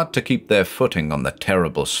was hard to keep their footing on the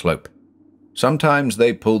terrible slope. Sometimes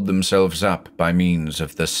they pulled themselves up by means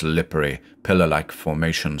of the slippery, pillar-like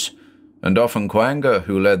formations, and often Quanga,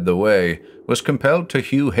 who led the way, was compelled to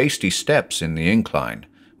hew hasty steps in the incline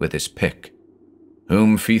with his pick.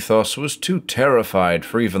 Phthos was too terrified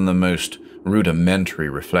for even the most rudimentary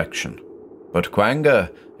reflection. But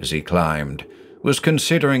Quanga, as he climbed, was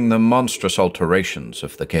considering the monstrous alterations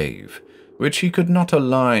of the cave, which he could not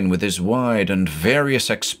align with his wide and various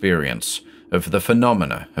experience of the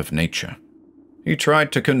phenomena of nature. He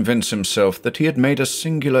tried to convince himself that he had made a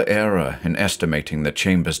singular error in estimating the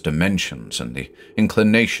chamber's dimensions and the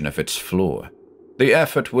inclination of its floor. The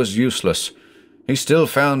effort was useless. He still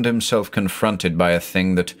found himself confronted by a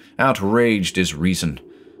thing that outraged his reason,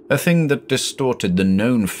 a thing that distorted the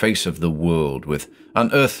known face of the world with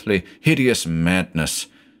unearthly, hideous madness,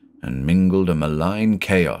 and mingled a malign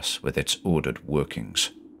chaos with its ordered workings.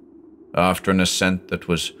 After an ascent that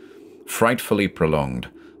was frightfully prolonged,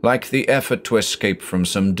 like the effort to escape from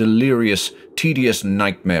some delirious, tedious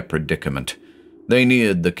nightmare predicament, they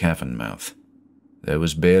neared the cavern mouth. There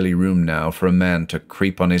was barely room now for a man to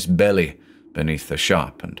creep on his belly beneath the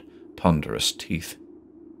sharp and ponderous teeth.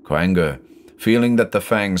 Quanga feeling that the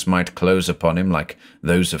fangs might close upon him like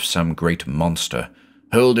those of some great monster,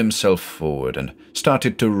 hurled himself forward and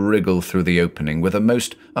started to wriggle through the opening with a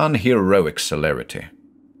most unheroic celerity.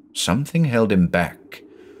 Something held him back,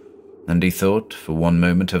 and he thought, for one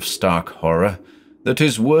moment of stark horror, that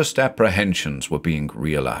his worst apprehensions were being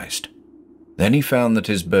realized. Then he found that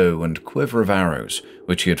his bow and quiver of arrows,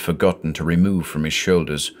 which he had forgotten to remove from his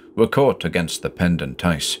shoulders, were caught against the pendant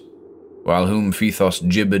ice. While Phthos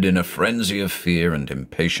gibbered in a frenzy of fear and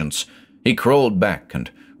impatience, he crawled back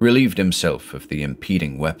and relieved himself of the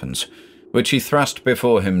impeding weapons, which he thrust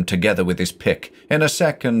before him together with his pick in a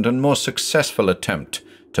second and more successful attempt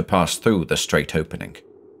to pass through the straight opening.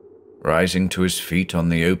 Rising to his feet on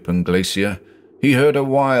the open glacier, he heard a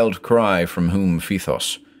wild cry from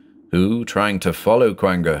Phthos, who, trying to follow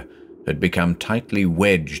Quanga, had become tightly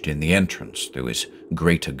wedged in the entrance through his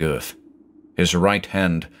greater girth. His right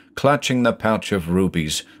hand, clutching the pouch of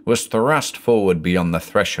rubies, was thrust forward beyond the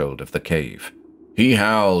threshold of the cave. He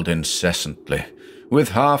howled incessantly, with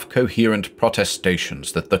half-coherent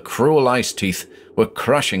protestations that the cruel ice teeth were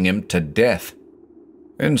crushing him to death.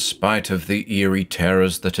 In spite of the eerie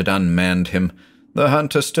terrors that had unmanned him, the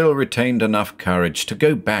hunter still retained enough courage to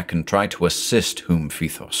go back and try to assist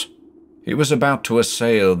Phthos. He was about to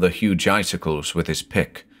assail the huge icicles with his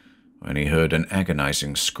pick, when he heard an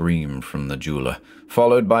agonizing scream from the jeweler,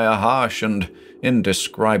 followed by a harsh and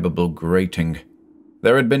indescribable grating.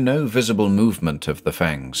 There had been no visible movement of the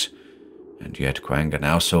fangs, and yet Quanga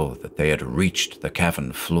now saw that they had reached the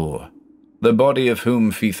cavern floor. The body of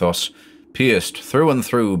Phthos, pierced through and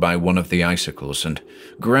through by one of the icicles and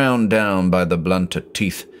ground down by the blunted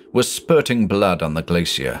teeth, was spurting blood on the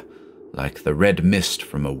glacier, like the red mist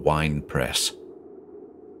from a wine press.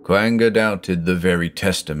 Quanga doubted the very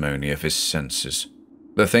testimony of his senses.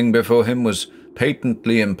 The thing before him was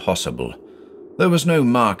patently impossible. There was no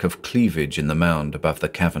mark of cleavage in the mound above the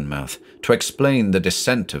cavern mouth to explain the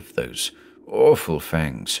descent of those awful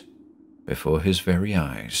fangs before his very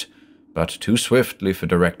eyes, but too swiftly for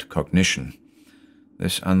direct cognition.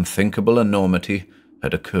 This unthinkable enormity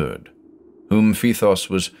had occurred. Phthos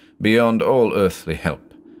was beyond all earthly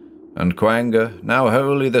help, and Quanga, now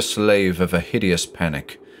wholly the slave of a hideous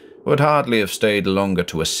panic, would hardly have stayed longer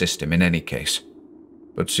to assist him in any case.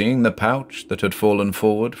 But seeing the pouch that had fallen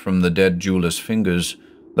forward from the dead jeweler's fingers,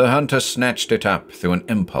 the hunter snatched it up through an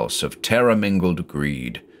impulse of terror-mingled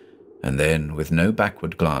greed, and then, with no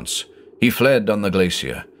backward glance, he fled on the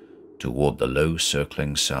glacier toward the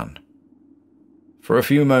low-circling sun. For a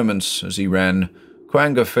few moments, as he ran,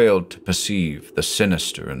 Quanga failed to perceive the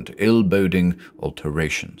sinister and ill-boding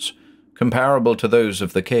alterations, comparable to those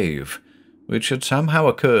of the cave, which had somehow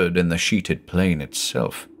occurred in the sheeted plain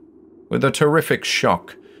itself. With a terrific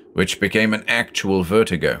shock, which became an actual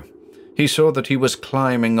vertigo, he saw that he was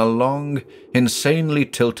climbing a long, insanely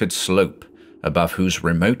tilted slope, above whose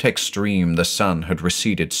remote extreme the sun had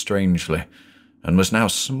receded strangely, and was now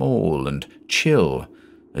small and chill,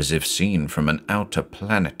 as if seen from an outer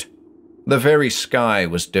planet. The very sky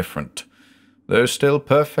was different. Though still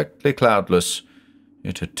perfectly cloudless,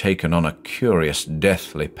 it had taken on a curious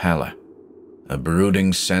deathly pallor. A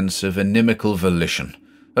brooding sense of inimical volition,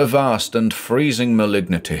 a vast and freezing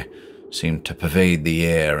malignity, seemed to pervade the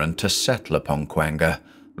air and to settle upon Quanga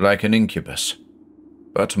like an incubus.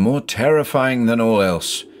 But more terrifying than all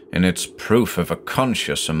else, in its proof of a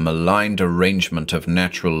conscious and maligned arrangement of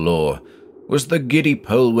natural law, was the giddy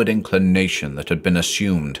poleward inclination that had been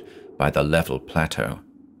assumed by the level plateau.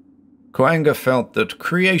 Quanga felt that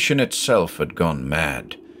creation itself had gone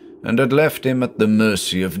mad, and had left him at the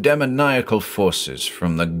mercy of demoniacal forces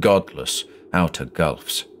from the godless outer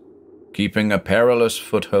gulfs. Keeping a perilous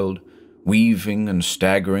foothold, weaving and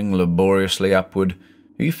staggering laboriously upward,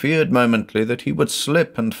 he feared momently that he would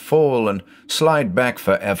slip and fall and slide back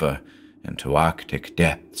forever into Arctic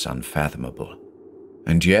depths unfathomable.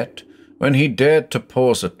 And yet, when he dared to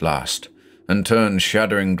pause at last, and turn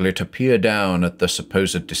shudderingly to peer down at the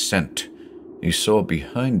supposed descent, he saw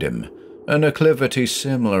behind him an acclivity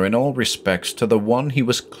similar in all respects to the one he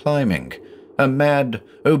was climbing, a mad,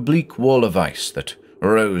 oblique wall of ice that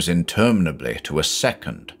rose interminably to a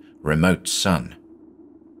second, remote sun.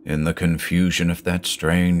 In the confusion of that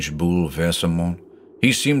strange bouleversement,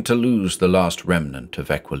 he seemed to lose the last remnant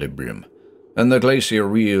of equilibrium, and the glacier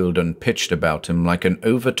reeled and pitched about him like an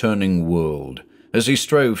overturning world as he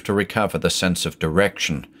strove to recover the sense of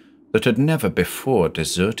direction that had never before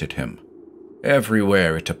deserted him.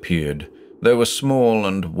 Everywhere, it appeared, there were small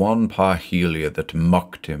and wan parhelia that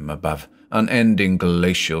mocked him above unending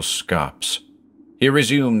glacial scarps. He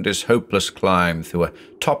resumed his hopeless climb through a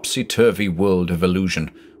topsy-turvy world of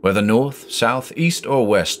illusion, whether north, south, east, or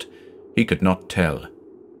west. He could not tell.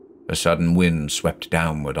 A sudden wind swept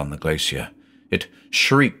downward on the glacier. It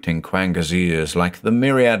shrieked in Quanga's ears like the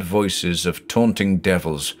myriad voices of taunting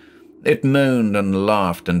devils. It moaned and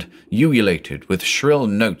laughed and ululated with shrill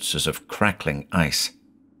notes as of crackling ice.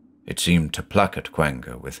 It seemed to pluck at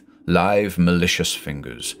Quanga with live, malicious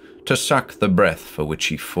fingers, to suck the breath for which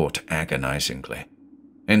he fought agonizingly.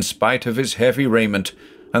 In spite of his heavy raiment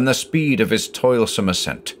and the speed of his toilsome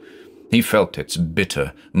ascent, he felt its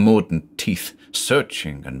bitter, mordant teeth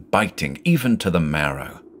searching and biting even to the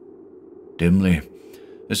marrow. Dimly,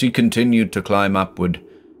 as he continued to climb upward,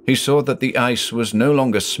 he saw that the ice was no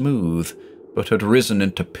longer smooth, but had risen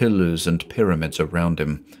into pillars and pyramids around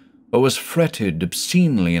him, or was fretted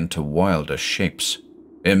obscenely into wilder shapes.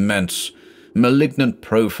 Immense, malignant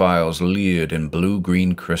profiles leered in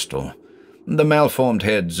blue-green crystal. The malformed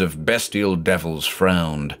heads of bestial devils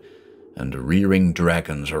frowned, and rearing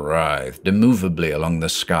dragons writhed immovably along the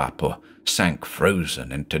scarp or sank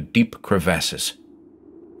frozen into deep crevasses.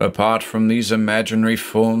 Apart from these imaginary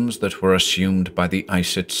forms that were assumed by the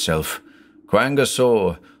ice itself, Quanga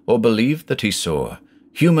saw, or believed that he saw,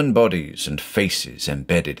 human bodies and faces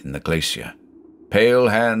embedded in the glacier. Pale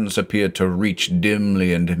hands appeared to reach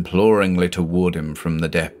dimly and imploringly toward him from the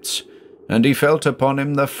depths, and he felt upon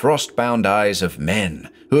him the frost-bound eyes of men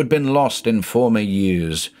who had been lost in former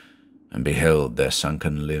years, and beheld their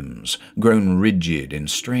sunken limbs grown rigid in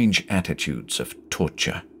strange attitudes of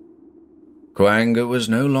torture. Quanga was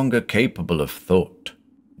no longer capable of thought.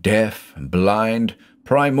 Deaf and blind,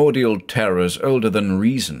 primordial terrors older than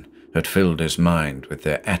reason had filled his mind with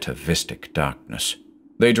their atavistic darkness.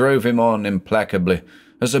 They drove him on implacably,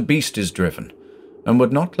 as a beast is driven, and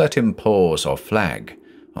would not let him pause or flag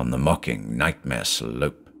on the mocking nightmare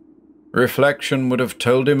slope. Reflection would have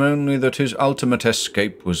told him only that his ultimate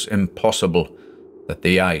escape was impossible, that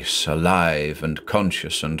the ice, alive and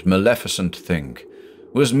conscious and maleficent thing,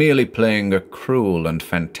 was merely playing a cruel and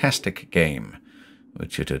fantastic game,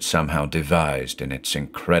 which it had somehow devised in its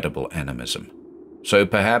incredible animism. So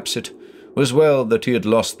perhaps it was well that he had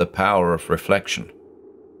lost the power of reflection.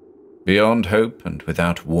 Beyond hope and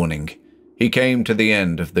without warning, he came to the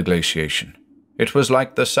end of the glaciation. It was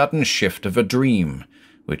like the sudden shift of a dream,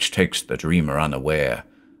 which takes the dreamer unaware,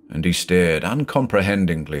 and he stared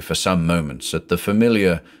uncomprehendingly for some moments at the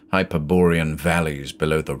familiar Hyperborean valleys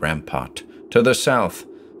below the rampart, to the south,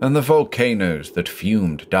 and the volcanoes that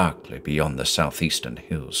fumed darkly beyond the southeastern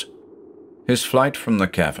hills. His flight from the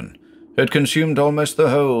cavern had consumed almost the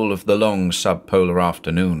whole of the long subpolar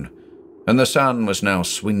afternoon, and the sun was now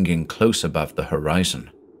swinging close above the horizon.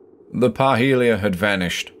 The parhelia had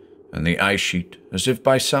vanished, and the ice sheet, as if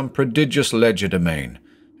by some prodigious legerdemain,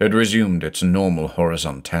 had resumed its normal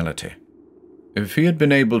horizontality. If he had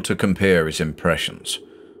been able to compare his impressions,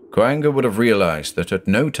 Quanga would have realized that at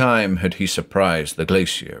no time had he surprised the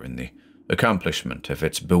glacier in the accomplishment of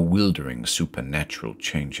its bewildering supernatural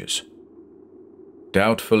changes.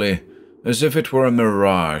 Doubtfully, as if it were a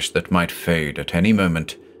mirage that might fade at any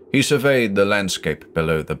moment, he surveyed the landscape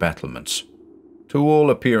below the battlements. To all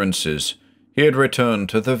appearances, he had returned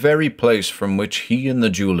to the very place from which he and the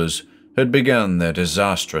jewelers had begun their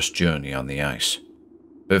disastrous journey on the ice.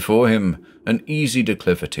 Before him, an easy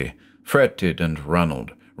declivity, fretted and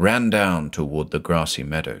runneled, ran down toward the grassy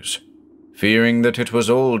meadows. Fearing that it was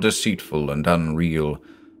all deceitful and unreal,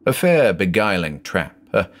 a fair beguiling trap,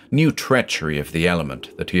 a new treachery of the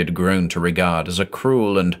element that he had grown to regard as a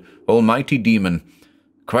cruel and almighty demon,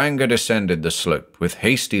 Quanga descended the slope with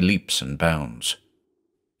hasty leaps and bounds.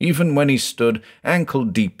 Even when he stood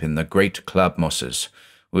ankle-deep in the great club mosses,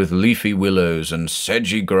 with leafy willows and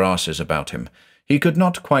sedgy grasses about him, he could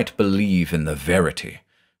not quite believe in the verity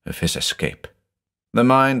of his escape. The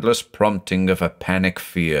mindless prompting of a panic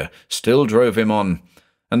fear still drove him on,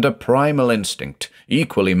 and a primal instinct,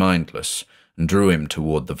 equally mindless, drew him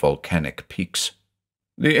toward the volcanic peaks.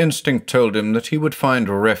 The instinct told him that he would find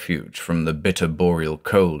refuge from the bitter boreal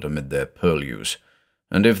cold amid their purlieus,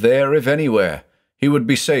 and if there, if anywhere, he would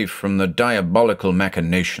be safe from the diabolical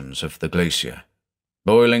machinations of the glacier.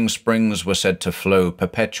 Boiling springs were said to flow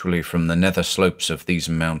perpetually from the nether slopes of these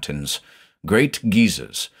mountains. Great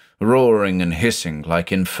geysers, roaring and hissing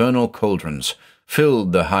like infernal cauldrons,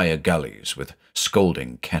 filled the higher gullies with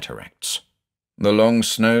scalding cataracts. The long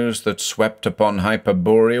snows that swept upon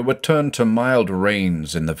Hyperborea were turned to mild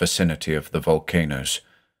rains in the vicinity of the volcanoes,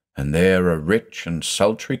 and there a rich and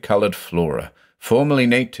sultry-coloured flora, formerly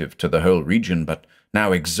native to the whole region but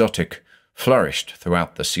now exotic, flourished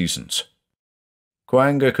throughout the seasons.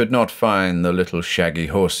 Quanga could not find the little shaggy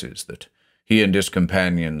horses that he and his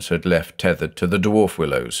companions had left tethered to the dwarf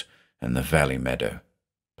willows and the valley meadow.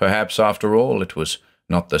 Perhaps, after all, it was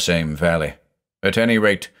not the same valley. At any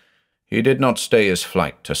rate, he did not stay his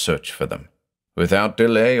flight to search for them. Without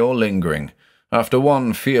delay or lingering, after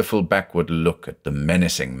one fearful backward look at the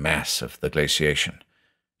menacing mass of the glaciation,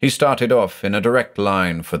 he started off in a direct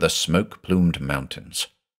line for the smoke-plumed mountains.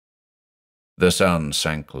 The sun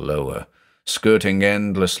sank lower, skirting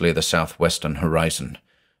endlessly the southwestern horizon,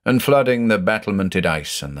 and flooding the battlemented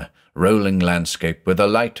ice and the rolling landscape with a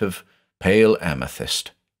light of pale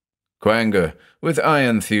amethyst. Quanger, with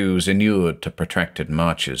iron thews inured to protracted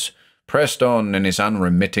marches, pressed on in his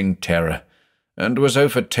unremitting terror, and was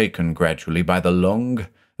overtaken gradually by the long,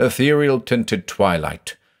 ethereal-tinted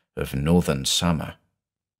twilight of northern summer.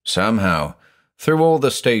 Somehow, through all the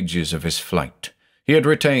stages of his flight, he had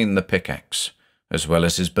retained the pickaxe, as well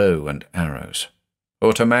as his bow and arrows.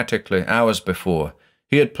 Automatically, hours before,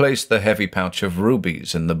 he had placed the heavy pouch of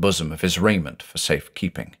rubies in the bosom of his raiment for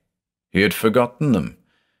safekeeping. He had forgotten them,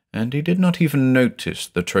 and he did not even notice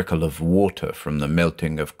the trickle of water from the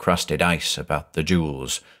melting of crusted ice about the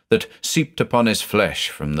jewels that seeped upon his flesh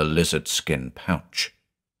from the lizard skin pouch.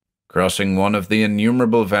 Crossing one of the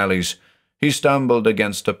innumerable valleys, he stumbled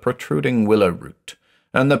against a protruding willow root,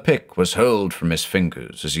 and the pick was hurled from his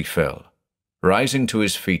fingers as he fell. Rising to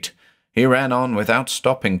his feet, he ran on without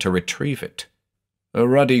stopping to retrieve it. A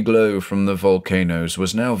ruddy glow from the volcanoes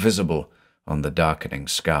was now visible on the darkening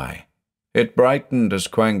sky. It brightened as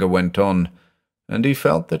Quanger went on, and he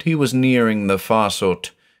felt that he was nearing the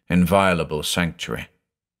far-sought, inviolable sanctuary.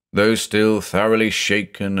 Though still thoroughly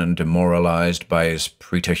shaken and demoralized by his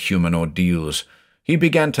preterhuman ordeals, he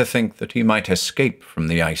began to think that he might escape from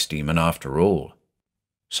the ice demon after all.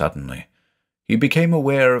 Suddenly, he became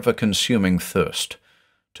aware of a consuming thirst,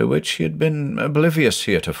 to which he had been oblivious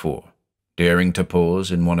heretofore. Daring to pause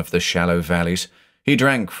in one of the shallow valleys, he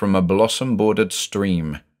drank from a blossom-bordered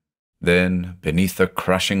stream. Then, beneath the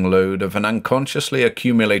crushing load of an unconsciously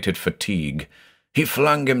accumulated fatigue, he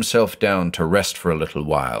flung himself down to rest for a little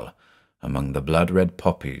while among the blood-red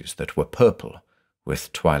poppies that were purple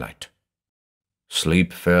with twilight.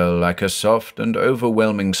 Sleep fell like a soft and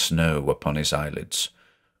overwhelming snow upon his eyelids,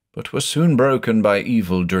 but was soon broken by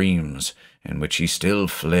evil dreams in which he still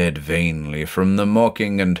fled vainly from the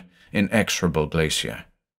mocking and inexorable glacier.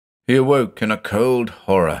 He awoke in a cold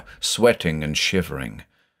horror, sweating and shivering,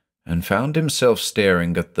 and found himself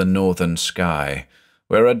staring at the northern sky,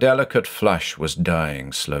 where a delicate flush was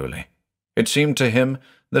dying slowly. It seemed to him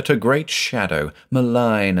that a great shadow,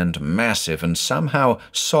 malign and massive and somehow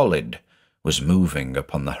solid, was moving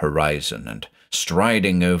upon the horizon and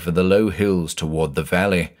striding over the low hills toward the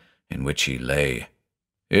valley in which he lay.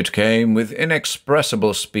 It came with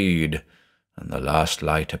inexpressible speed, and the last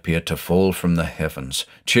light appeared to fall from the heavens,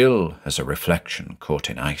 chill as a reflection caught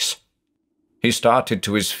in ice. He started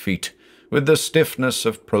to his feet with the stiffness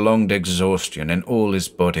of prolonged exhaustion in all his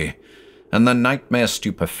body, and the nightmare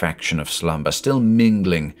stupefaction of slumber still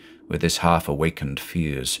mingling with his half-awakened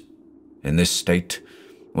fears. In this state,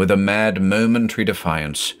 with a mad momentary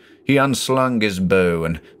defiance, he unslung his bow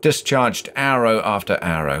and discharged arrow after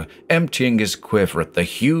arrow, emptying his quiver at the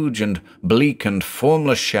huge and bleak and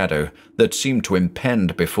formless shadow that seemed to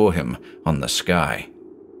impend before him on the sky.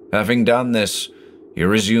 Having done this, he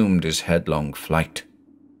resumed his headlong flight.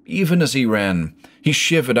 Even as he ran, he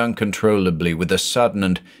shivered uncontrollably with the sudden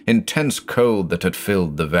and intense cold that had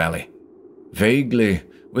filled the valley. Vaguely,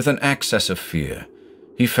 with an access of fear,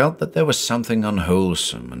 he felt that there was something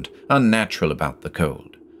unwholesome and unnatural about the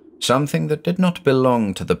cold, something that did not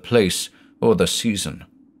belong to the place or the season.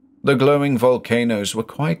 The glowing volcanoes were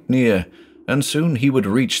quite near, and soon he would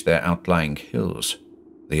reach their outlying hills.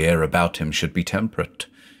 The air about him should be temperate,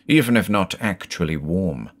 even if not actually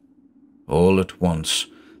warm. All at once,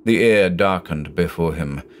 the air darkened before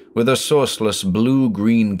him, with a sourceless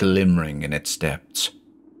blue-green glimmering in its depths.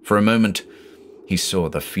 For a moment, he saw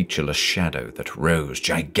the featureless shadow that rose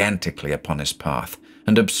gigantically upon his path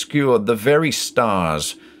and obscured the very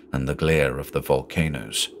stars and the glare of the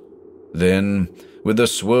volcanoes. Then, with the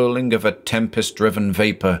swirling of a tempest-driven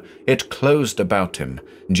vapor, it closed about him,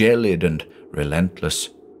 gelid and relentless.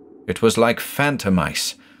 It was like phantom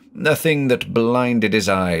ice, a thing that blinded his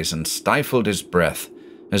eyes and stifled his breath,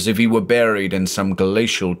 as if he were buried in some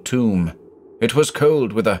glacial tomb. It was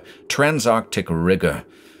cold with a transarctic rigor,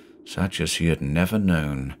 such as he had never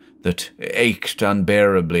known, that ached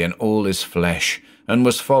unbearably in all his flesh, and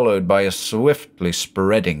was followed by a swiftly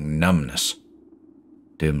spreading numbness.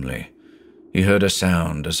 Dimly, he heard a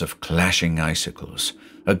sound as of clashing icicles,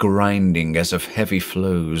 a grinding as of heavy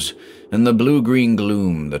floes, in the blue-green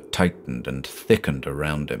gloom that tightened and thickened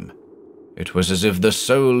around him. It was as if the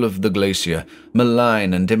soul of the glacier,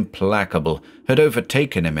 malign and implacable, had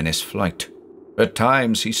overtaken him in his flight. At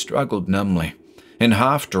times he struggled numbly, in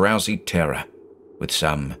half-drowsy terror, with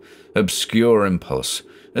some obscure impulse,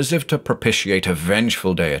 as if to propitiate a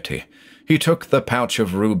vengeful deity. He took the pouch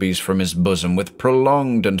of rubies from his bosom with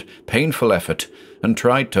prolonged and painful effort and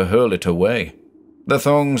tried to hurl it away. The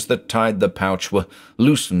thongs that tied the pouch were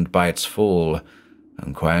loosened by its fall,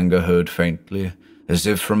 and Quanga heard faintly, as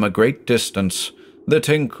if from a great distance, the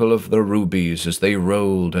tinkle of the rubies as they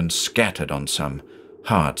rolled and scattered on some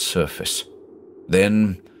hard surface.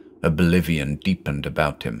 Then oblivion deepened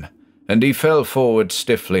about him, and he fell forward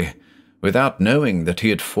stiffly, without knowing that he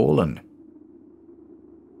had fallen.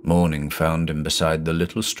 Morning found him beside the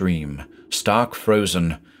little stream, stark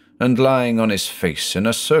frozen, and lying on his face in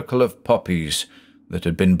a circle of poppies that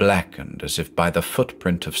had been blackened as if by the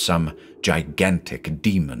footprint of some gigantic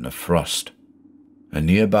demon of frost. A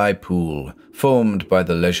nearby pool, formed by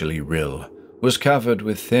the leisurely rill, was covered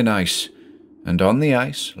with thin ice, and on the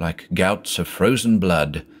ice, like gouts of frozen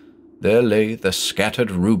blood, there lay the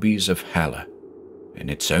scattered rubies of Haller. In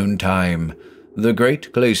its own time, the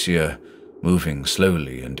great glacier, moving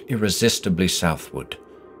slowly and irresistibly southward,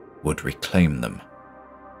 would reclaim them.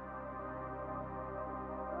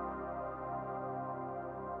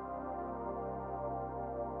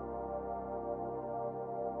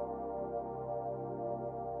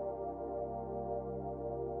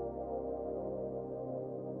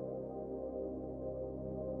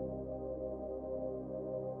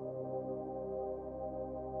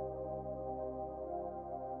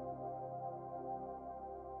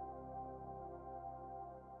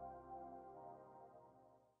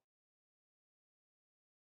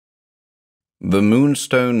 The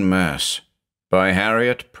Moonstone Mass by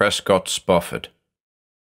Harriet Prescott Spofford.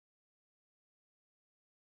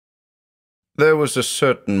 There was a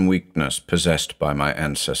certain weakness possessed by my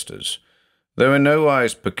ancestors, though in no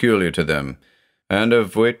wise peculiar to them, and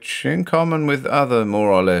of which, in common with other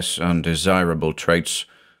more or less undesirable traits,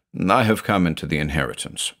 I have come into the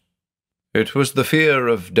inheritance. It was the fear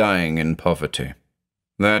of dying in poverty.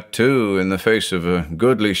 That, too, in the face of a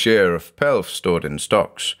goodly share of pelf stored in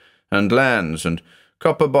stocks, and lands, and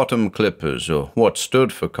copper-bottomed clippers, or what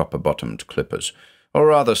stood for copper-bottomed clippers, or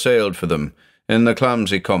rather sailed for them, in the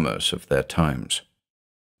clumsy commerce of their times.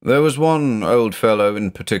 There was one old fellow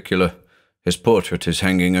in particular. His portrait is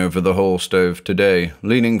hanging over the hall stove today,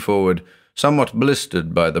 leaning forward, somewhat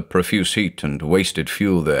blistered by the profuse heat and wasted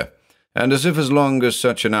fuel there, and as if as long as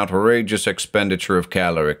such an outrageous expenditure of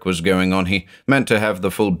caloric was going on he meant to have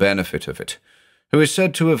the full benefit of it, who is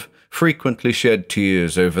said to have frequently shed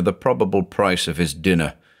tears over the probable price of his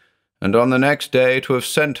dinner, and on the next day to have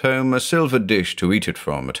sent home a silver dish to eat it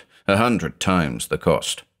from at 100 times the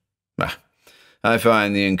cost. I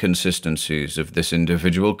find the inconsistencies of this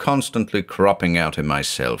individual constantly cropping out in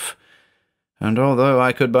myself, and although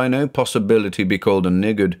I could by no possibility be called a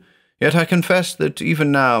niggard, yet I confess that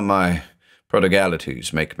even now my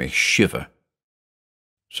prodigalities make me shiver.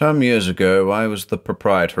 Some years ago I was the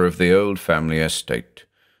proprietor of the old family estate,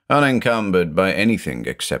 unencumbered by anything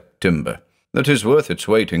except timber, that is worth its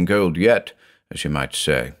weight in gold yet, as you might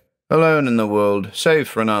say, alone in the world, save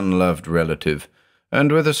for an unloved relative,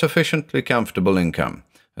 and with a sufficiently comfortable income,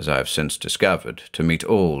 as I have since discovered, to meet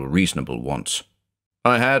all reasonable wants.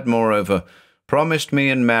 I had, moreover, promised me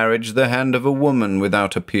in marriage the hand of a woman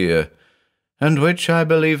without a peer, and which I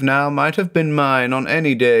believe now might have been mine on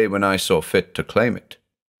any day when I saw fit to claim it.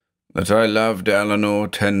 That I loved Eleanor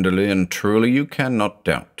tenderly and truly you cannot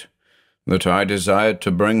doubt. That I desired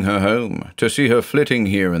to bring her home, to see her flitting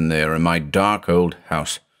here and there in my dark old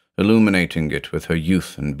house, illuminating it with her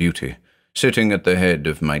youth and beauty, sitting at the head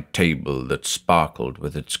of my table that sparkled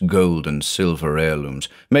with its gold and silver heirlooms,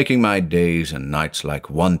 making my days and nights like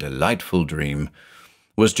one delightful dream,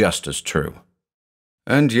 was just as true.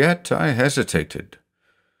 And yet I hesitated.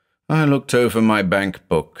 I looked over my bank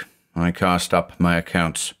book. I cast up my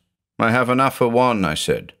accounts. I have enough for one, I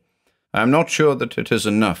said. I am not sure that it is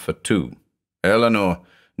enough for two. Eleanor,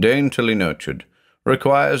 daintily nurtured,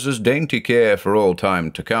 requires as dainty care for all time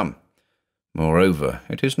to come. Moreover,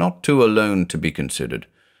 it is not two alone to be considered,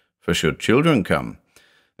 for should children come,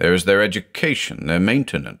 there is their education, their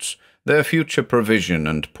maintenance, their future provision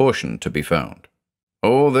and portion to be found.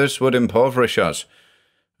 All this would impoverish us,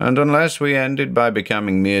 and unless we ended by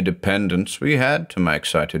becoming mere dependents, we had, to my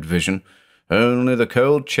excited vision, only the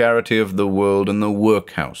cold charity of the world and the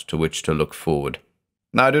workhouse to which to look forward.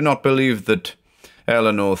 I do not believe that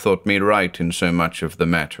Eleanor thought me right in so much of the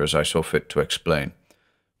matter as I saw fit to explain.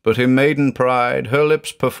 But in maiden pride her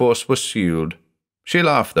lips perforce were sealed. She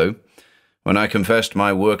laughed, though, when I confessed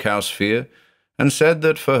my workhouse fear, and said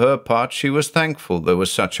that for her part she was thankful there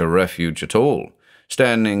was such a refuge at all,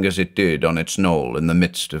 standing as it did on its knoll in the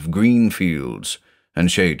midst of green fields and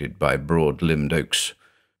shaded by broad-limbed oaks.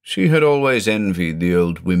 She had always envied the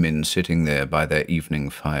old women sitting there by their evening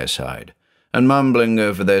fireside, and mumbling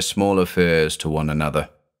over their small affairs to one another.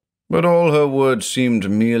 But all her words seemed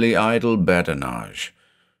merely idle badinage,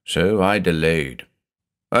 so I delayed.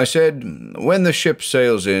 I said, when the ship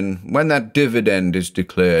sails in, when that dividend is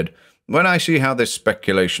declared, when I see how this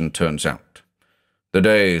speculation turns out. The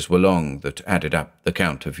days were long that added up the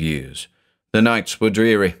count of years. The nights were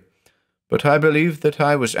dreary, but I believed that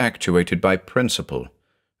I was actuated by principle,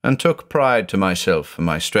 and took pride to myself for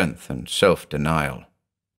my strength and self-denial.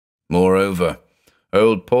 Moreover,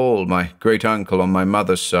 old Paul, my great-uncle on my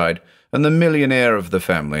mother's side, and the millionaire of the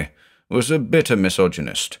family, was a bitter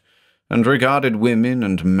misogynist, and regarded women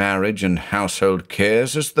and marriage and household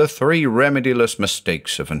cares as the three remediless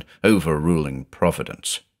mistakes of an overruling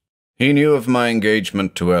providence. He knew of my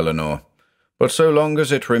engagement to Eleanor, but so long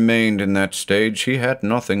as it remained in that stage he had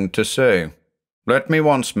nothing to say. Let me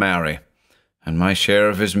once marry, and my share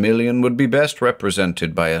of his million would be best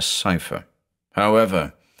represented by a cipher.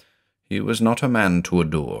 However, he was not a man to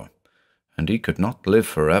adore, and he could not live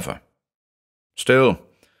forever. Still,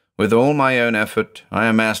 with all my own effort, I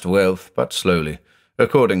amassed wealth but slowly,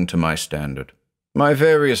 according to my standard. My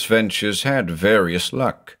various ventures had various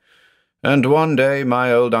luck, and one day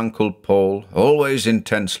my old Uncle Paul, always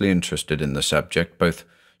intensely interested in the subject, both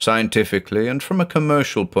scientifically and from a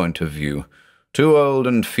commercial point of view, too old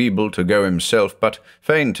and feeble to go himself, but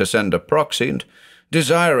fain to send a proxy, and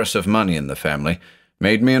desirous of money in the family,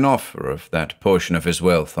 made me an offer of that portion of his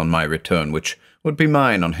wealth on my return which would be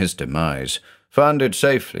mine on his demise, funded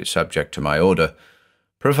safely subject to my order,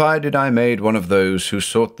 provided I made one of those who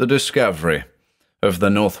sought the discovery of the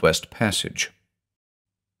Northwest Passage.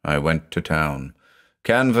 I went to town,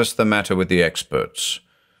 canvassed the matter with the experts.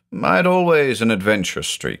 I had always an adventurous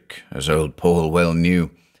streak, as old Paul well knew,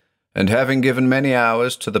 and having given many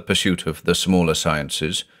hours to the pursuit of the smaller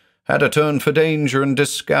sciences, had a turn for danger and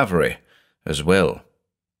discovery as well.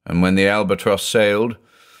 And when the Albatross sailed,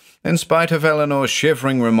 in spite of Eleanor's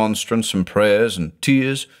shivering remonstrance and prayers and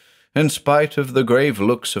tears, in spite of the grave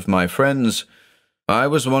looks of my friends, I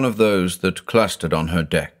was one of those that clustered on her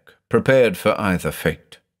deck, prepared for either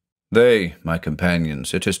fate. They, my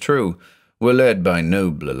companions, it is true, were led by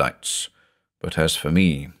nobler lights, but as for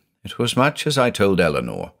me, it was much as I told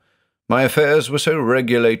Eleanor. My affairs were so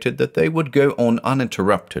regulated that they would go on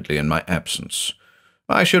uninterruptedly in my absence.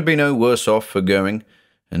 I should be no worse off for going,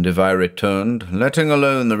 and if I returned, letting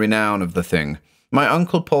alone the renown of the thing, my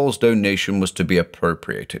Uncle Paul's donation was to be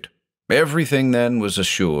appropriated. Everything then was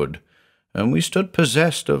assured, and we stood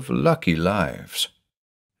possessed of lucky lives.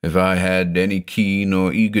 If I had any keen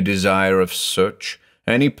or eager desire of search,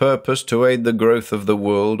 any purpose to aid the growth of the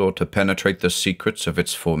world or to penetrate the secrets of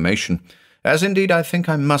its formation, as indeed I think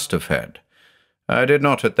I must have had, I did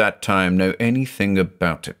not at that time know anything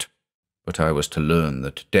about it. But I was to learn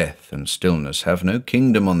that death and stillness have no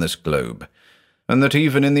kingdom on this globe, and that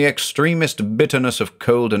even in the extremest bitterness of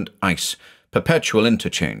cold and ice, perpetual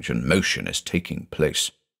interchange and motion is taking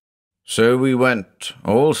place. So we went,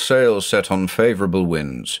 all sails set on favourable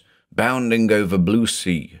winds, bounding over blue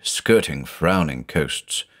sea, skirting frowning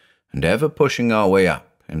coasts, and ever pushing our way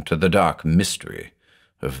up into the dark mystery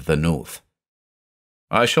of the north.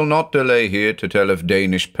 I shall not delay here to tell of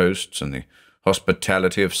Danish posts and the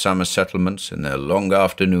hospitality of summer settlements in their long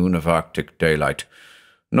afternoon of Arctic daylight,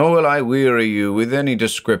 nor will I weary you with any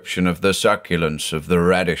description of the succulence of the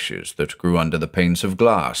radishes that grew under the panes of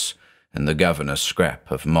glass and the governor's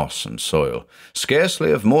scrap of moss and soil,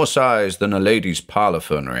 scarcely of more size than a lady's parlour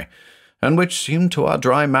fernery, and which seemed to our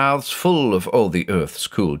dry mouths full of all the earth's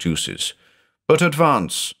cool juices. But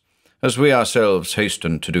advance, as we ourselves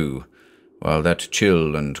hastened to do, while that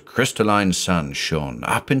chill and crystalline sun shone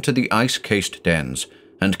up into the ice-cased dens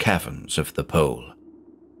and caverns of the pole.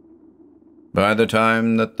 By the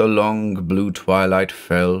time that the long blue twilight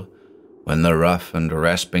fell, when the rough and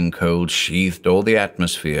rasping cold sheathed all the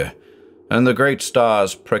atmosphere, and the great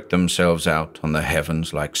stars pricked themselves out on the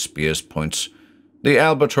heavens like spears' points, the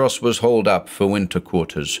Albatross was hauled up for winter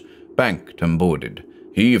quarters, banked and boarded,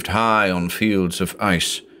 heaved high on fields of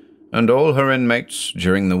ice, and all her inmates,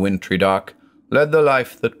 during the wintry dark, led the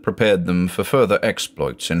life that prepared them for further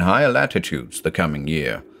exploits in higher latitudes the coming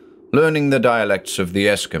year, learning the dialects of the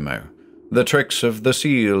Eskimo, the tricks of the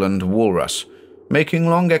seal and walrus, making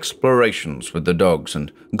long explorations with the dogs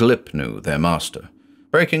and Glipnu, their master,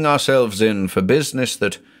 breaking ourselves in for business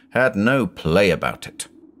that had no play about it.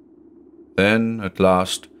 Then, at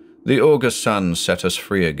last, the August sun set us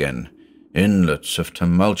free again. Inlets of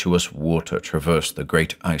tumultuous water traversed the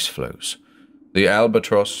great ice floes. The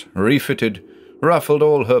albatross, refitted, ruffled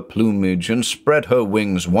all her plumage and spread her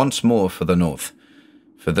wings once more for the north,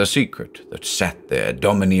 for the secret that sat there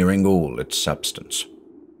domineering all its substance.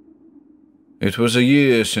 It was a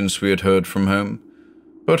year since we had heard from home,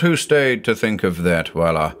 but who stayed to think of that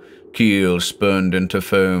while our keel spurned into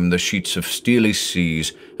foam the sheets of steely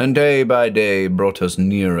seas, and day by day brought us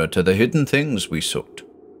nearer to the hidden things we sought?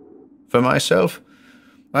 For myself,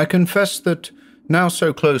 I confess that, now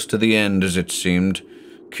so close to the end as it seemed,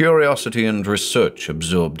 curiosity and research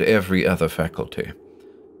absorbed every other faculty.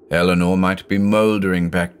 Eleanor might be mouldering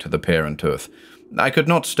back to the parent earth. I could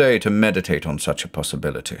not stay to meditate on such a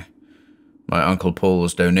possibility. My Uncle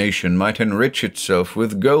Paul's donation might enrich itself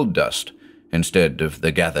with gold dust instead of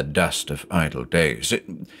the gathered dust of idle days.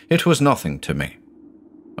 It was nothing to me.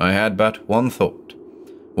 I had but one thought,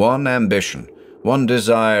 one ambition, one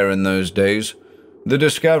desire in those days, the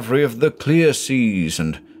discovery of the clear seas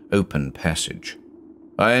and open passage.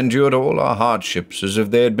 I endured all our hardships as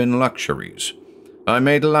if they had been luxuries. I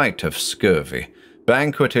made light of scurvy,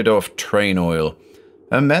 banqueted off train oil,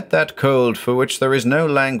 and met that cold for which there is no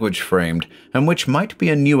language framed, and which might be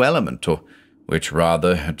a new element, or which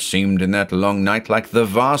rather had seemed in that long night like the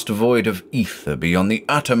vast void of ether beyond the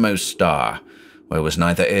uttermost star, where was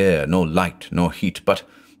neither air nor light nor heat, but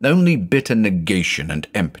only bitter negation and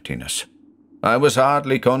emptiness. I was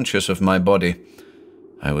hardly conscious of my body.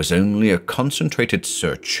 I was only a concentrated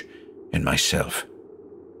search in myself.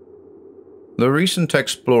 The recent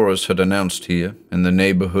explorers had announced here, in the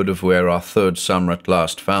neighborhood of where our third summer at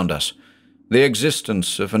last found us, the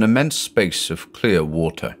existence of an immense space of clear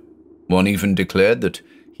water. One even declared that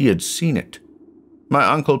he had seen it. My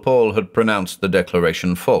Uncle Paul had pronounced the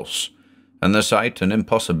declaration false, and the sight an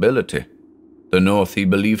impossibility. The north he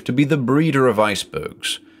believed to be the breeder of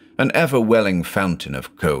icebergs, an ever-welling fountain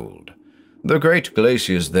of cold. The great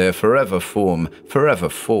glaciers there forever form, forever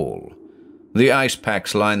fall. The ice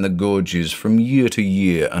packs line the gorges from year to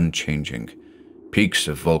year unchanging. Peaks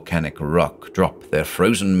of volcanic rock drop their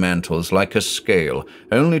frozen mantles like a scale,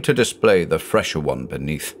 only to display the fresher one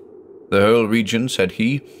beneath. The whole region, said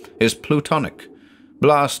he, is plutonic,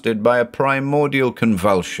 blasted by a primordial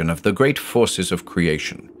convulsion of the great forces of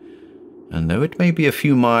creation. And though it may be a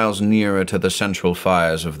few miles nearer to the central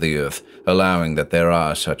fires of the earth, allowing that there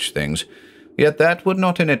are such things, yet that would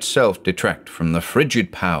not in itself detract from the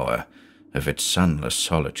frigid power of its sunless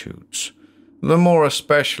solitudes, the more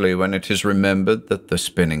especially when it is remembered that the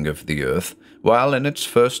spinning of the earth, while in its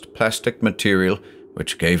first plastic material,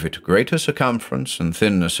 which gave it greater circumference and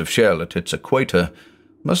thinness of shell at its equator,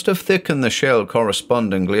 must have thickened the shell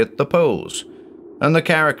correspondingly at the poles, and the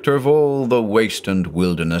character of all the waste and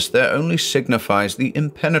wilderness there only signifies the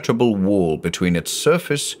impenetrable wall between its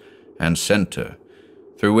surface and center,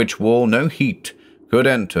 through which wall no heat could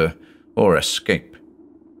enter or escape.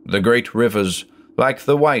 The great rivers, like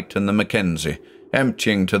the White and the Mackenzie,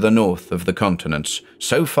 emptying to the north of the continents,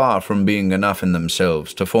 so far from being enough in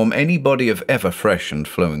themselves to form any body of ever fresh and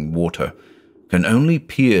flowing water, can only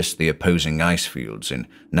pierce the opposing ice fields in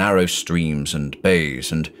narrow streams and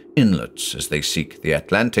bays and inlets as they seek the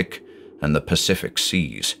Atlantic and the Pacific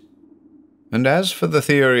seas. And as for the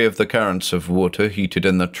theory of the currents of water heated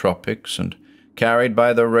in the tropics and carried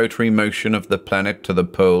by the rotary motion of the planet to the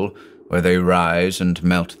pole, where they rise and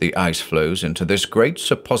melt the ice floes into this great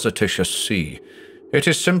supposititious sea, it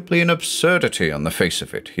is simply an absurdity on the face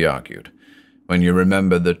of it, he argued, when you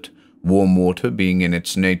remember that, warm water being in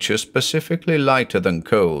its nature specifically lighter than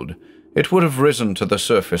cold, it would have risen to the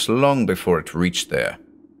surface long before it reached there.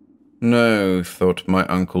 No, thought my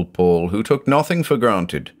Uncle Paul, who took nothing for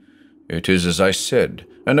granted. It is, as I said,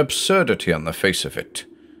 an absurdity on the face of it.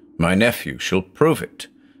 My nephew shall prove it,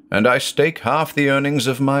 and I stake half the earnings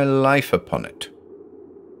of my life upon it.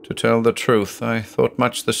 To tell the truth, I thought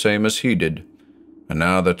much the same as he did, and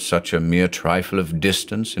now that such a mere trifle of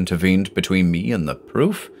distance intervened between me and the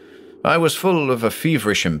proof, I was full of a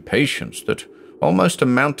feverish impatience that almost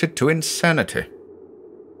amounted to insanity.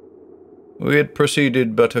 We had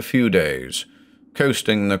proceeded but a few days,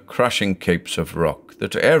 coasting the crushing capes of rock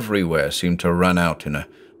that everywhere seemed to run out in a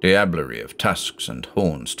diablerie of tusks and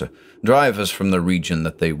horns to drive us from the region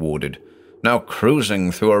that they warded, now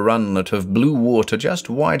cruising through a runlet of blue water just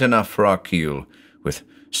wide enough for our keel, with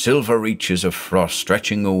silver reaches of frost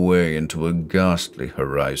stretching away into a ghastly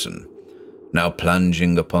horizon, now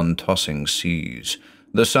plunging upon tossing seas,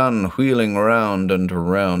 the sun wheeling round and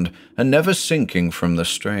round, and never sinking from the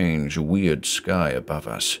strange, weird sky above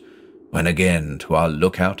us, when again to our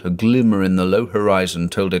lookout a glimmer in the low horizon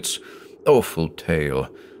told its awful tale,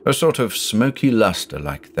 a sort of smoky lustre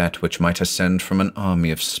like that which might ascend from an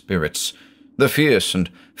army of spirits, The fierce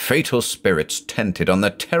and fatal spirits tented on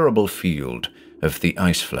the terrible field of the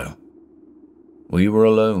ice floe. We were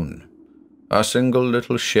alone, our single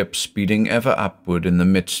little ship speeding ever upward in the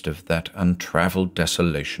midst of that untravelled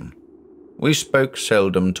desolation. We spoke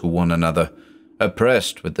seldom to one another,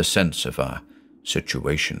 oppressed with the sense of our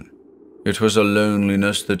situation. It was a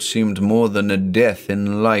loneliness that seemed more than a death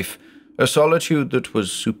in life, a solitude that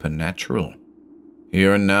was supernatural.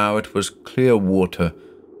 Here and now it was clear water.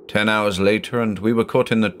 10 hours later, and we were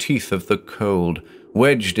caught in the teeth of the cold,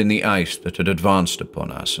 wedged in the ice that had advanced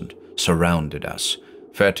upon us and surrounded us,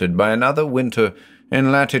 fettered by another winter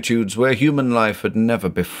in latitudes where human life had never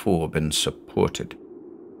before been supported.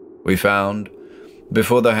 We found,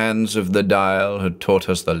 before the hands of the dial had taught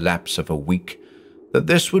us the lapse of a week, that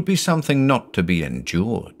this would be something not to be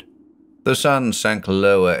endured. The sun sank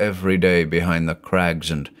lower every day behind the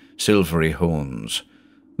crags and silvery horns.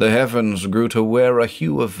 The heavens grew to wear a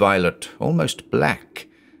hue of violet, almost black,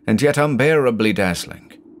 and yet unbearably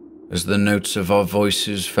dazzling. As the notes of our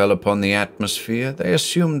voices fell upon the atmosphere, they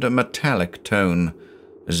assumed a metallic tone,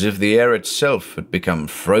 as if the air itself had become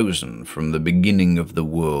frozen from the beginning of the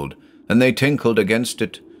world, and they tinkled against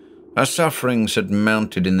it. Our sufferings had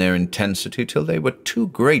mounted in their intensity till they were too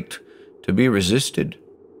great to be resisted.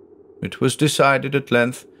 It was decided at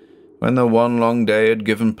length, when the one long day had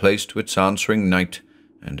given place to its answering night,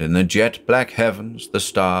 and in the jet-black heavens the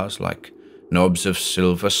stars, like knobs of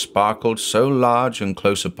silver, sparkled so large and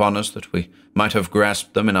close upon us that we might have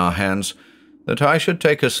grasped them in our hands, that I should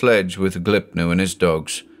take a sledge with Glipnu and his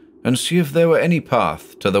dogs, and see if there were any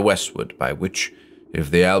path to the westward by which,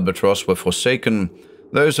 if the Albatross were forsaken,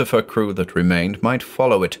 those of her crew that remained might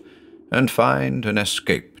follow it, and find an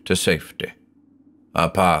escape to safety.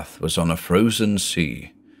 Our path was on a frozen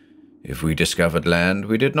sea. If we discovered land,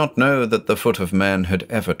 we did not know that the foot of man had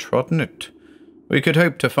ever trodden it. We could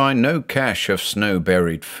hope to find no cache of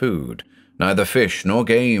snow-buried food. Neither fish nor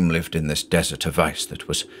game lived in this desert of ice that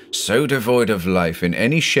was so devoid of life in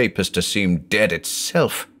any shape as to seem dead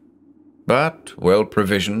itself. But, well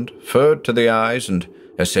provisioned, furred to the eyes, and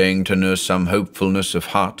essaying to nurse some hopefulness of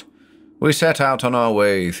heart, we set out on our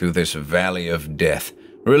way through this valley of death,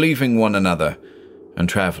 relieving one another, and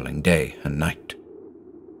travelling day and night.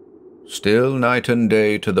 Still night and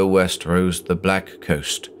day to the west rose the black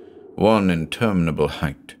coast, one interminable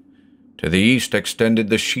height. To the east extended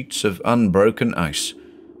the sheets of unbroken ice.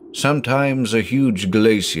 Sometimes a huge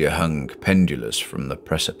glacier hung pendulous from the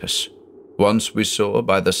precipice. Once we saw,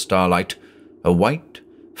 by the starlight, a white,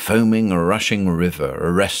 foaming, rushing river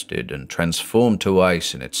arrested and transformed to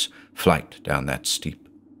ice in its flight down that steep.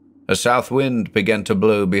 A south wind began to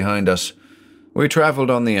blow behind us. We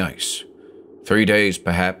travelled on the ice. 3 days,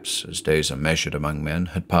 perhaps, as days are measured among men,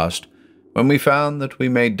 had passed, when we found that we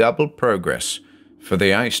made double progress, for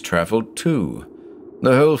the ice travelled too.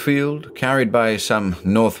 The whole field, carried by some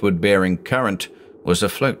northward-bearing current, was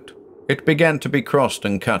afloat. It began to be crossed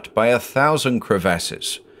and cut by 1,000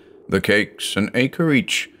 crevasses. The cakes, an acre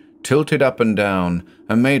each, tilted up and down,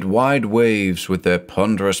 and made wide waves with their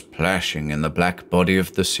ponderous plashing in the black body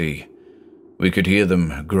of the sea. We could hear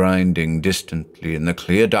them grinding distantly in the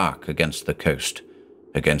clear dark against the coast,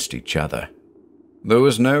 against each other. There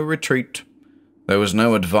was no retreat. There was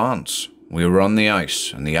no advance. We were on the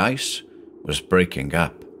ice, and the ice was breaking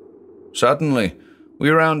up. Suddenly,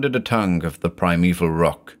 we rounded a tongue of the primeval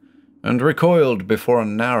rock, and recoiled before a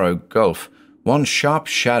narrow gulf, one sharp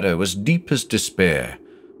shadow as deep as despair,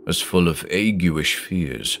 as full of aguish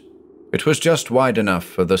fears. It was just wide enough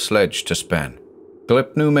for the sledge to span.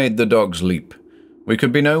 Glipnu made the dogs leap. We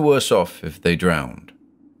could be no worse off if they drowned.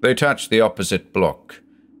 They touched the opposite block.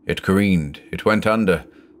 It careened. It went under.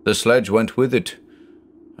 The sledge went with it.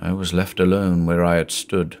 I was left alone where I had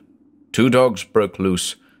stood. 2 dogs broke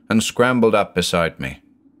loose and scrambled up beside me.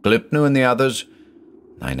 Glipnu and the others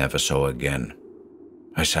I never saw again.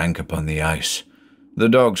 I sank upon the ice. The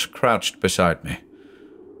dogs crouched beside me.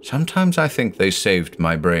 Sometimes I think they saved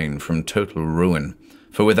my brain from total ruin,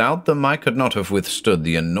 for without them I could not have withstood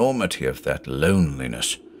the enormity of that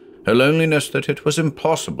loneliness, a loneliness that it was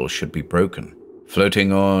impossible should be broken.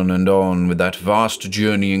 Floating on and on with that vast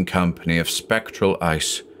journeying company of spectral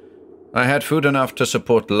ice, I had food enough to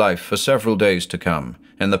support life for several days to come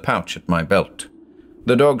in the pouch at my belt.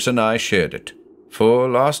 The dogs and I shared it, for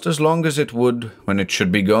last as long as it would, when it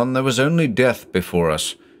should be gone, there was only death before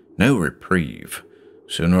us, no reprieve.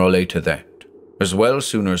 Sooner or later that, as well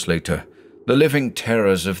sooner as later, the living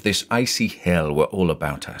terrors of this icy hell were all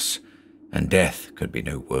about us, and death could be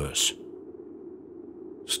no worse.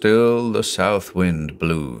 Still the south wind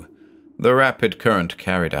blew. The rapid current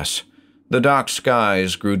carried us. The dark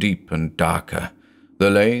skies grew deep and darker. The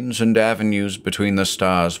lanes and avenues between the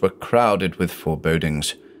stars were crowded with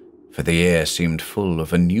forebodings, for the air seemed full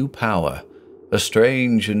of a new power, a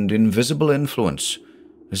strange and invisible influence,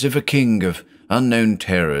 as if a king of unknown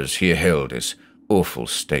terrors here held his awful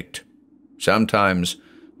state. Sometimes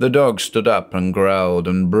the dogs stood up and growled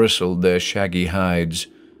and bristled their shaggy hides.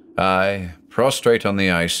 I, prostrate on the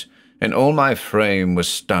ice, and all my frame was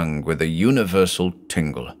stung with a universal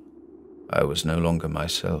tingle. I was no longer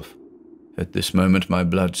myself. At this moment my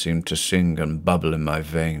blood seemed to sing and bubble in my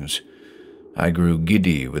veins. I grew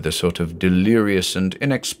giddy with a sort of delirious and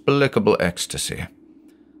inexplicable ecstasy.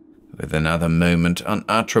 With another moment,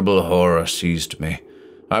 unutterable horror seized me.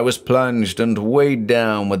 I was plunged and weighed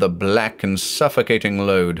down with a black and suffocating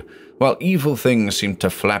load, while evil things seemed to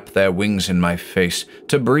flap their wings in my face,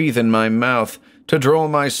 to breathe in my mouth, to draw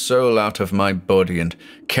my soul out of my body and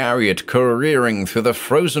carry it careering through the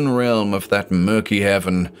frozen realm of that murky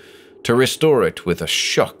heaven, to restore it with a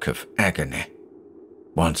shock of agony.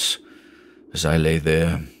 Once, as I lay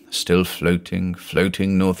there, still floating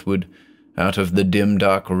northward, out of the dim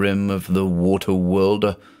dark rim of the water world,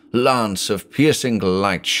 a lance of piercing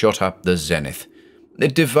light shot up the zenith.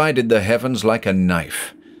 It divided the heavens like a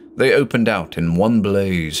knife. They opened out in one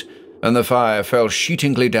blaze, and the fire fell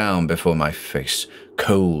sheetingly down before my face.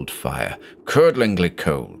 Cold fire, curdlingly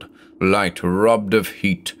cold, light robbed of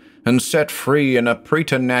heat, and set free in a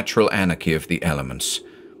preternatural anarchy of the elements.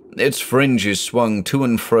 Its fringes swung to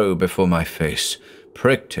and fro before my face,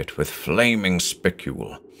 pricked it with flaming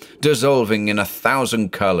spicule, dissolving in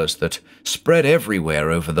 1,000 colors that spread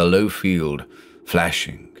everywhere over the low field,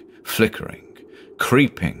 flashing, flickering,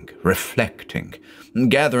 creeping, reflecting,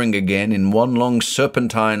 gathering again in one long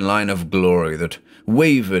serpentine line of glory that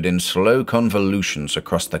wavered in slow convolutions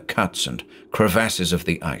across the cuts and crevasses of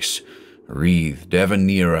the ice, wreathed ever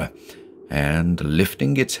nearer, and,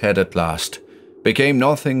 lifting its head at last, became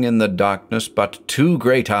nothing in the darkness but 2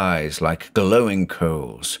 great eyes like glowing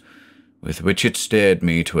coals, with which it stared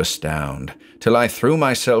me to astound, till I threw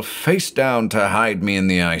myself face down to hide me in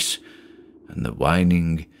the ice, and the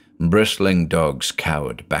whining, bristling dogs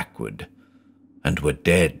cowered backward, and were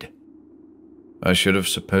dead. I should have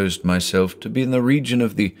supposed myself to be in the region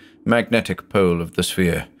of the magnetic pole of the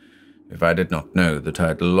sphere, if I did not know that I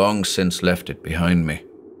had long since left it behind me.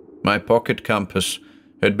 My pocket compass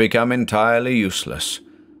had become entirely useless,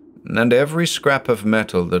 and every scrap of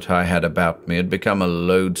metal that I had about me had become a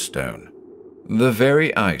lodestone. The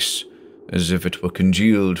very ice, as if it were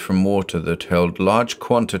congealed from water that held large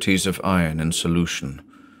quantities of iron in solution,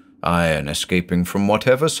 iron escaping from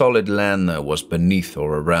whatever solid land there was beneath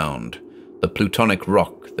or around, the plutonic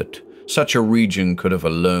rock that such a region could have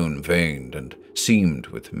alone veined and seamed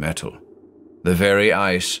with metal. The very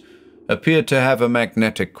ice appeared to have a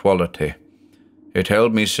magnetic quality. It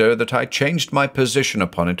held me so that I changed my position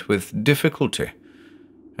upon it with difficulty,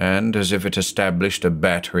 and, as if it established a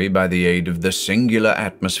battery by the aid of the singular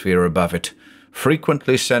atmosphere above it,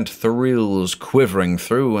 frequently sent thrills quivering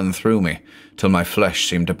through and through me, till my flesh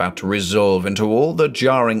seemed about to resolve into all the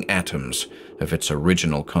jarring atoms of its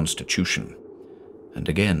original constitution, and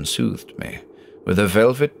again soothed me, with a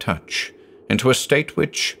velvet touch, into a state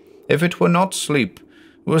which, if it were not sleep,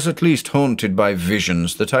 was at least haunted by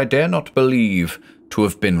visions that I dare not believe to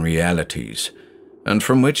have been realities, and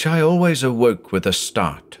from which I always awoke with a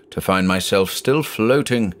start to find myself still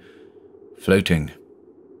floating.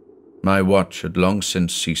 My watch had long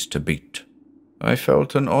since ceased to beat. I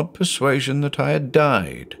felt an odd persuasion that I had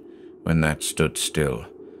died when that stood still,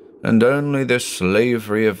 and only this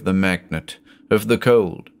slavery of the magnet, of the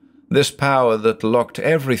cold, this power that locked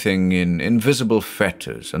everything in invisible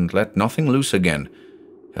fetters and let nothing loose again,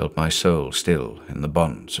 held my soul still in the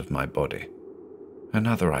bonds of my body.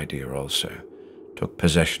 Another idea also took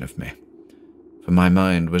possession of me, for my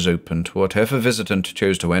mind was open to whatever visitant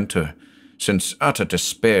chose to enter, since utter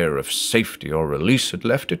despair of safety or release had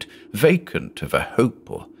left it vacant of a hope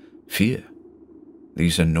or fear.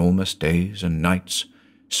 These enormous days and nights,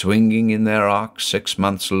 swinging in their arc 6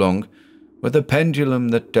 months long, were the pendulum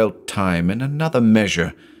that dealt time in another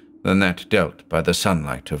measure than that dealt by the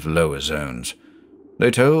sunlight of lower zones. They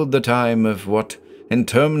told the time of what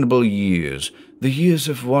interminable years, the years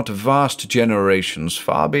of what vast generations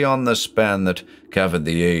far beyond the span that covered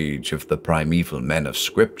the age of the primeval men of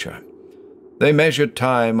Scripture. They measured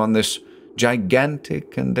time on this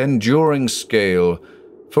gigantic and enduring scale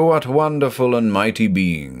for what wonderful and mighty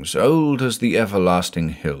beings, old as the everlasting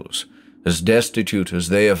hills, as destitute as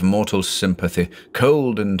they of mortal sympathy,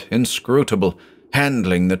 cold and inscrutable,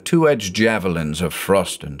 handling the 2-edged javelins of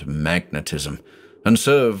frost and magnetism, and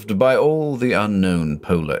served by all the unknown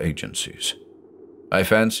polar agencies. I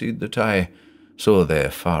fancied that I saw their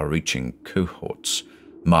far-reaching cohorts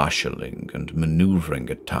marshalling and maneuvering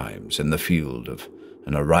at times in the field of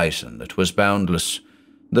an horizon that was boundless,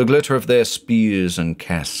 the glitter of their spears and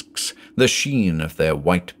casques, the sheen of their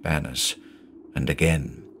white banners, and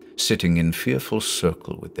again, sitting in fearful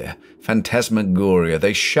circle with their phantasmagoria,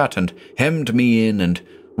 they shut and hemmed me in and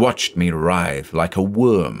watched me writhe like a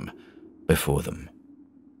worm before them.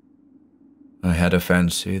 I had a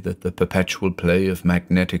fancy that the perpetual play of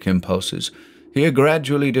magnetic impulses here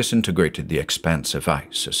gradually disintegrated the expanse of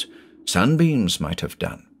ice, as sunbeams might have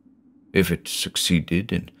done. If it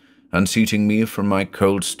succeeded in unseating me from my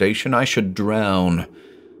cold station, I should drown,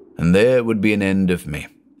 and there would be an end of me.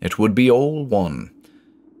 It would be all one.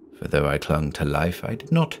 For though I clung to life, I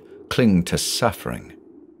did not cling to suffering.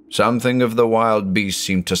 Something of the wild beast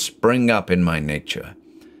seemed to spring up in my nature,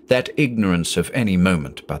 that ignorance of any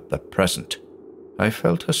moment but the present. I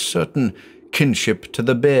felt a certain kinship to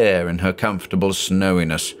the bear in her comfortable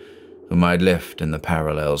snowiness, whom I'd left in the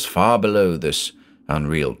parallels far below this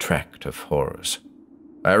unreal tract of horrors.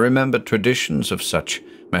 I remembered traditions of such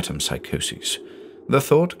metempsychoses. The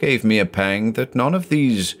thought gave me a pang that none of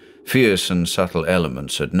these fierce and subtle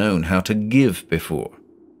elements had known how to give before.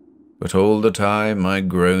 But all the time my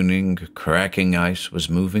groaning, cracking ice was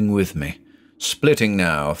moving with me, splitting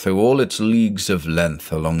now through all its leagues of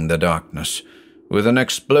length along the darkness, with an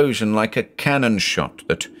explosion like a cannon shot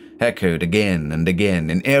that echoed again and again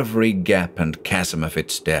in every gap and chasm of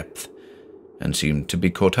its depth, and seemed to be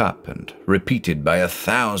caught up and repeated by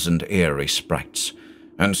 1,000 airy sprites,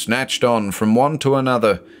 and snatched on from one to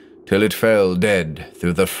another till it fell dead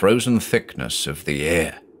through the frozen thickness of the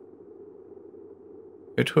air.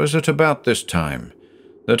 It was at about this time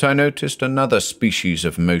that I noticed another species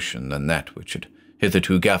of motion than that which had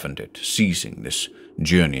hitherto governed it, seizing this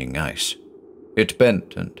journeying ice. It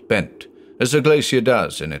bent and bent, as a glacier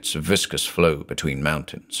does in its viscous flow between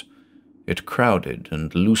mountains. It crowded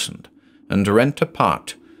and loosened, and rent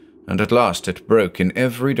apart, and at last it broke in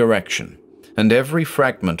every direction, and every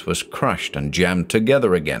fragment was crushed and jammed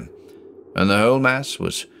together again, and the whole mass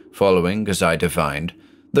was following, as I divined,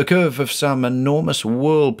 the curve of some enormous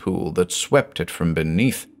whirlpool that swept it from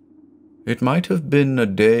beneath. It might have been a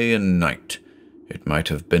day and night, it might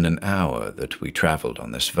have been an hour that we travelled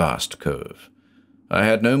on this vast curve. I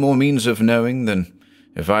had no more means of knowing than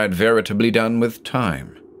if I had veritably done with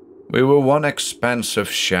time. We were one expanse of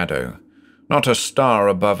shadow. Not a star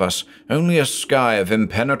above us, only a sky of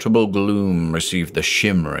impenetrable gloom received the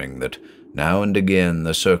shimmering that now and again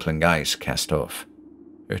the circling ice cast off.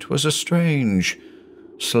 It was a strange,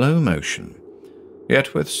 slow motion,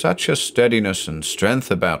 yet with such a steadiness and strength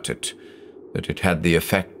about it that it had the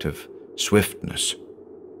effect of swiftness.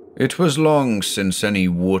 It was long since any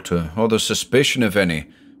water, or the suspicion of any,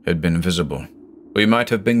 had been visible. We might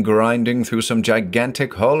have been grinding through some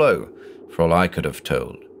gigantic hollow, for all I could have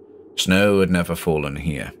told. Snow had never fallen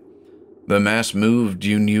here. The mass moved,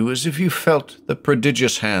 you knew, as if you felt the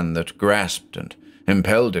prodigious hand that grasped and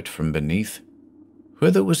impelled it from beneath.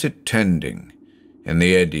 Whither was it tending? In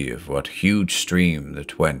the eddy of what huge stream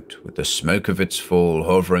that went, with the smoke of its fall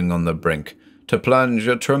hovering on the brink, to plunge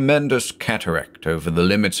a tremendous cataract over the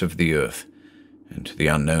limits of the earth, into the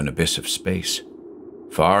unknown abyss of space.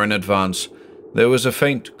 Far in advance, there was a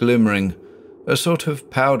faint glimmering, a sort of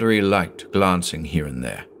powdery light glancing here and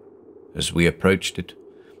there. As we approached it,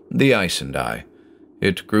 the ice and I,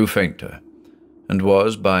 it grew fainter, and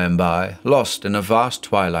was, by and by, lost in a vast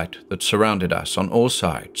twilight that surrounded us on all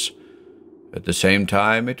sides. At the same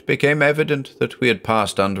time, it became evident that we had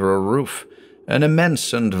passed under a roof, an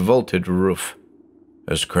immense and vaulted roof.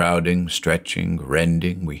 As crowding, stretching,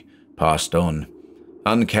 rending, we passed on,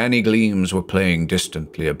 uncanny gleams were playing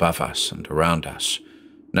distantly above us and around us,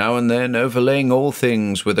 now and then overlaying all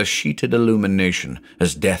things with a sheeted illumination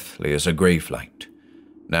as deathly as a grave light,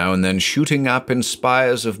 now and then shooting up in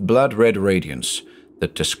spires of blood-red radiance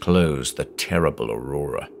that disclosed the terrible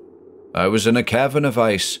aurora. I was in a cavern of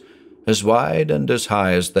ice as wide and as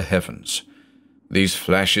high as the heavens. These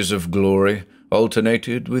flashes of glory,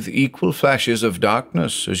 alternated with equal flashes of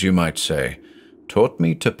darkness, as you might say, taught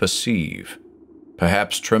me to perceive.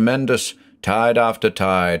 Perhaps tremendous tide after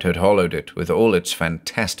tide had hollowed it with all its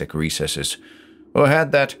fantastic recesses, or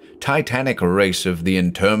had that titanic race of the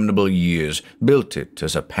interminable years built it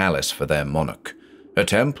as a palace for their monarch, a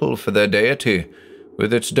temple for their deity,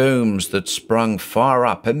 with its domes that sprung far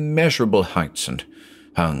up immeasurable heights and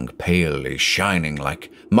hung palely shining like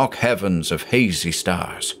mock heavens of hazy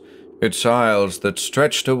stars, its aisles that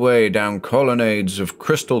stretched away down colonnades of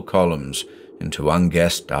crystal columns into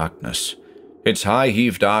unguessed darkness, its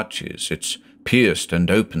high-heaved arches, its pierced and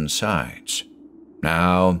open sides.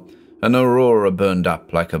 Now, an aurora burned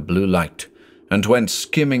up like a blue light, and went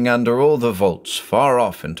skimming under all the vaults, far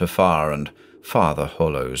off into far and farther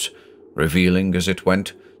hollows, revealing as it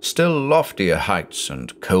went still loftier heights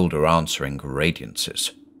and colder answering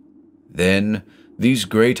radiances. Then these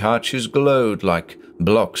great arches glowed like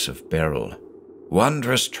blocks of beryl.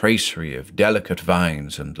 Wondrous tracery of delicate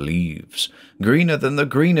vines and leaves, greener than the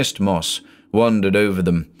greenest moss, wandered over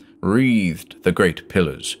them, wreathed the great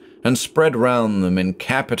pillars, and spread round them in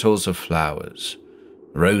capitals of flowers.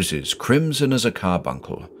 Roses crimson as a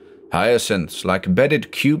carbuncle, hyacinths like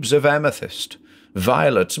bedded cubes of amethyst,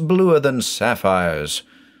 violets bluer than sapphires,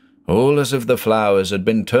 all as if the flowers had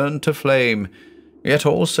been turned to flame, yet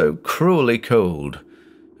also cruelly cold,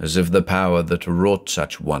 as if the power that wrought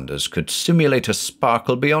such wonders could simulate a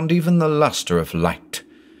sparkle beyond even the lustre of light,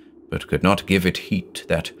 but could not give it heat,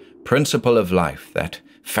 that principle of life, that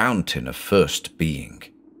fountain of first being.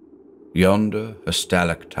 Yonder a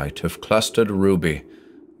stalactite of clustered ruby,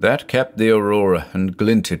 that kept the aurora and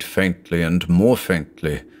glinted faintly and more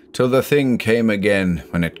faintly, till the thing came again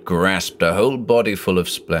when it grasped a whole body full of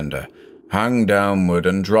splendor, hung downward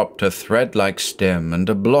and dropped a thread-like stem and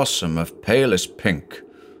a blossom of palest pink,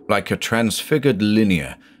 like a transfigured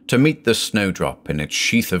linear, to meet the snowdrop in its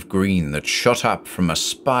sheath of green that shot up from a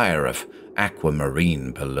spire of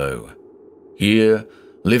aquamarine below. Here,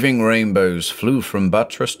 living rainbows flew from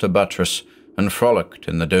buttress to buttress and frolicked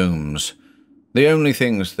in the domes, the only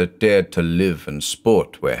things that dared to live and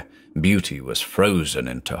sport where beauty was frozen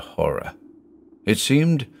into horror. It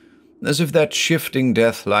seemed as if that shifting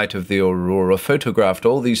death light of the aurora photographed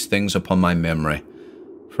all these things upon my memory,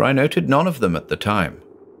 for I noted none of them at the time.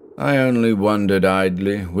 I only wondered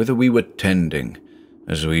idly whither we were tending,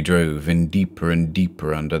 as we drove in deeper and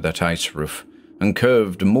deeper under that ice roof, and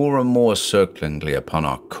curved more and more circlingly upon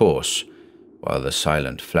our course, while the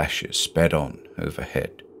silent flashes sped on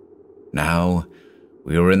overhead. Now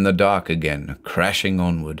we were in the dark again, crashing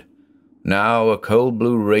onward. Now a cold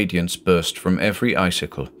blue radiance burst from every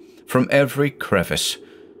icicle, from every crevice,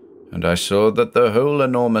 and I saw that the whole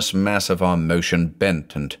enormous mass of our motion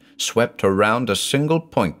bent and swept around a single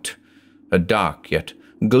point, a dark yet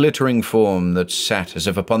glittering form that sat as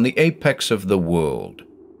if upon the apex of the world.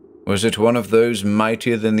 Was it one of those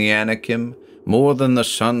mightier than the Anakim, more than the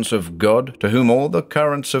sons of God, to whom all the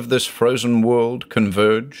currents of this frozen world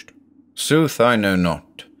converged? Sooth, I know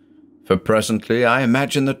not, for presently I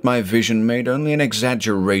imagined that my vision made only an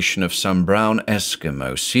exaggeration of some brown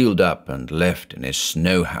Eskimo sealed up and left in his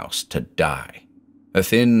snow house to die. A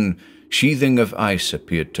thin sheathing of ice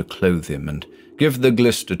appeared to clothe him and give the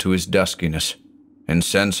glister to his duskiness.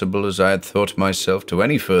 Insensible as I had thought myself to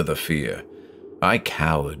any further fear, I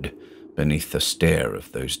cowered beneath the stare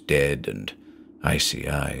of those dead and icy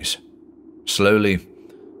eyes. Slowly,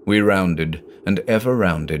 we rounded, and ever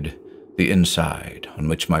rounded, the inside on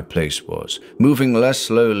which my place was, moving less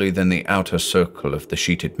slowly than the outer circle of the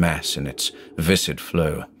sheeted mass in its viscid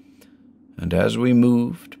flow. And as we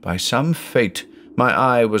moved, by some fate, my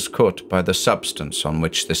eye was caught by the substance on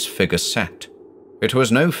which this figure sat. It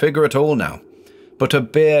was no figure at all now, but a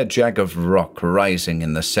bare jag of rock rising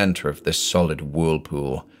in the center of this solid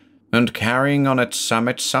whirlpool, and carrying on its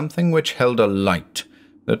summit something which held a light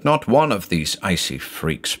that not one of these icy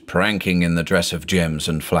freaks pranking in the dress of gems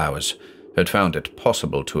and flowers had found it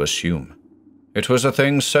possible to assume. It was a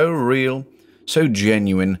thing so real, so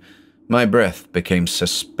genuine, my breath became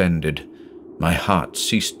suspended, my heart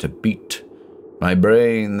ceased to beat, my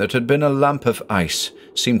brain that had been a lump of ice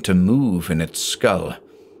seemed to move in its skull.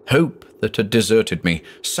 Hope that had deserted me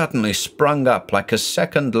suddenly sprung up like a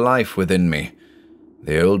second life within me.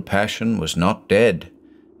 The old passion was not dead,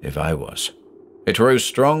 if I was. It rose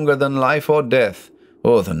stronger than life or death,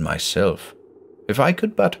 or than myself. If I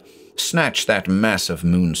could but snatch that mass of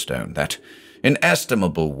moonstone, that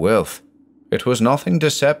inestimable wealth. It was nothing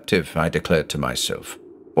deceptive, I declared to myself.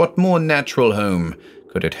 What more natural home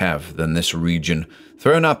could it have than this region,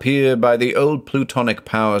 thrown up here by the old plutonic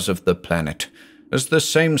powers of the planet, as the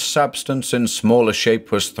same substance in smaller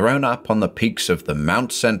shape was thrown up on the peaks of the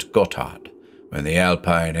Mount St. Gothard, when the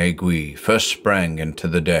Alpine aiguille first sprang into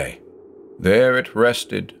the day. There it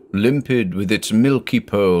rested, limpid with its milky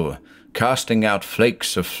pole, casting out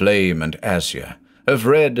flakes of flame and azure, of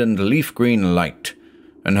red and leaf-green light,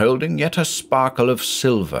 and holding yet a sparkle of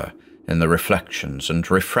silver in the reflections and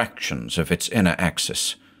refractions of its inner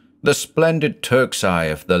axis, the splendid Turk's eye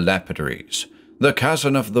of the lapidaries, the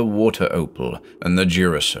cousin of the water opal and the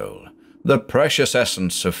girasol, the precious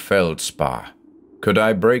essence of feldspar. Could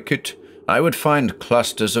I break it, I would find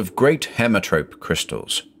clusters of great hemetrope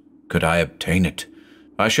crystals. Could I obtain it,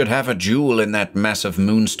 I should have a jewel in that mass of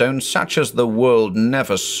moonstone such as the world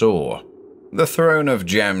never saw. The throne of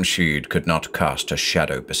Jamshid could not cast a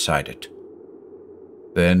shadow beside it.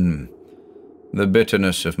 Then the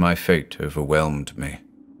bitterness of my fate overwhelmed me.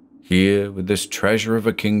 Here, with this treasure of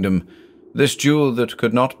a kingdom, this jewel that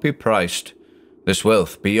could not be priced, this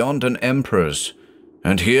wealth beyond an emperor's,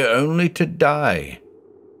 and here only to die.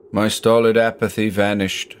 My stolid apathy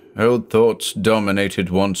vanished, old thoughts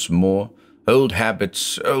dominated once more, old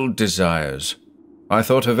habits, old desires. I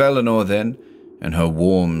thought of Eleanor then, in her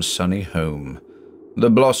warm, sunny home, the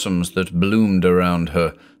blossoms that bloomed around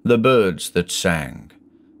her, the birds that sang,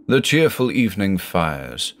 the cheerful evening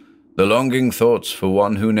fires, the longing thoughts for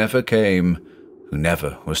one who never came, who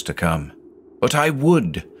never was to come. But I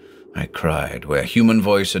would, I cried, where human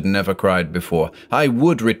voice had never cried before. I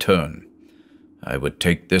would return. I would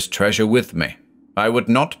take this treasure with me. I would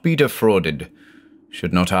not be defrauded.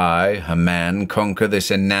 Should not I, a man, conquer this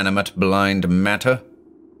inanimate blind matter?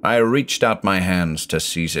 I reached out my hands to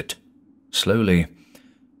seize it. Slowly,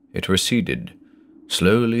 it receded.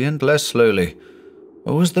 Slowly and less slowly.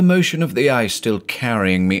 Or was the motion of the ice still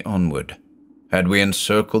carrying me onward? Had we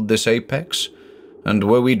encircled this apex? And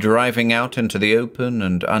were we driving out into the open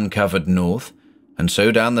and uncovered north, and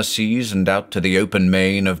so down the seas and out to the open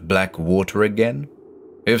main of black water again?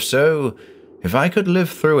 If so, if I could live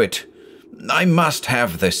through it, I must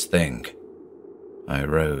have this thing. I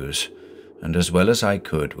rose, and as well as I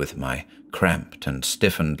could with my cramped and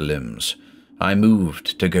stiffened limbs, I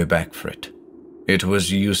moved to go back for it. It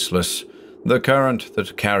was useless. The current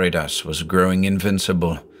that carried us was growing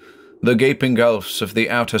invincible. The gaping gulfs of the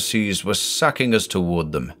outer seas were sucking us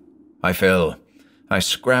toward them. I fell. I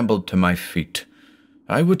scrambled to my feet.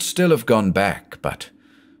 I would still have gone back, but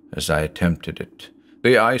as I attempted it,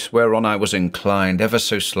 the ice whereon I was inclined ever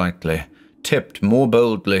so slightly tipped more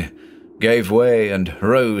boldly, gave way and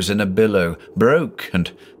rose in a billow, broke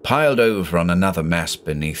and piled over on another mass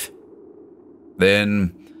beneath.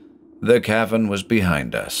 Then the cavern was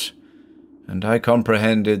behind us, and I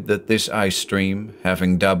comprehended that this ice stream,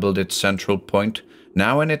 having doubled its central point,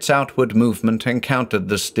 now in its outward movement encountered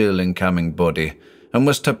the still incoming body, and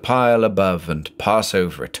was to pile above and pass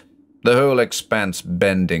over it, the whole expanse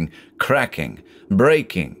bending, cracking,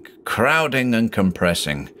 breaking, crowding and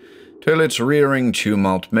compressing, till its rearing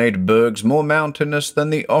tumult made bergs more mountainous than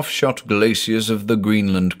the offshot glaciers of the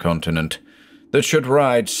Greenland continent, that should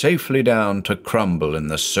ride safely down to crumble in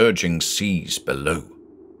the surging seas below.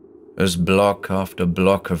 As block after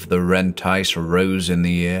block of the rent ice rose in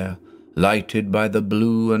the air, lighted by the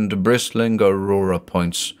blue and bristling aurora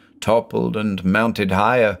points, toppled and mounted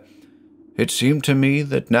higher, it seemed to me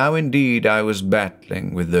that now indeed I was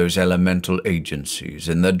battling with those elemental agencies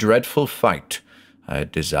in the dreadful fight I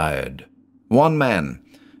had desired. One man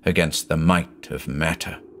against the might of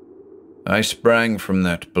matter. I sprang from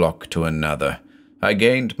that block to another. I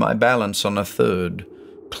gained my balance on a third,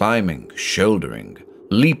 climbing, shouldering,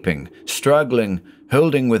 leaping, struggling,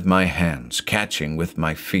 holding with my hands, catching with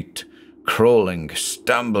my feet, crawling,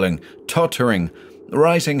 stumbling, tottering,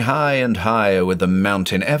 rising high and higher with the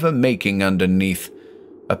mountain ever making underneath,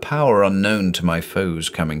 a power unknown to my foes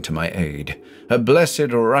coming to my aid, a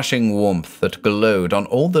blessed rushing warmth that glowed on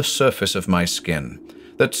all the surface of my skin,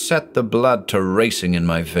 that set the blood to racing in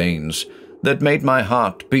my veins, that made my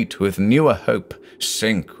heart beat with newer hope,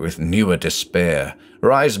 sink with newer despair,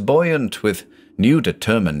 rise buoyant with new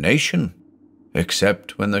determination.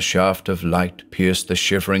 Except when the shaft of light pierced the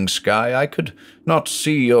shivering sky, I could not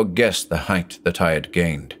see or guess the height that I had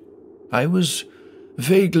gained. I was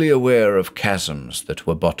vaguely aware of chasms that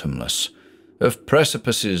were bottomless, of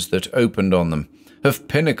precipices that opened on them, of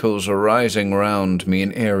pinnacles rising round me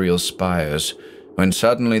in aerial spires, when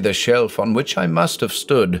suddenly the shelf on which I must have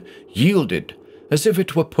stood yielded as if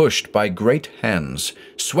it were pushed by great hands,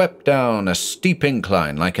 swept down a steep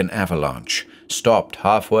incline like an avalanche, stopped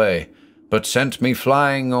halfway, but sent me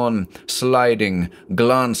flying on, sliding,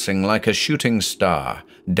 glancing like a shooting star,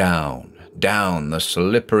 down, down the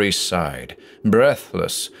slippery side,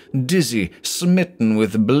 breathless, dizzy, smitten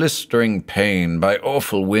with blistering pain by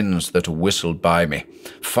awful winds that whistled by me,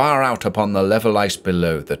 far out upon the level ice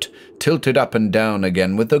below that tilted up and down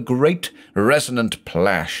again with a great resonant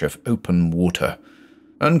plash of open water.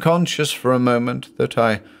 Unconscious for a moment that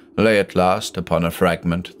I lay at last upon a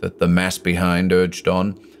fragment that the mass behind urged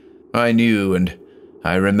on, I knew and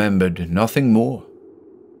I remembered nothing more.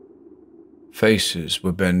 Faces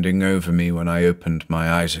were bending over me when I opened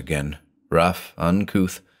my eyes again, rough,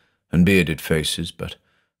 uncouth, and bearded faces, but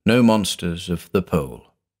no monsters of the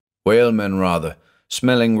pole. Whalemen, rather,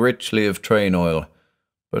 smelling richly of train oil,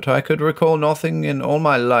 but I could recall nothing in all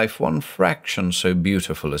my life one fraction so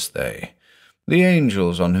beautiful as they. The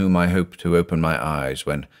angels on whom I hope to open my eyes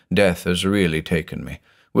when death has really taken me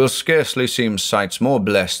will scarcely seem sights more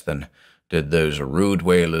blessed than did those rude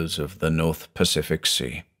whalers of the North Pacific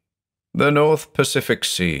Sea. The North Pacific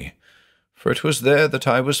Sea, for it was there that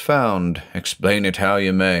I was found, explain it how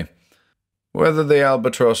you may. Whether the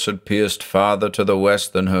albatross had pierced farther to the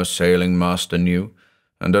west than her sailing master knew,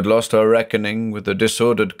 and had lost her reckoning with the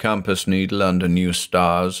disordered compass needle under new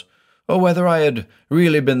stars, or whether I had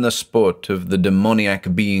really been the sport of the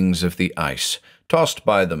demoniac beings of the ice, tossed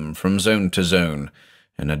by them from zone to zone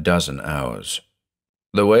in a dozen hours.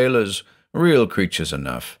 The whalers, real creatures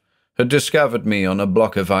enough, had discovered me on a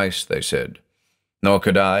block of ice, they said. Nor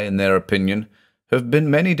could I, in their opinion, have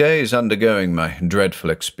been many days undergoing my dreadful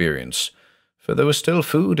experience, for there was still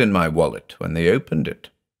food in my wallet when they opened it.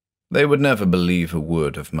 They would never believe a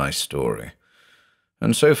word of my story.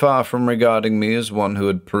 And so far from regarding me as one who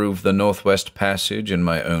had proved the Northwest Passage in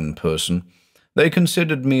my own person, they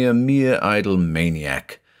considered me a mere idle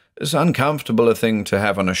maniac, as uncomfortable a thing to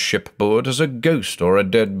have on a shipboard as a ghost or a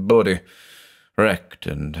dead body, wrecked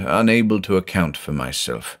and unable to account for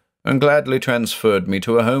myself, and gladly transferred me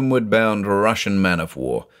to a homeward-bound Russian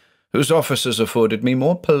man-of-war, whose officers afforded me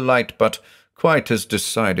more polite but quite as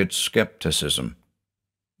decided skepticism.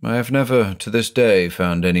 I have never, to this day,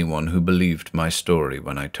 found anyone who believed my story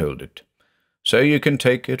when I told it. So you can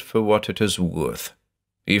take it for what it is worth.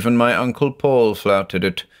 Even my Uncle Paul flouted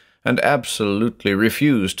it, and absolutely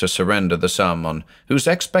refused to surrender the sum on whose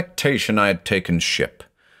expectation I had taken ship,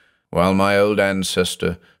 while my old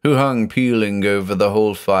ancestor, who hung peeling over the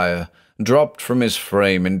whole fire, dropped from his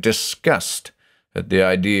frame in disgust at the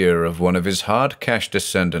idea of one of his hard-cash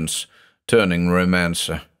descendants turning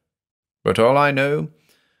romancer. But all I know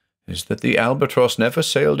is that the albatross never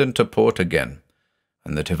sailed into port again,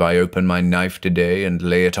 and that if I open my knife today and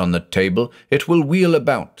lay it on the table, it will wheel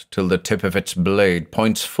about till the tip of its blade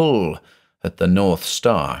points full at the North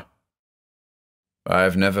Star. I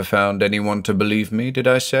have never found anyone to believe me, did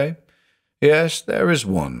I say? Yes, there is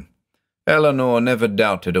one. Eleanor never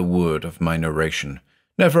doubted a word of my narration,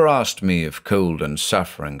 never asked me if cold and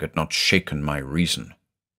suffering had not shaken my reason.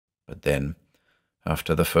 But then,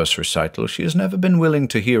 after the first recital, she has never been willing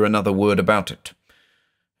to hear another word about it.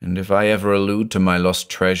 And if I ever allude to my lost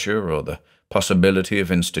treasure or the possibility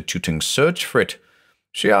of instituting search for it,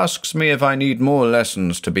 she asks me if I need more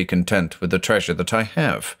lessons to be content with the treasure that I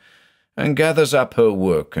have, and gathers up her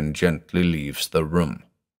work and gently leaves the room.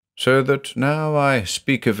 So that now I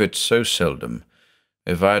speak of it so seldom,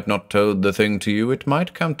 if I had not told the thing to you, it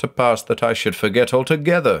might come to pass that I should forget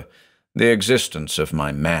altogether the existence of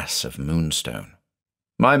my mass of moonstone.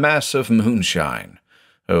 My mass of moonshine,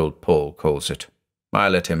 old Paul calls it. I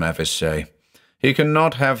let him have his say. He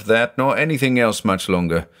cannot have that nor anything else much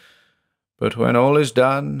longer. But when all is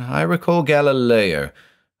done, I recall Galileo,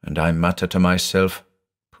 and I mutter to myself,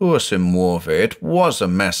 poor Simuove, it was a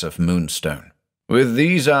mass of moonstone. With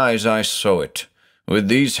these eyes I saw it. With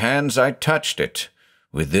these hands I touched it.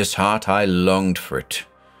 With this heart I longed for it.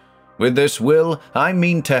 With this will I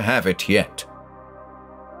mean to have it yet.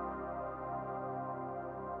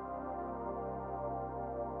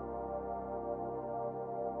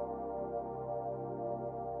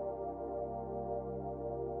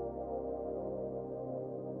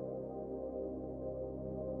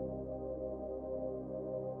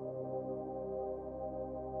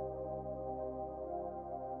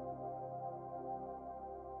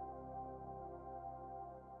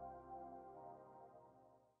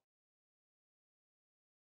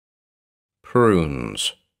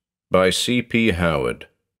 Prunes by C.P. Howard.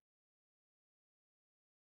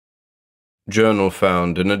 Journal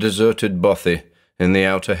found in a deserted bothy in the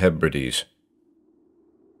Outer Hebrides.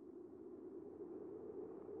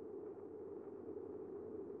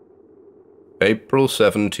 April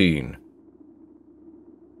 17.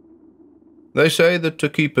 They say that to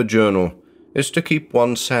keep a journal is to keep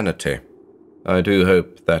one's sanity. I do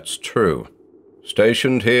hope that's true.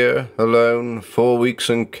 Stationed here, alone, 4 weeks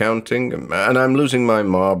and counting, and I'm losing my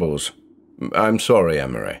marbles. I'm sorry,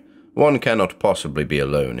 Emery. One cannot possibly be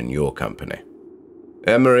alone in your company.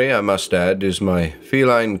 Emery, I must add, is my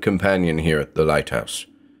feline companion here at the lighthouse.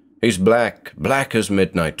 He's black as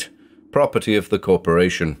midnight, property of the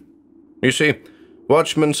corporation. You see,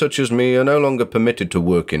 watchmen such as me are no longer permitted to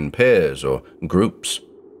work in pairs or groups.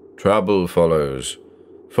 Trouble follows.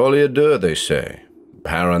 Folie à deux, they say.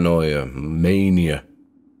 Paranoia, mania.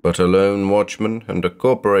 But a lone watchman and a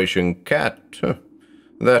corporation cat,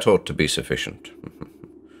 that ought to be sufficient.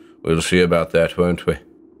 We'll see about that, won't we?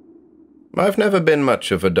 I've never been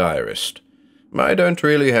much of a diarist. I don't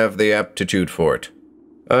really have the aptitude for it.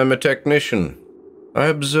 I'm a technician. I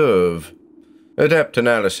observe. Adept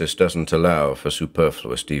analysis doesn't allow for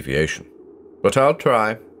superfluous deviation. But I'll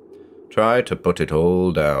try. Try to put it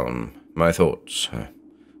all down. My thoughts,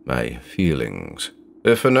 my feelings,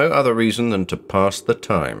 if for no other reason than to pass the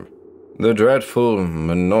time. The dreadful,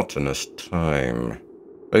 monotonous time.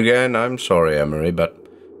 Again, I'm sorry, Emery,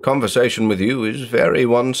 but conversation with you is very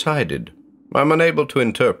one-sided. I'm unable to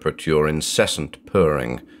interpret your incessant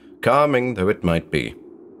purring, calming though it might be.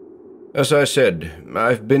 As I said,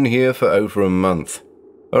 I've been here for over a month.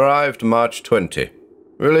 Arrived March 20,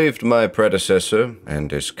 relieved my predecessor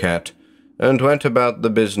and his cat, and went about the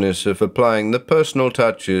business of applying the personal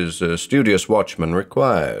touches a studious watchman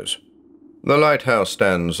requires. The lighthouse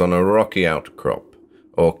stands on a rocky outcrop,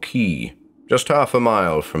 or quay, just half a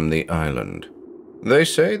mile from the island. They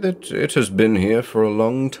say that it has been here for a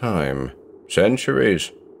long time.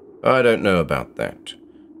 Centuries. I don't know about that.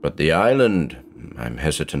 But the island, I'm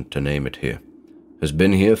hesitant to name it here, has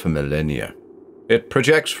been here for millennia. It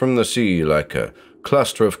projects from the sea like a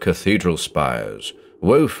cluster of cathedral spires,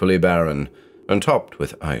 woefully barren and topped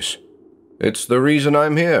with ice. It's the reason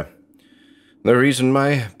I'm here. The reason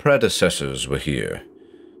my predecessors were here.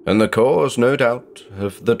 And the cause, no doubt,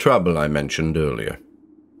 of the trouble I mentioned earlier.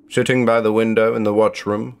 Sitting by the window in the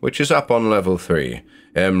watchroom, which is up on level 3,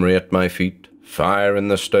 Emery at my feet, fire in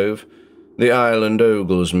the stove, the island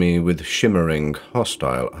ogles me with shimmering,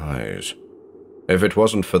 hostile eyes. If it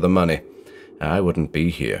wasn't for the money, I wouldn't be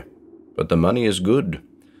here. But the money is good.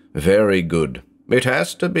 Very good. It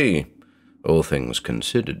has to be, all things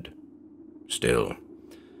considered. Still,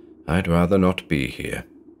 I'd rather not be here.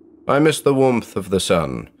 I miss the warmth of the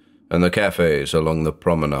sun and the cafes along the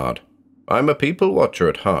promenade. I'm a people watcher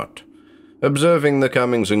at heart, observing the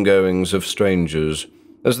comings and goings of strangers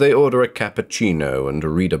as they order a cappuccino and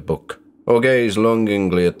read a book, or gaze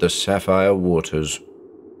longingly at the sapphire waters.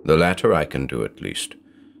 The latter I can do at least.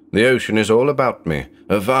 The ocean is all about me,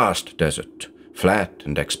 a vast desert, flat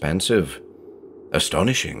and expansive.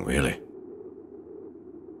 Astonishing, really.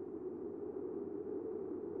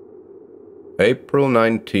 April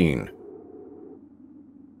 19.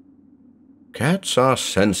 Cats are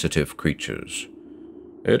sensitive creatures.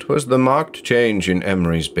 It was the marked change in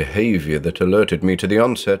Emery's behavior that alerted me to the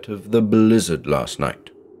onset of the blizzard last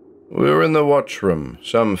night. We were in the watchroom,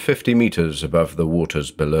 some 50 meters above the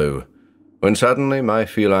waters below, when suddenly my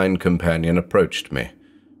feline companion approached me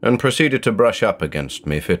and proceeded to brush up against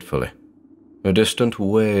me fitfully. A distant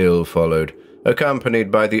wail followed,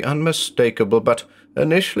 accompanied by the unmistakable but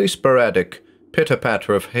initially sporadic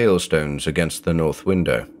pitter-patter of hailstones against the north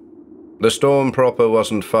window. The storm proper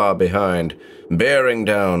wasn't far behind, bearing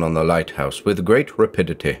down on the lighthouse with great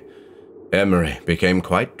rapidity. Emery became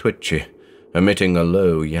quite twitchy, emitting a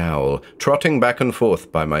low yowl, trotting back and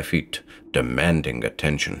forth by my feet, demanding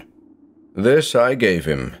attention. This I gave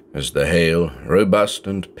him, as the hail, robust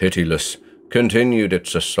and pitiless, continued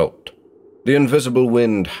its assault. The invisible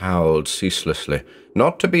wind howled ceaselessly,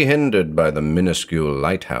 not to be hindered by the minuscule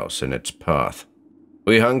lighthouse in its path.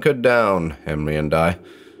 We hunkered down, Henry and I,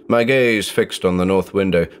 my gaze fixed on the north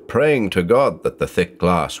window, praying to God that the thick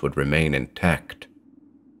glass would remain intact.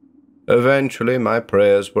 Eventually my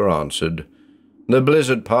prayers were answered. The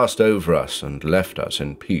blizzard passed over us and left us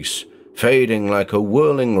in peace, fading like a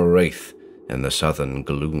whirling wraith in the southern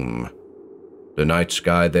gloom. The night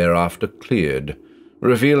sky thereafter cleared,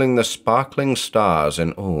 revealing the sparkling stars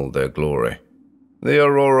in all their glory. The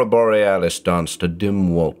aurora borealis danced a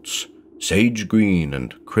dim waltz, sage green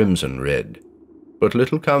and crimson red. But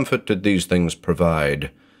little comfort did these things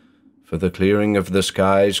provide, for the clearing of the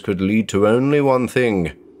skies could lead to only one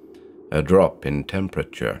thing, a drop in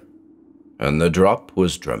temperature. And the drop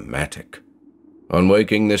was dramatic. On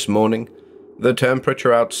waking this morning, the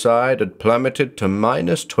temperature outside had plummeted to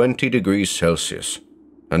 -20 degrees Celsius,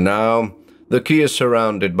 and now the quay is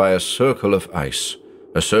surrounded by a circle of ice,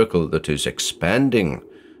 a circle that is expanding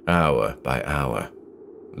hour by hour.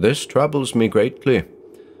 This troubles me greatly,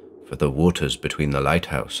 for the waters between the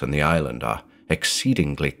lighthouse and the island are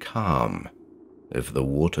exceedingly calm. If the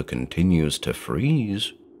water continues to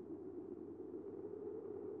freeze...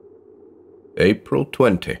 April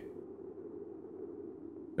 20.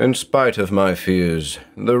 In spite of my fears,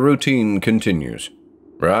 the routine continues.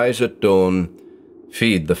 Rise at dawn,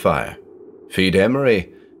 feed the fire, feed Emery,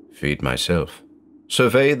 feed myself,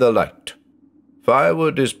 survey the light.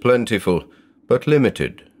 Firewood is plentiful, but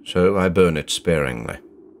limited, so I burn it sparingly.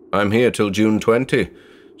 I'm here till June 20,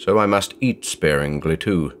 so I must eat sparingly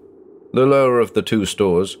too. The lower of the two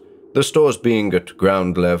stores, the stores being at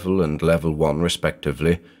ground level and level 1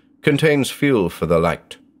 respectively, contains fuel for the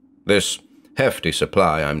light. This hefty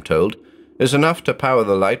supply, I'm told, is enough to power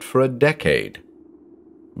the light for a decade.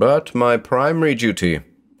 But my primary duty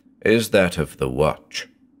is that of the watch.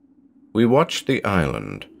 We watch the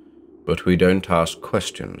island, but we don't ask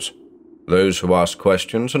questions. Those who ask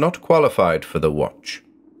questions are not qualified for the watch.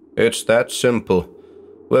 It's that simple.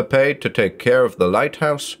 We're paid to take care of the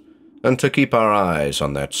lighthouse and to keep our eyes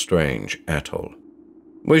on that strange atoll.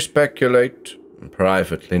 We speculate,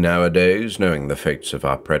 privately nowadays, knowing the fates of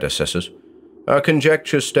our predecessors, our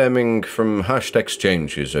conjectures stemming from hushed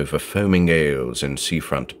exchanges over foaming ales in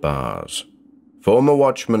seafront bars. Former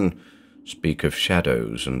watchmen speak of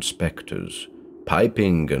shadows and spectres,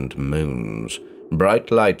 piping and moans,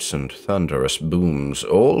 bright lights and thunderous booms,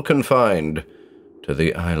 all confined to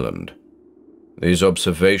the island. These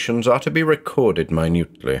observations are to be recorded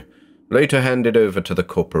minutely, later handed over to the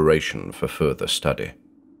corporation for further study.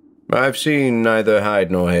 I've seen neither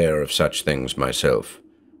hide nor hair of such things myself,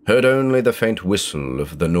 heard only the faint whistle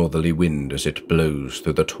of the northerly wind as it blows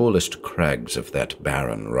through the tallest crags of that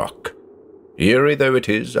barren rock. Eerie though it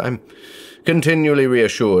is, I'm continually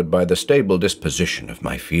reassured by the stable disposition of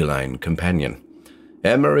my feline companion.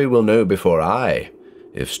 Emery will know before I,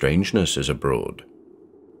 if strangeness is abroad.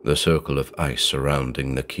 The circle of ice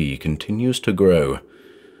surrounding the quay continues to grow.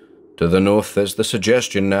 To the north there's the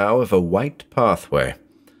suggestion now of a white pathway,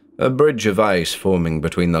 a bridge of ice forming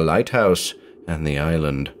between the lighthouse and the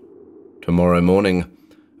island. Tomorrow morning,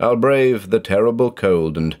 I'll brave the terrible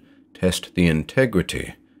cold and test the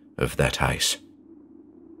integrity of that ice.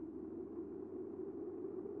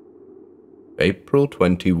 April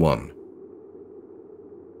 21.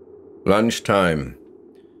 Lunchtime.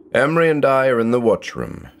 Emery and I are in the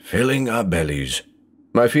watchroom, filling our bellies.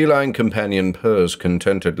 My feline companion purrs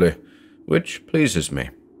contentedly, which pleases me.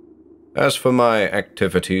 As for my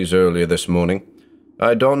activities earlier this morning,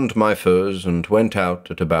 I donned my furs and went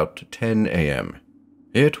out at about 10 a.m.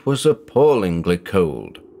 It was appallingly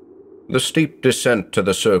cold. The steep descent to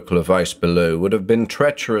the circle of ice below would have been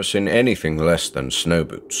treacherous in anything less than snow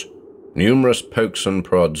boots. Numerous pokes and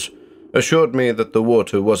prods assured me that the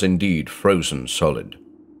water was indeed frozen solid.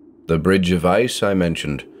 The bridge of ice I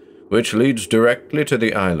mentioned, which leads directly to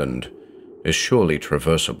the island, is surely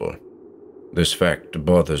traversable. This fact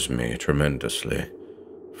bothers me tremendously,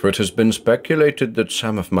 for it has been speculated that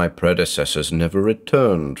some of my predecessors never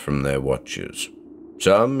returned from their watches.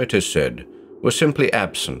 Some, it is said, were simply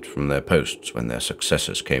absent from their posts when their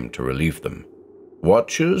successors came to relieve them.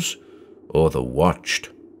 Watchers, or the watched?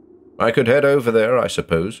 I could head over there, I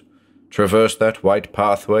suppose, traverse that white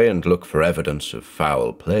pathway and look for evidence of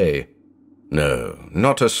foul play. No,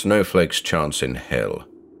 not a snowflake's chance in hell.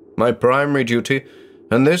 My primary duty,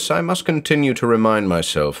 and this I must continue to remind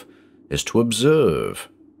myself, is to observe.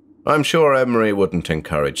 I'm sure Emery wouldn't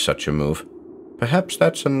encourage such a move. Perhaps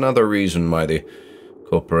that's another reason why the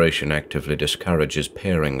corporation actively discourages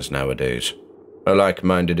pairings nowadays. A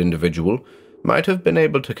like-minded individual might have been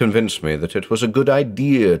able to convince me that it was a good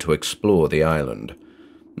idea to explore the island,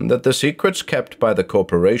 and that the secrets kept by the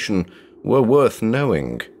corporation were worth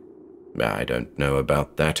knowing. I don't know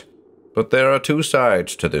about that, but there are two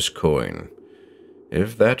sides to this coin.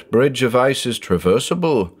 If that bridge of ice is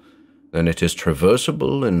traversable, then it is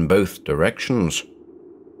traversable in both directions.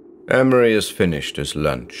 Emery has finished his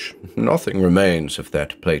lunch. Nothing remains of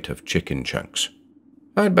that plate of chicken chunks.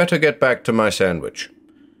 I'd better get back to my sandwich.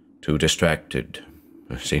 Too distracted.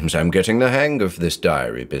 Seems I'm getting the hang of this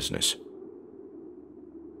diary business.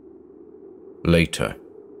 Later.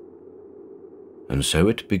 And so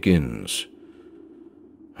it begins.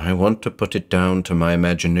 I want to put it down to my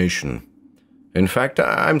imagination. In fact,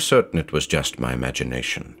 I'm certain it was just my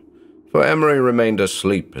imagination, for Emery remained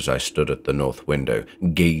asleep as I stood at the north window,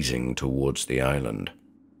 gazing towards the island.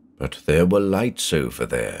 But there were lights over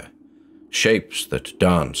there, shapes that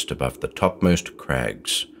danced above the topmost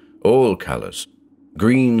crags, all colors.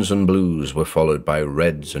 Greens and blues were followed by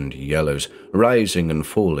reds and yellows, rising and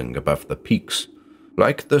falling above the peaks,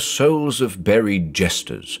 like the souls of buried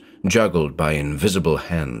jesters, juggled by invisible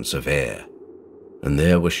hands of air. And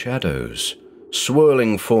there were shadows,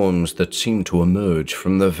 swirling forms that seemed to emerge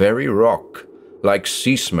from the very rock, like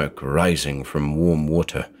sea smoke rising from warm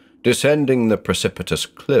water, descending the precipitous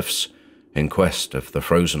cliffs in quest of the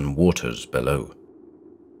frozen waters below.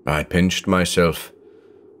 I pinched myself.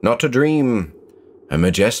 Not a dream, a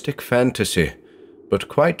majestic fantasy, but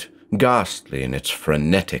quite ghastly in its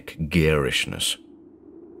frenetic garishness.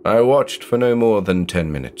 I watched for no more than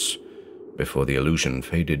 10 minutes before the illusion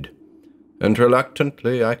faded, and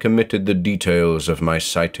reluctantly I committed the details of my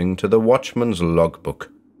sighting to the watchman's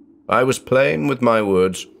logbook. I was plain with my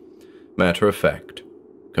words, matter of fact.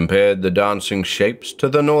 compared the dancing shapes to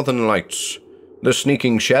the northern lights, the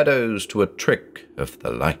sneaking shadows to a trick of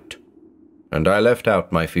the light. And I left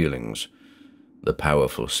out my feelings, the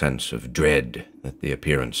powerful sense of dread that the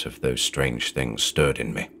appearance of those strange things stirred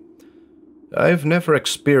in me. I've never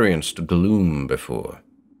experienced gloom before,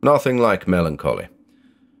 nothing like melancholy.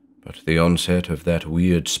 But the onset of that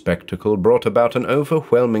weird spectacle brought about an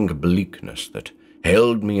overwhelming bleakness that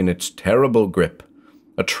held me in its terrible grip,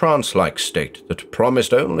 a trance-like state that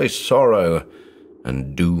promised only sorrow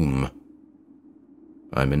and doom.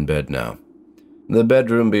 I'm in bed now, the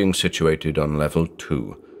bedroom being situated on level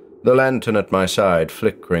 2, the lantern at my side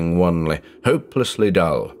flickering wanly, hopelessly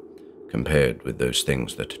dull, compared with those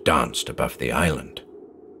things that danced above the island.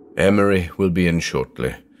 Emery will be in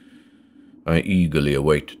shortly. I eagerly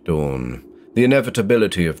await dawn, the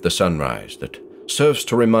inevitability of the sunrise that serves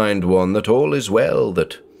to remind one that all is well,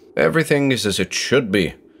 that everything is as it should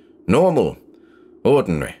be, normal,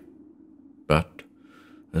 ordinary. But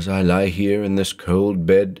as I lie here in this cold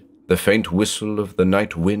bed, the faint whistle of the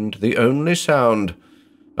night wind the only sound,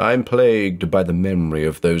 I'm plagued by the memory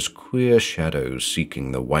of those queer shadows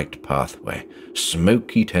seeking the white pathway,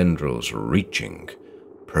 smoky tendrils reaching,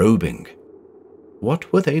 probing.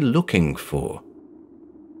 What were they looking for?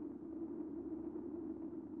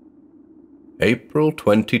 April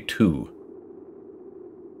 22.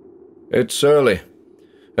 It's early,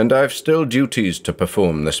 and I've still duties to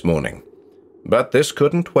perform this morning. But this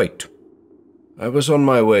couldn't wait. I was on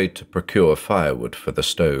my way to procure firewood for the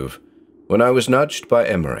stove, when I was nudged by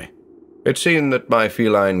Emery. It seemed that my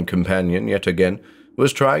feline companion, yet again,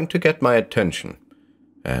 was trying to get my attention,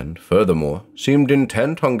 and, furthermore, seemed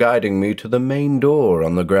intent on guiding me to the main door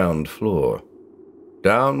on the ground floor.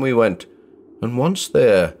 Down we went, and once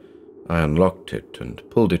there, I unlocked it and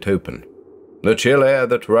pulled it open. The chill air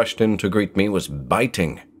that rushed in to greet me was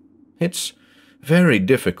biting. It's very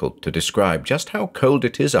difficult to describe just how cold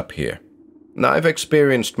it is up here. I've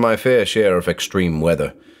experienced my fair share of extreme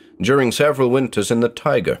weather during several winters in the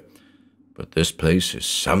taiga, but this place is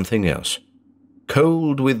something else.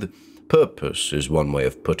 Cold with purpose is one way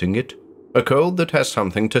of putting it. A cold that has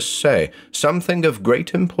something to say, something of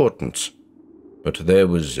great importance. But there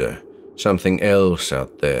was something else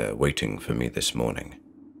out there waiting for me this morning.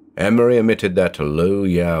 Emery emitted that low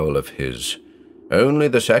yowl of his, only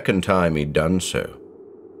the second time he'd done so.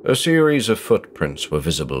 A series of footprints were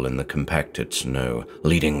visible in the compacted snow,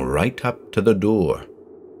 leading right up to the door.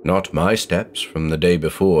 Not my steps from the day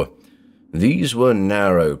before. These were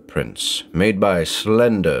narrow prints, made by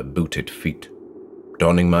slender, booted feet.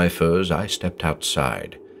 Donning my furs, I stepped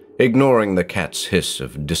outside, ignoring the cat's hiss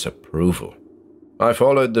of disapproval. I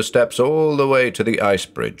followed the steps all the way to the ice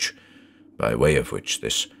bridge, by way of which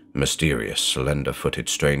this mysterious, slender-footed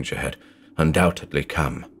stranger had undoubtedly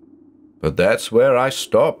come. But that's where I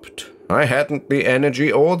stopped. I hadn't the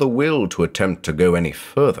energy or the will to attempt to go any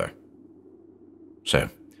further. So,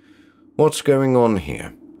 what's going on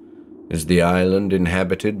here? Is the island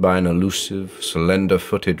inhabited by an elusive,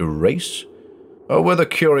 slender-footed race? Or were the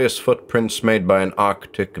curious footprints made by an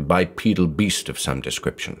Arctic bipedal beast of some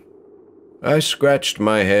description? I scratched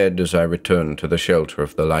my head as I returned to the shelter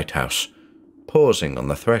of the lighthouse, pausing on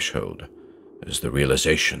the threshold, as the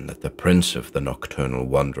realization that the prince of the nocturnal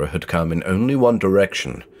wanderer had come in only one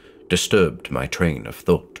direction disturbed my train of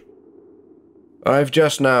thought. I've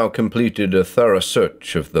just now completed a thorough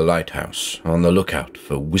search of the lighthouse, on the lookout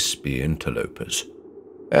for wispy interlopers.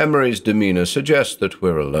 Emery's demeanor suggests that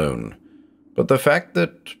we're alone, but the fact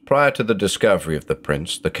that prior to the discovery of the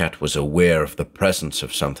prince, the cat was aware of the presence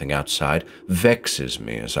of something outside vexes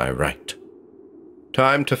me as I write.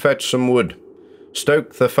 Time to fetch some wood,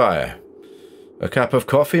 stoke the fire. A cup of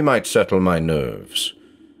coffee might settle my nerves.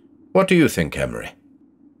 What do you think, Emery?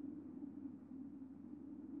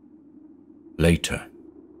 Later.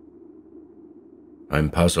 I'm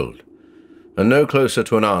puzzled, and no closer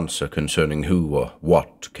to an answer concerning who or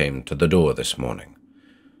what came to the door this morning.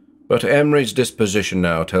 But Emery's disposition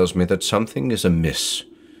now tells me that something is amiss.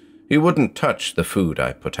 He wouldn't touch the food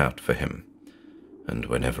I put out for him, and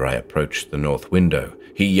whenever I approach the north window,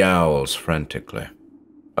 he yowls frantically.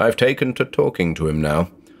 I've taken to talking to him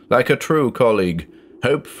now, like a true colleague,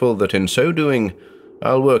 hopeful that in so doing,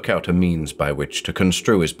 I'll work out a means by which to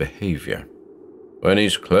construe his behavior. When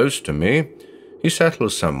he's close to me, he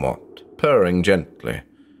settles somewhat, purring gently.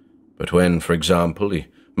 But when, for example, he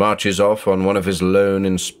marches off on one of his lone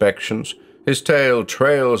inspections, his tail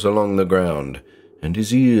trails along the ground, and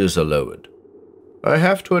his ears are lowered. I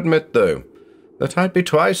have to admit, though, that I'd be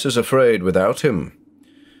twice as afraid without him.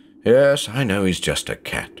 Yes, I know he's just a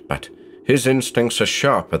cat, but his instincts are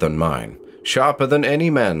sharper than mine, sharper than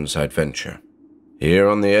any man's, I'd venture. Here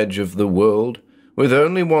on the edge of the world, with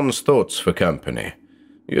only one's thoughts for company,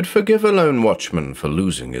 you'd forgive a lone watchman for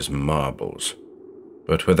losing his marbles.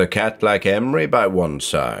 But with a cat like Emery by one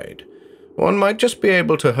side, one might just be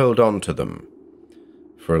able to hold on to them.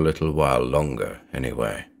 For a little while longer,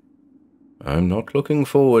 anyway. I'm not looking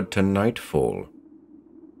forward to nightfall.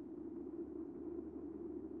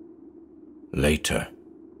 Later.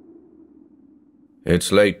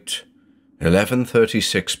 It's late,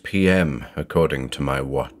 11:36 p.m., according to my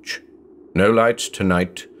watch. No lights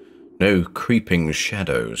tonight, no creeping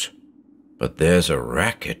shadows. But there's a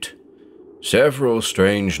racket. Several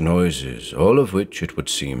strange noises, all of which, it would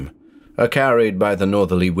seem, are carried by the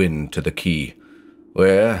northerly wind to the quay,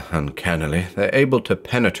 where, uncannily, they're able to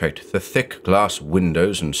penetrate the thick glass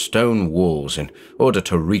windows and stone walls in order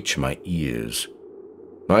to reach my ears.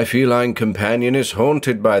 My feline companion is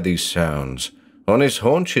haunted by these sounds, on his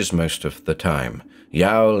haunches most of the time,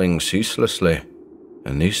 yowling ceaselessly,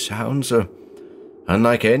 and these sounds are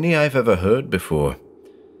unlike any I've ever heard before.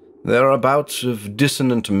 There are bouts of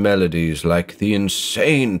dissonant melodies like the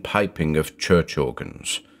insane piping of church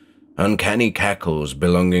organs, uncanny cackles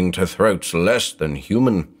belonging to throats less than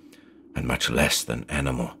human and much less than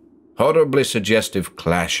animal, horribly suggestive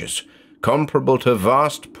clashes comparable to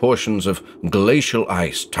vast portions of glacial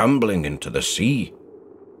ice tumbling into the sea.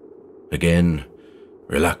 Again,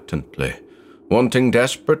 reluctantly, wanting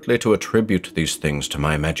desperately to attribute these things to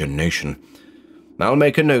my imagination, I'll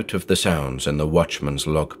make a note of the sounds in the watchman's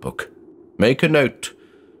logbook. Make a note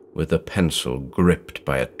with a pencil gripped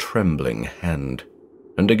by a trembling hand.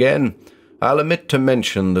 And again, I'll omit to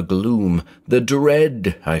mention the gloom, the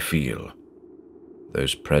dread I feel.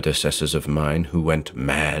 Those predecessors of mine who went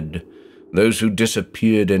mad, those who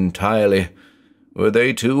disappeared entirely, were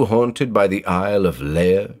they too haunted by the Isle of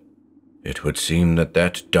Lear? It would seem that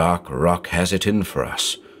that dark rock has it in for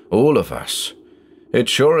us, all of us. It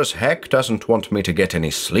sure as heck doesn't want me to get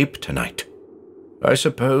any sleep tonight. I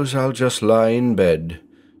suppose I'll just lie in bed,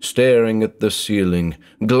 staring at the ceiling,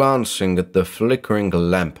 glancing at the flickering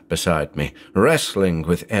lamp beside me, wrestling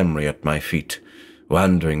with Emery at my feet,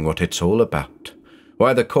 wondering what it's all about,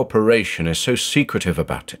 why the corporation is so secretive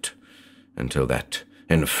about it, until that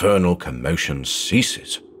infernal commotion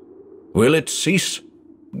ceases. Will it cease?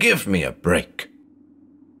 Give me a break.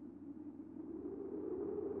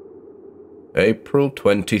 April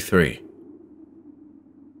 23.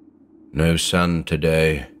 No sun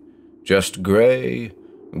today, just grey,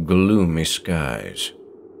 gloomy skies.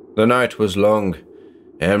 The night was long.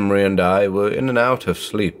 Emery and I were in and out of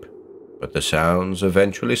sleep, but the sounds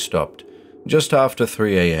eventually stopped just after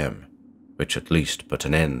 3 a.m., which at least put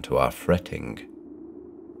an end to our fretting.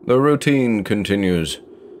 The routine continues.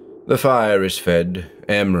 The fire is fed,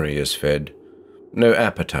 Emery is fed. No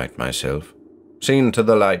appetite myself. Seen to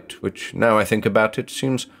the light, which, now I think about it,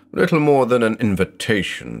 seems little more than an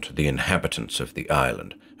invitation to the inhabitants of the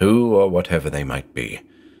island, who or whatever they might be.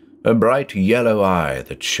 A bright yellow eye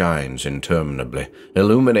that shines interminably,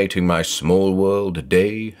 illuminating my small world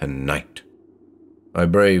day and night. I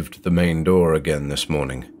braved the main door again this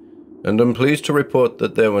morning, and am pleased to report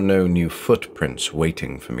that there were no new footprints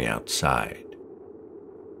waiting for me outside.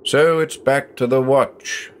 So it's back to the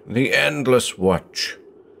watch, the endless watch.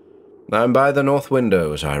 I'm by the north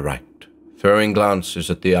window as I write, throwing glances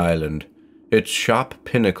at the island, its sharp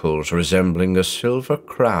pinnacles resembling a silver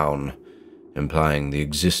crown, implying the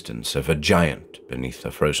existence of a giant beneath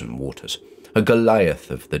the frozen waters, a Goliath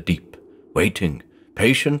of the deep, waiting,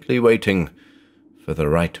 patiently waiting, for the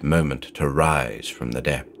right moment to rise from the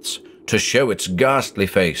depths, to show its ghastly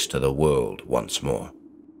face to the world once more.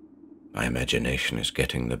 My imagination is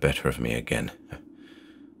getting the better of me again.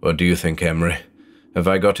 What do you think, Emery? Have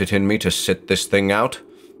I got it in me to sit this thing out?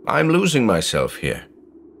 I'm losing myself here.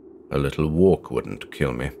 A little walk wouldn't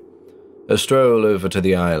kill me. A stroll over to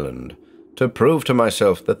the island, to prove to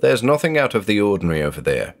myself that there's nothing out of the ordinary over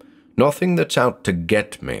there, nothing that's out to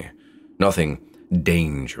get me, nothing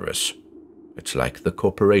dangerous. It's like the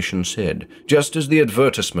corporation said, just as the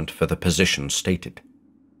advertisement for the position stated.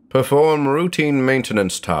 Perform routine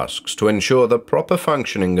maintenance tasks to ensure the proper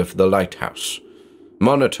functioning of the lighthouse.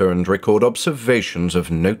 Monitor and record observations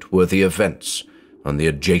of noteworthy events on the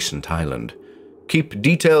adjacent island. Keep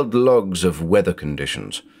detailed logs of weather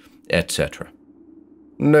conditions, etc.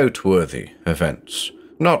 Noteworthy events,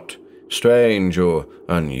 not strange or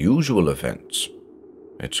unusual events.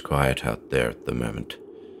 It's quiet out there at the moment.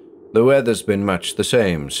 The weather's been much the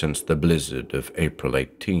same since the blizzard of April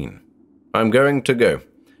 18. I'm going to go,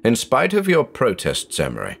 in spite of your protests,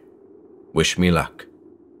 Emery. Wish me luck.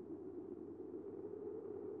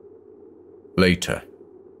 Later.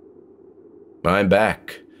 I'm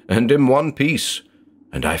back, and in one piece,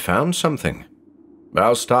 and I found something.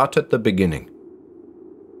 I'll start at the beginning.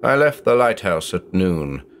 I left the lighthouse at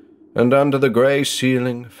noon, and under the grey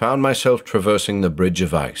ceiling found myself traversing the bridge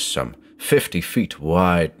of ice, some 50 feet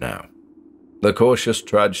wide now. The cautious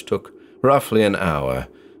trudge took roughly an hour,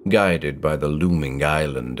 guided by the looming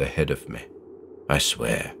island ahead of me. I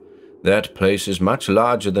swear, that place is much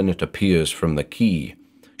larger than it appears from the quay,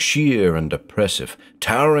 sheer and oppressive,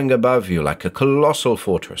 towering above you like a colossal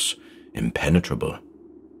fortress, impenetrable.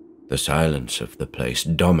 The silence of the place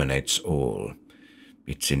dominates all.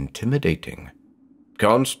 It's intimidating.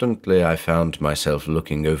 Constantly I found myself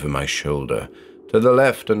looking over my shoulder, to the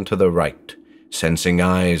left and to the right, sensing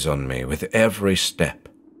eyes on me with every step.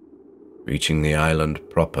 Reaching the island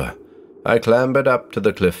proper, I clambered up to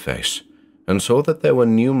the cliff face, and saw that there were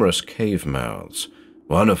numerous cave mouths,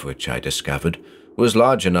 one of which I discovered was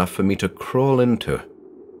large enough for me to crawl into.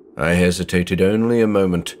 I hesitated only a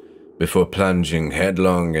moment before plunging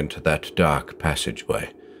headlong into that dark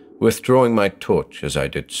passageway, withdrawing my torch as I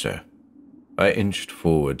did so. I inched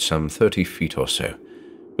forward some 30 feet or so,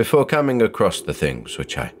 before coming across the things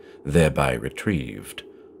which I thereby retrieved.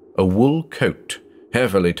 A wool coat,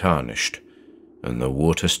 heavily tarnished, and the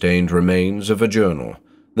water-stained remains of a journal,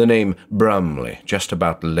 the name Brumley just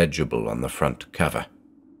about legible on the front cover.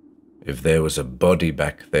 If there was a body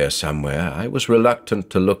back there somewhere, I was reluctant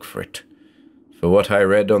to look for it, for what I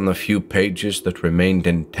read on the few pages that remained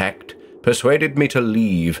intact persuaded me to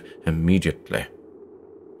leave immediately.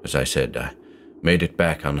 As I said, I made it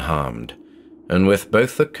back unharmed, and with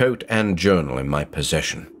both the coat and journal in my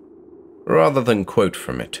possession. Rather than quote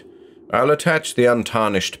from it, I'll attach the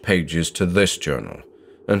untarnished pages to this journal,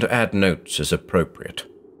 and add notes as appropriate.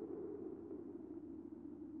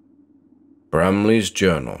 Brumley's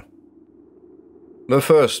Journal. The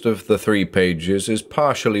first of the 3 pages is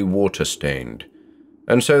partially water-stained,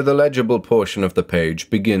 and so the legible portion of the page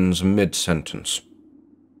begins mid-sentence.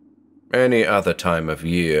 Any other time of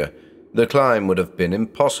year, the climb would have been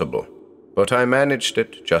impossible, but I managed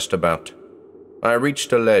it just about. I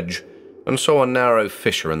reached a ledge and saw a narrow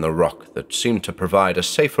fissure in the rock that seemed to provide a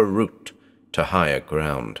safer route to higher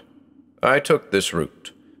ground. I took this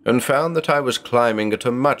route and found that I was climbing at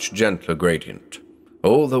a much gentler gradient,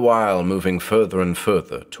 all the while moving further and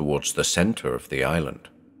further towards the center of the island.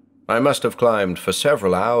 I must have climbed for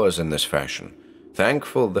several hours in this fashion,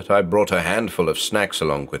 thankful that I brought a handful of snacks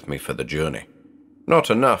along with me for the journey. Not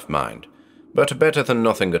enough, mind, but better than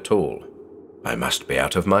nothing at all. I must be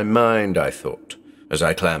out of my mind, I thought, as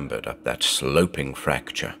I clambered up that sloping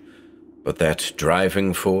fracture. But that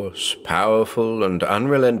driving force, powerful and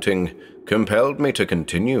unrelenting, compelled me to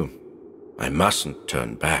continue. I mustn't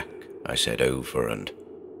turn back, I said over and.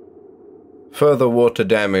 Further water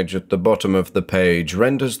damage at the bottom of the page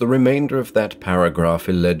renders the remainder of that paragraph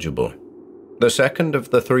illegible. The second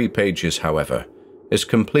of the 3 pages, however, is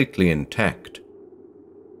completely intact.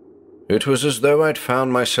 It was as though I'd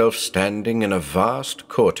found myself standing in a vast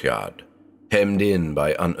courtyard, hemmed in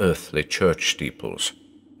by unearthly church steeples.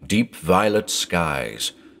 Deep violet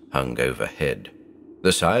skies hung overhead.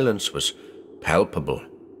 The silence was palpable.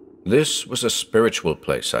 This was a spiritual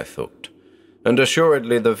place, I thought, and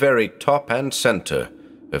assuredly the very top and center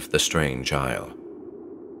of the strange isle.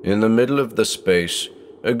 In the middle of the space,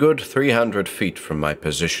 a good 300 feet from my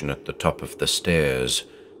position at the top of the stairs,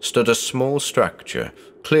 stood a small structure,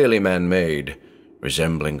 clearly man-made,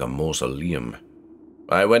 resembling a mausoleum.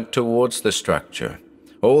 I went towards the structure,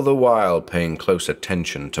 all the while paying close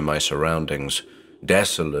attention to my surroundings,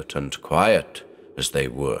 desolate and quiet as they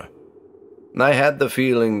were. I had the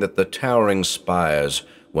feeling that the towering spires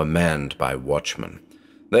were manned by watchmen,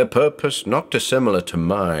 their purpose not dissimilar to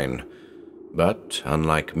mine. But,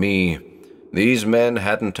 unlike me, these men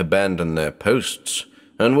hadn't abandoned their posts,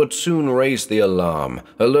 and would soon raise the alarm,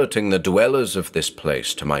 alerting the dwellers of this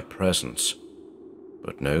place to my presence.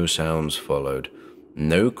 But no sounds followed,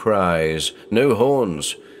 no cries, no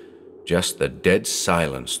horns, just the dead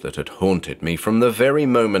silence that had haunted me from the very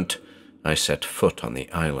moment I set foot on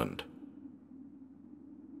the island.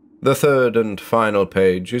 The third and final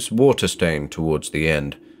page is water-stained towards the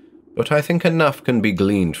end, but I think enough can be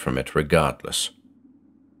gleaned from it regardless.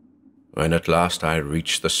 When at last I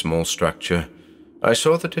reached the small structure, I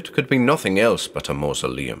saw that it could be nothing else but a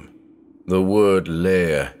mausoleum. The word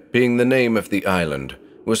Lair, being the name of the island,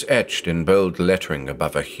 was etched in bold lettering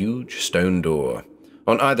above a huge stone door,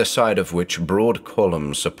 on either side of which broad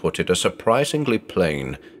columns supported a surprisingly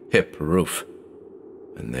plain, hip roof.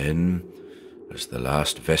 And then, as the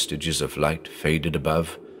last vestiges of light faded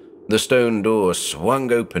above, the stone door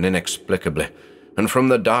swung open inexplicably, and from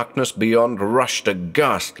the darkness beyond rushed a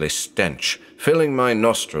ghastly stench, filling my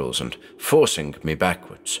nostrils and forcing me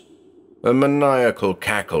backwards. A maniacal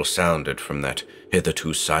cackle sounded from that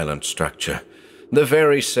hitherto silent structure, the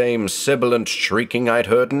very same sibilant shrieking I'd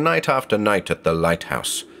heard night after night at the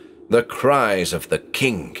lighthouse, the cries of the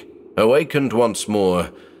king, awakened once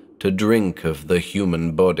more to drink of the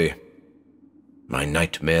human body. My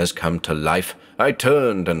nightmares come to life. I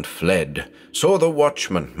turned and fled, saw the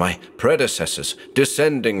watchmen, my predecessors,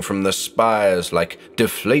 descending from the spires like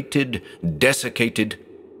deflated, desiccated...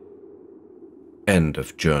 End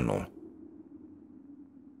of journal.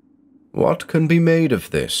 What can be made of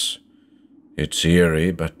this? It's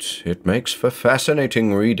eerie, but it makes for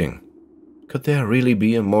fascinating reading. Could there really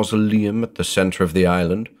be a mausoleum at the center of the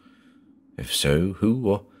island? If so, who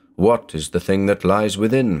or what is the thing that lies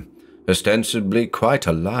within, ostensibly quite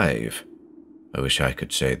alive? I wish I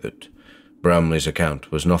could say that Brumley's account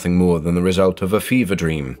was nothing more than the result of a fever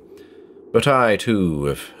dream. But I, too,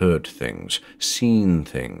 have heard things, seen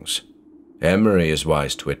things. Emery is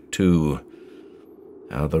wise to it, too.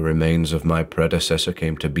 How the remains of my predecessor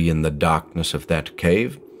came to be in the darkness of that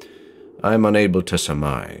cave, I'm unable to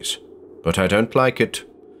surmise. But I don't like it.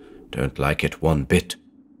 Don't like it one bit.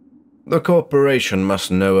 The corporation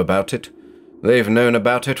must know about it. They've known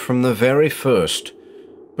about it from the very first.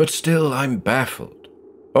 But still, I'm baffled.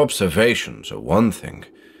 Observations are one thing,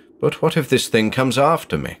 but what if this thing comes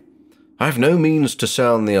after me? I've no means to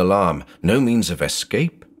sound the alarm, no means of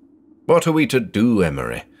escape. What are we to do,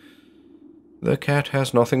 Emery? The cat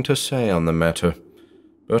has nothing to say on the matter,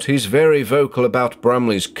 but he's very vocal about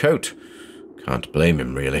Brumley's coat. Can't blame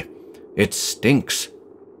him, really. It stinks.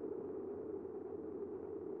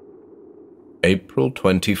 April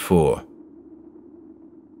 24.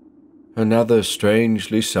 Another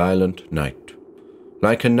strangely silent night.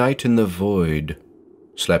 Like a night in the void.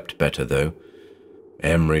 Slept better, though.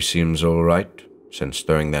 Emery seems all right, since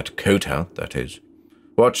throwing that coat out, that is.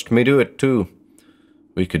 Watched me do it, too.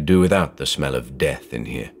 We could do without the smell of death in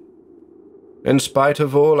here. In spite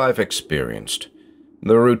of all I've experienced,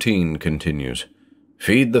 the routine continues.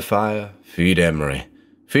 Feed the fire, feed Emery,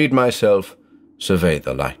 feed myself, survey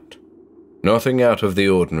the light. Nothing out of the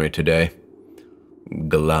ordinary today.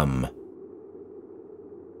 Glum.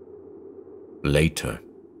 Later.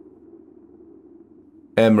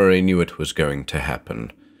 Emery knew it was going to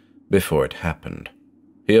happen before it happened.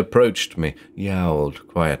 He approached me, yowled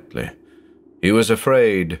quietly. He was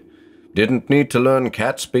afraid. Didn't need to learn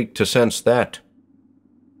cat speak to sense that.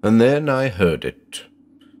 And then I heard it.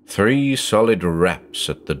 3 solid raps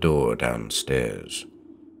at the door downstairs.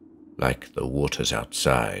 Like the waters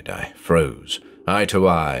outside, I froze, eye to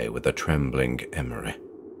eye with a trembling Emery.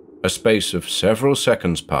 A space of several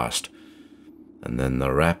seconds passed, and then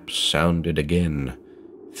the raps sounded again.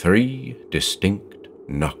 3 distinct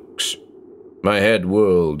knocks. My head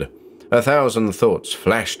whirled. 1,000 thoughts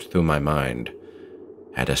flashed through my mind.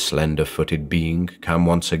 Had a slender-footed being come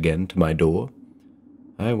once again to my door?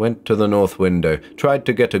 I went to the north window, tried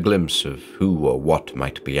to get a glimpse of who or what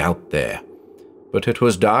might be out there. But it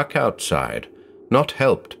was dark outside, not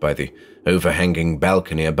helped by the overhanging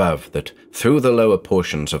balcony above that threw the lower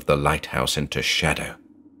portions of the lighthouse into shadow.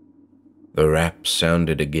 The raps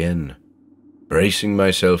sounded again. Bracing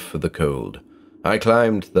myself for the cold, I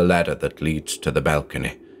climbed the ladder that leads to the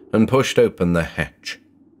balcony and pushed open the hatch.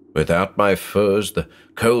 Without my furs, the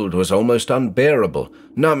cold was almost unbearable,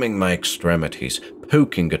 numbing my extremities,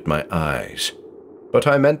 poking at my eyes. But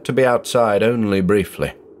I meant to be outside only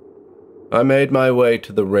briefly. I made my way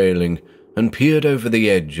to the railing and peered over the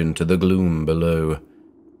edge into the gloom below.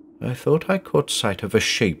 I thought I caught sight of a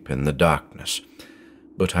shape in the darkness,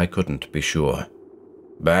 but I couldn't be sure.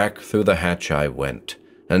 Back through the hatch I went,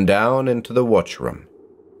 and down into the watchroom.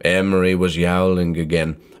 Emery was yowling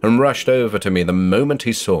again, and rushed over to me the moment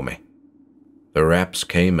he saw me. The raps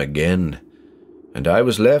came again, and I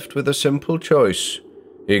was left with a simple choice: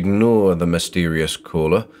 ignore the mysterious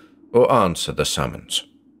caller, or answer the summons.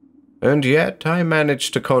 And yet I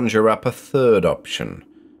managed to conjure up a third option,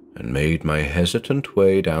 and made my hesitant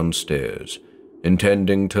way downstairs,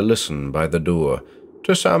 intending to listen by the door,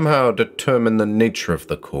 to somehow determine the nature of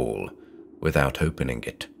the call, without opening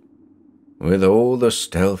it. With all the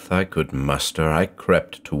stealth I could muster, I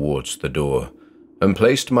crept towards the door, and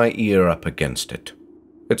placed my ear up against it.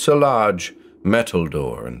 It's a large metal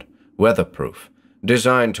door and weatherproof,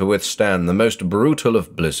 designed to withstand the most brutal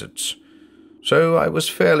of blizzards, so I was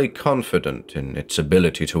fairly confident in its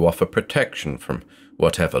ability to offer protection from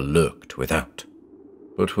whatever lurked without.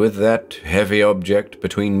 But with that heavy object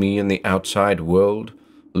between me and the outside world,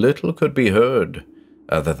 little could be heard,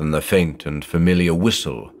 other than the faint and familiar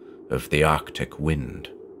whistle of the Arctic wind.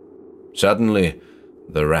 Suddenly,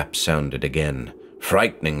 the rap sounded again,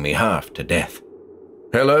 frightening me half to death.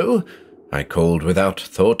 "Hello?" I called without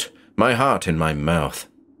thought, my heart in my mouth.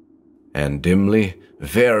 And dimly,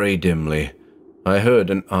 very dimly, I heard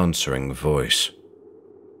an answering voice.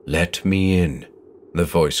 "Let me in," the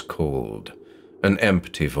voice called, an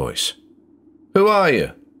empty voice. "Who are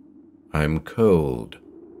you?" "I'm cold."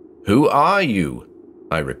 "Who are you?"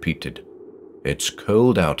 I repeated. "It's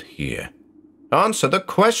cold out here." "Answer the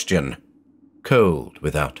question." "Cold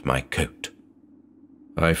without my coat."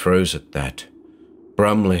 I froze at that.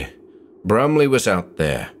 Brumley was out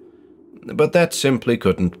there. But that simply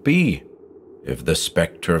couldn't be. If the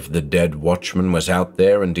spectre of the dead watchman was out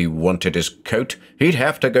there and he wanted his coat, he'd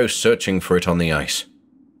have to go searching for it on the ice.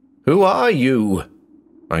 "Who are you?"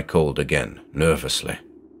 I called again, nervously.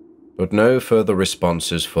 But no further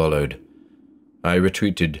responses followed. I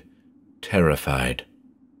retreated, terrified.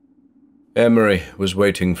 Emery was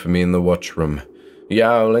waiting for me in the watchroom,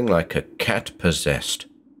 yowling like a cat possessed.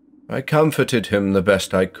 I comforted him the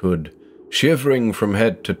best I could, shivering from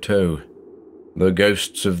head to toe. The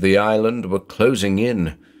ghosts of the island were closing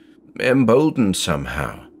in, emboldened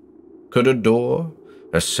somehow. Could a door,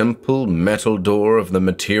 a simple metal door of the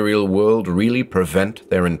material world, really prevent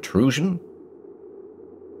their intrusion?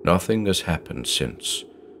 Nothing has happened since,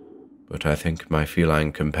 but I think my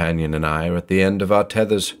feline companion and I are at the end of our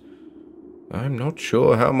tethers. I'm not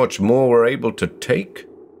sure how much more we're able to take.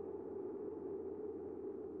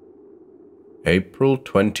 April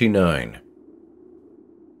 29.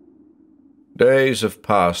 Days have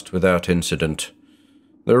passed without incident.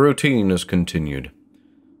 The routine has continued.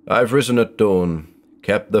 I've risen at dawn,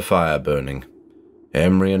 kept the fire burning.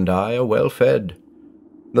 Emery and I are well fed.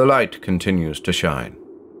 The light continues to shine.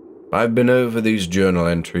 I've been over these journal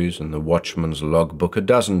entries in the watchman's logbook a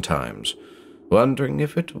dozen times, wondering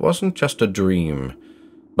if it wasn't just a dream,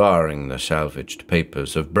 barring the salvaged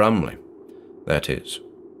papers of Brumley. That is.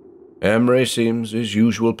 Emery seems his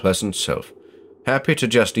usual pleasant self, happy to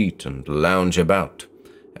just eat and lounge about,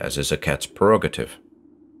 as is a cat's prerogative.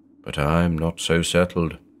 But I'm not so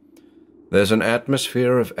settled. There's an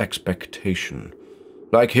atmosphere of expectation,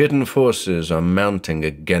 like hidden forces are mounting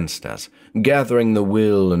against us, gathering the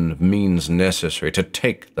will and means necessary to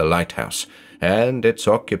take the lighthouse and its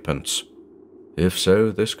occupants. If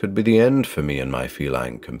so, this could be the end for me and my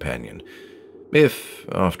feline companion. If,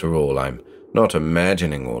 after all, I'm not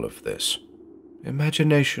imagining all of this.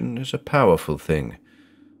 Imagination is a powerful thing,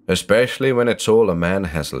 especially when it's all a man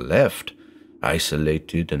has left,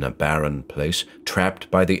 isolated in a barren place, trapped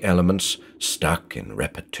by the elements, stuck in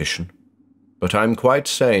repetition. But I'm quite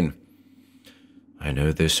sane. I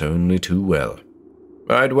know this only too well.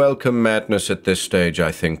 I'd welcome madness at this stage,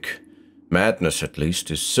 I think. Madness, at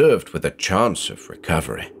least, is served with a chance of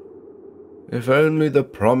recovery. If only the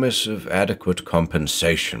promise of adequate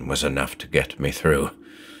compensation was enough to get me through.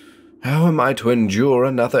 How am I to endure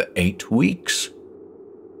another 8 weeks?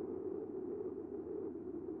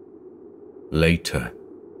 Later.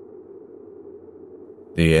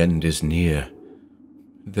 The end is near.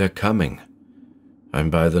 They're coming. I'm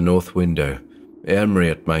by the north window, Emery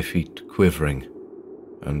at my feet, quivering.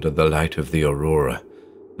 Under the light of the aurora,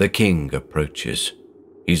 the king approaches.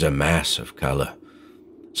 He's a mass of color,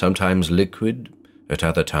 sometimes liquid, at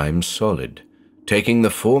other times solid, taking the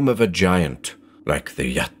form of a giant, like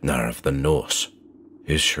the Kuttner of the Norse.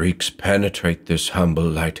 His shrieks penetrate this humble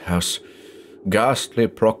lighthouse, ghastly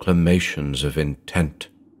proclamations of intent.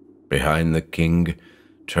 Behind the king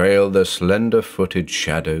trail the slender-footed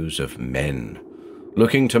shadows of men,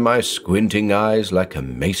 looking to my squinting eyes like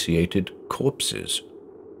emaciated corpses.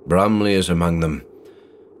 Brumley is among them.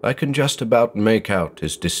 I can just about make out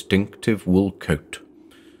his distinctive wool coat.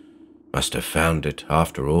 Must have found it,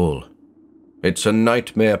 after all. It's a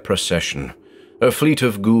nightmare procession, a fleet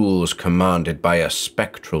of ghouls commanded by a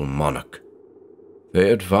spectral monarch. They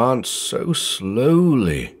advance so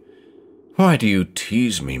slowly. Why do you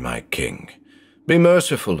tease me, my king? Be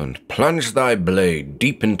merciful and plunge thy blade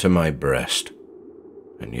deep into my breast.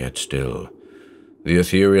 And yet still, the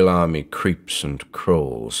ethereal army creeps and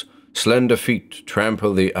crawls. Slender feet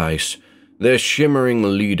trample the ice. Their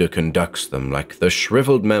shimmering leader conducts them like the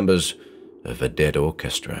shriveled members of a dead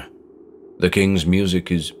orchestra. The king's music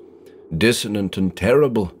is dissonant and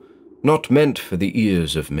terrible, not meant for the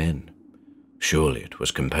ears of men. Surely it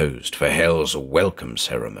was composed for hell's welcome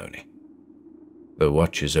ceremony. The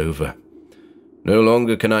watch is over. No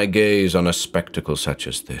longer can I gaze on a spectacle such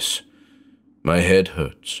as this. My head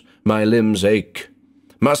hurts, my limbs ache.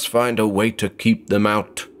 Must find a way to keep them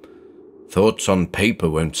out. Thoughts on paper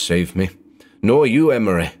won't save me, nor you,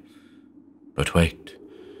 Emery. But wait,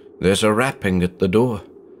 There's a rapping at the door.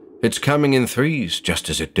 It's coming in threes, just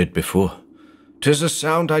as it did before. 'Tis a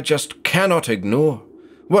sound I just cannot ignore.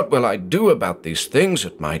 What will I do about these things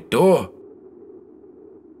at my door?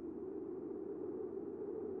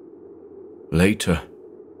 Later.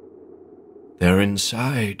 They're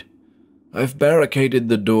inside. I've barricaded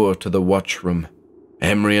the door to the watchroom.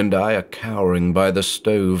 Emery and I are cowering by the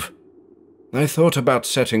stove. I thought about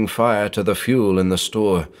setting fire to the fuel in the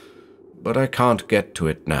store, but I can't get to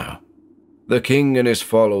it now. The king and his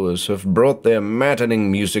followers have brought their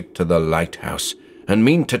maddening music to the lighthouse and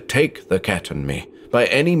mean to take the cat and me, by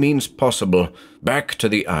any means possible, back to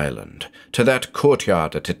the island, to that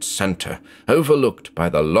courtyard at its center, overlooked by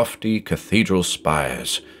the lofty cathedral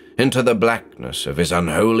spires, into the blackness of his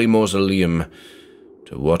unholy mausoleum,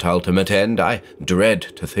 to what ultimate end I dread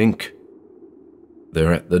to think.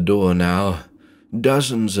 They're at the door now,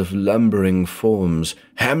 dozens of lumbering forms,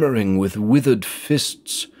 hammering with withered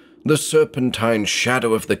fists, the serpentine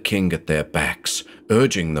shadow of the king at their backs,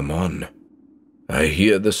 urging them on. I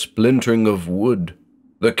hear the splintering of wood.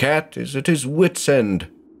 The cat is at his wit's end.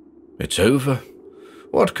 It's over.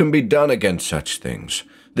 What can be done against such things?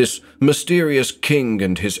 This mysterious king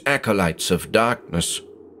and his acolytes of darkness.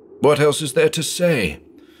 What else is there to say?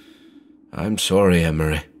 I'm sorry,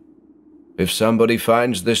 Emery. If somebody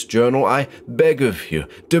finds this journal, I beg of you,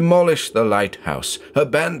 demolish the lighthouse,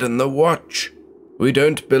 abandon the watch. We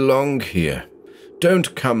don't belong here.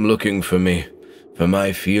 Don't come looking for me, for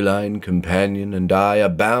my feline companion and I are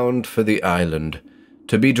bound for the island,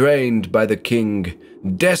 to be drained by the king,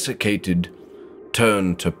 desiccated,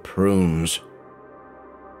 turned to prunes.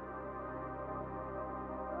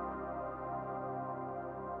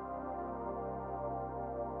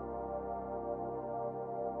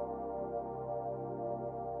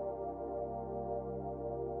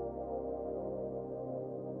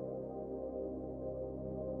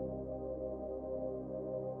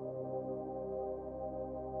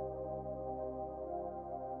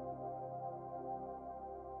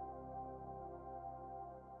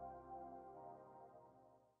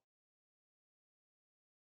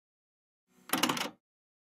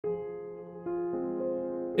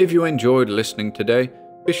 If you enjoyed listening today,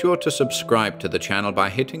 be sure to subscribe to the channel by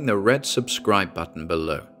hitting the red subscribe button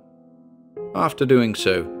below. After doing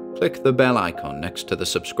so, click the bell icon next to the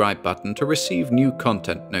subscribe button to receive new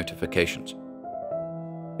content notifications.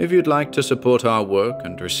 If you'd like to support our work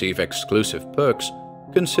and receive exclusive perks,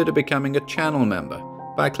 consider becoming a channel member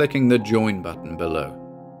by clicking the join button below.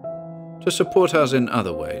 To support us in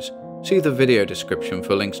other ways, see the video description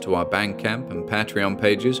for links to our Bandcamp and Patreon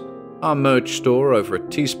pages, our merch store over at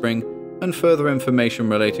Teespring, and further information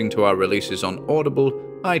relating to our releases on Audible,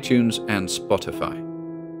 iTunes, and Spotify.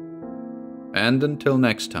 And until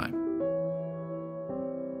next time.